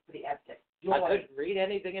going to be pretty epic. Joy. I could read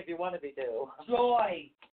anything if you wanted me to. Joy.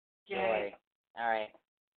 Okay. Joy. All right.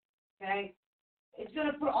 Okay. It's going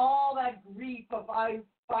to put all that grief of I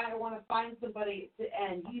want to find somebody to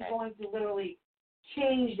end. He's going to literally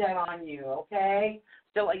change that on you, okay?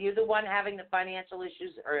 So are you the one having the financial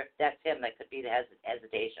issues, or if that's him, that could be the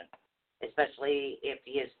hesitation? Especially if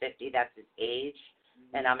he is 50, that's his age,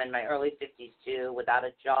 and I'm in my early 50s too, without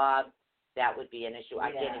a job, that would be an issue.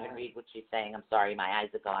 I can't even read what she's saying. I'm sorry, my eyes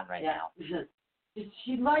are gone right now.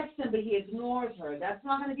 She likes him, but he ignores her. That's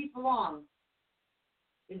not going to be for long.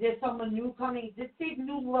 Is there someone new coming? This say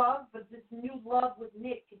new love, but this new love with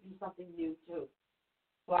Nick could be something new too.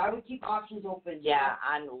 So I would keep options open. Yeah,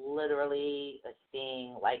 I'm literally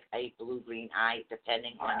seeing like a blue-green eye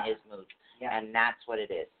depending on his mood, and that's what it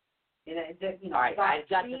is. And, all right, I've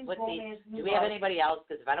got to put these. Do we have anybody else?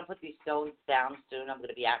 Because if I don't put these stones down soon, I'm going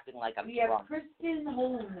to be acting like I'm We have Kristen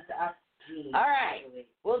Holmes. All right,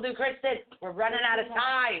 we'll do Kristen. We're running out of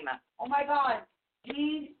time. Oh, my God.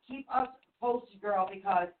 Please keep us posted, girl,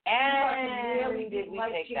 because really did we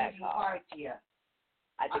take that call? To you.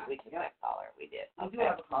 I think we took that caller. We did. We do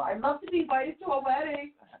have a call. I'd love to be invited to a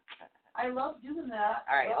wedding. I love doing that.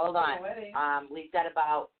 All right, hold on. We've got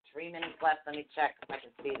about 3 minutes left. Let me check if I can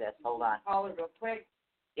see this. Hold on. Call her real quick.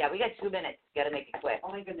 Yeah, we got 2 minutes. Got to make it quick. Oh,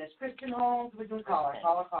 my goodness. Kristen Holmes, we're doing caller.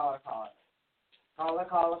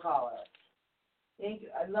 Thank you.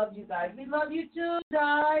 I love you guys. We love you too,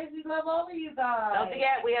 guys. We love all of you guys. Don't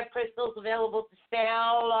forget, we have crystals available to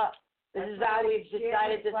sell. This is how we've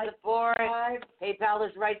decided to support. PayPal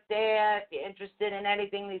is right there. If you're interested in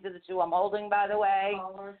anything, these are the two I'm holding, by the way.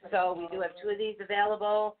 So we do have 2 of these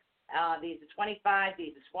available. These are 25.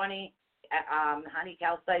 These are 20. Honey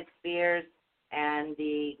calcite spears. And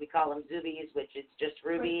we call them Zubies, which is just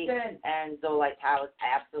ruby and Zolite Towers.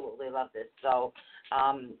 I absolutely love this. So,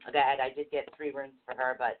 I did get 3 runes for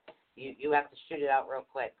her, but you have to shoot it out real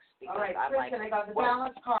quick. All right, Kristen, I got the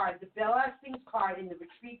balance card, the blessings card, and the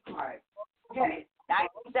retreat card. Okay.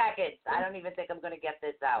 90 seconds. I don't even think I'm going to get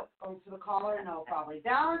this out. Oh, to the caller? No, probably.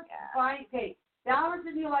 Balance, fine. Okay. Balance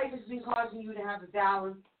in your life has been causing you to have a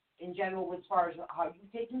balance in general as far as how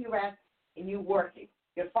you're taking your rest and you working.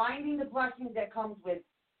 You're finding the blessings that comes with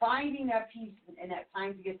finding that peace and that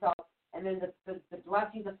time to yourself, and then the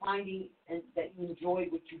blessings of finding and that you enjoy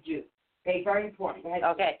what you do. Okay, very important. Go ahead.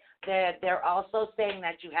 Okay, they're also saying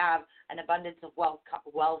that you have an abundance of wealth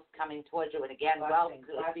coming towards you, and again, wealth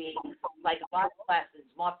could be like a lot of blessings,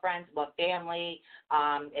 more friends, more family,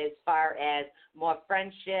 as far as more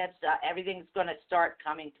friendships. Everything's going to start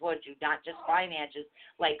coming towards you, not just finances,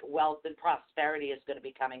 like wealth and prosperity is going to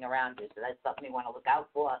be coming around you, so that's something you want to look out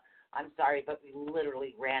for. I'm sorry, but we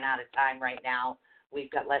literally ran out of time right now.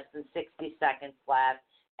 We've got less than 60 seconds left.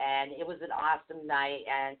 And it was an awesome night,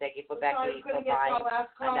 and thank you for Becky for buying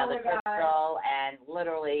another crystal. And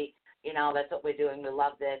literally, that's what we're doing. We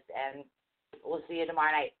love this, and we'll see you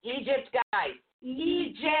tomorrow night. Egypt, guys.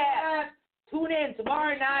 Egypt. Tune in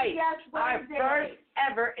tomorrow night. Yes, our first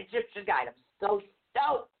ever Egyptian guide. I'm so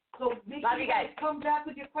stoked. So make Love sure you you guys guys. come back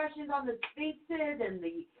with your questions on the sphinxes and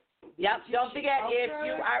the. Yep. Don't forget, if culture.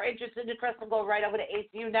 you are interested in the crystal, go right over to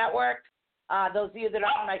ACU Network. Those of you that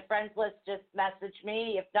are on my friends list, just message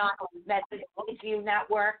me. If not, message ACU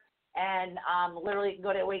Network. And literally, you can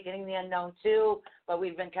go to Awakening the Unknown too. But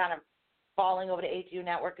we've been kind of falling over to ACU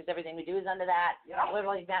Network because everything we do is under that. Yeah.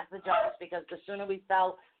 Literally, message us because the sooner we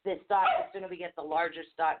sell this stock, the sooner we get the larger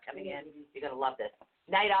stock coming in. You're going to love this.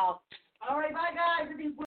 Night all. All right, bye guys.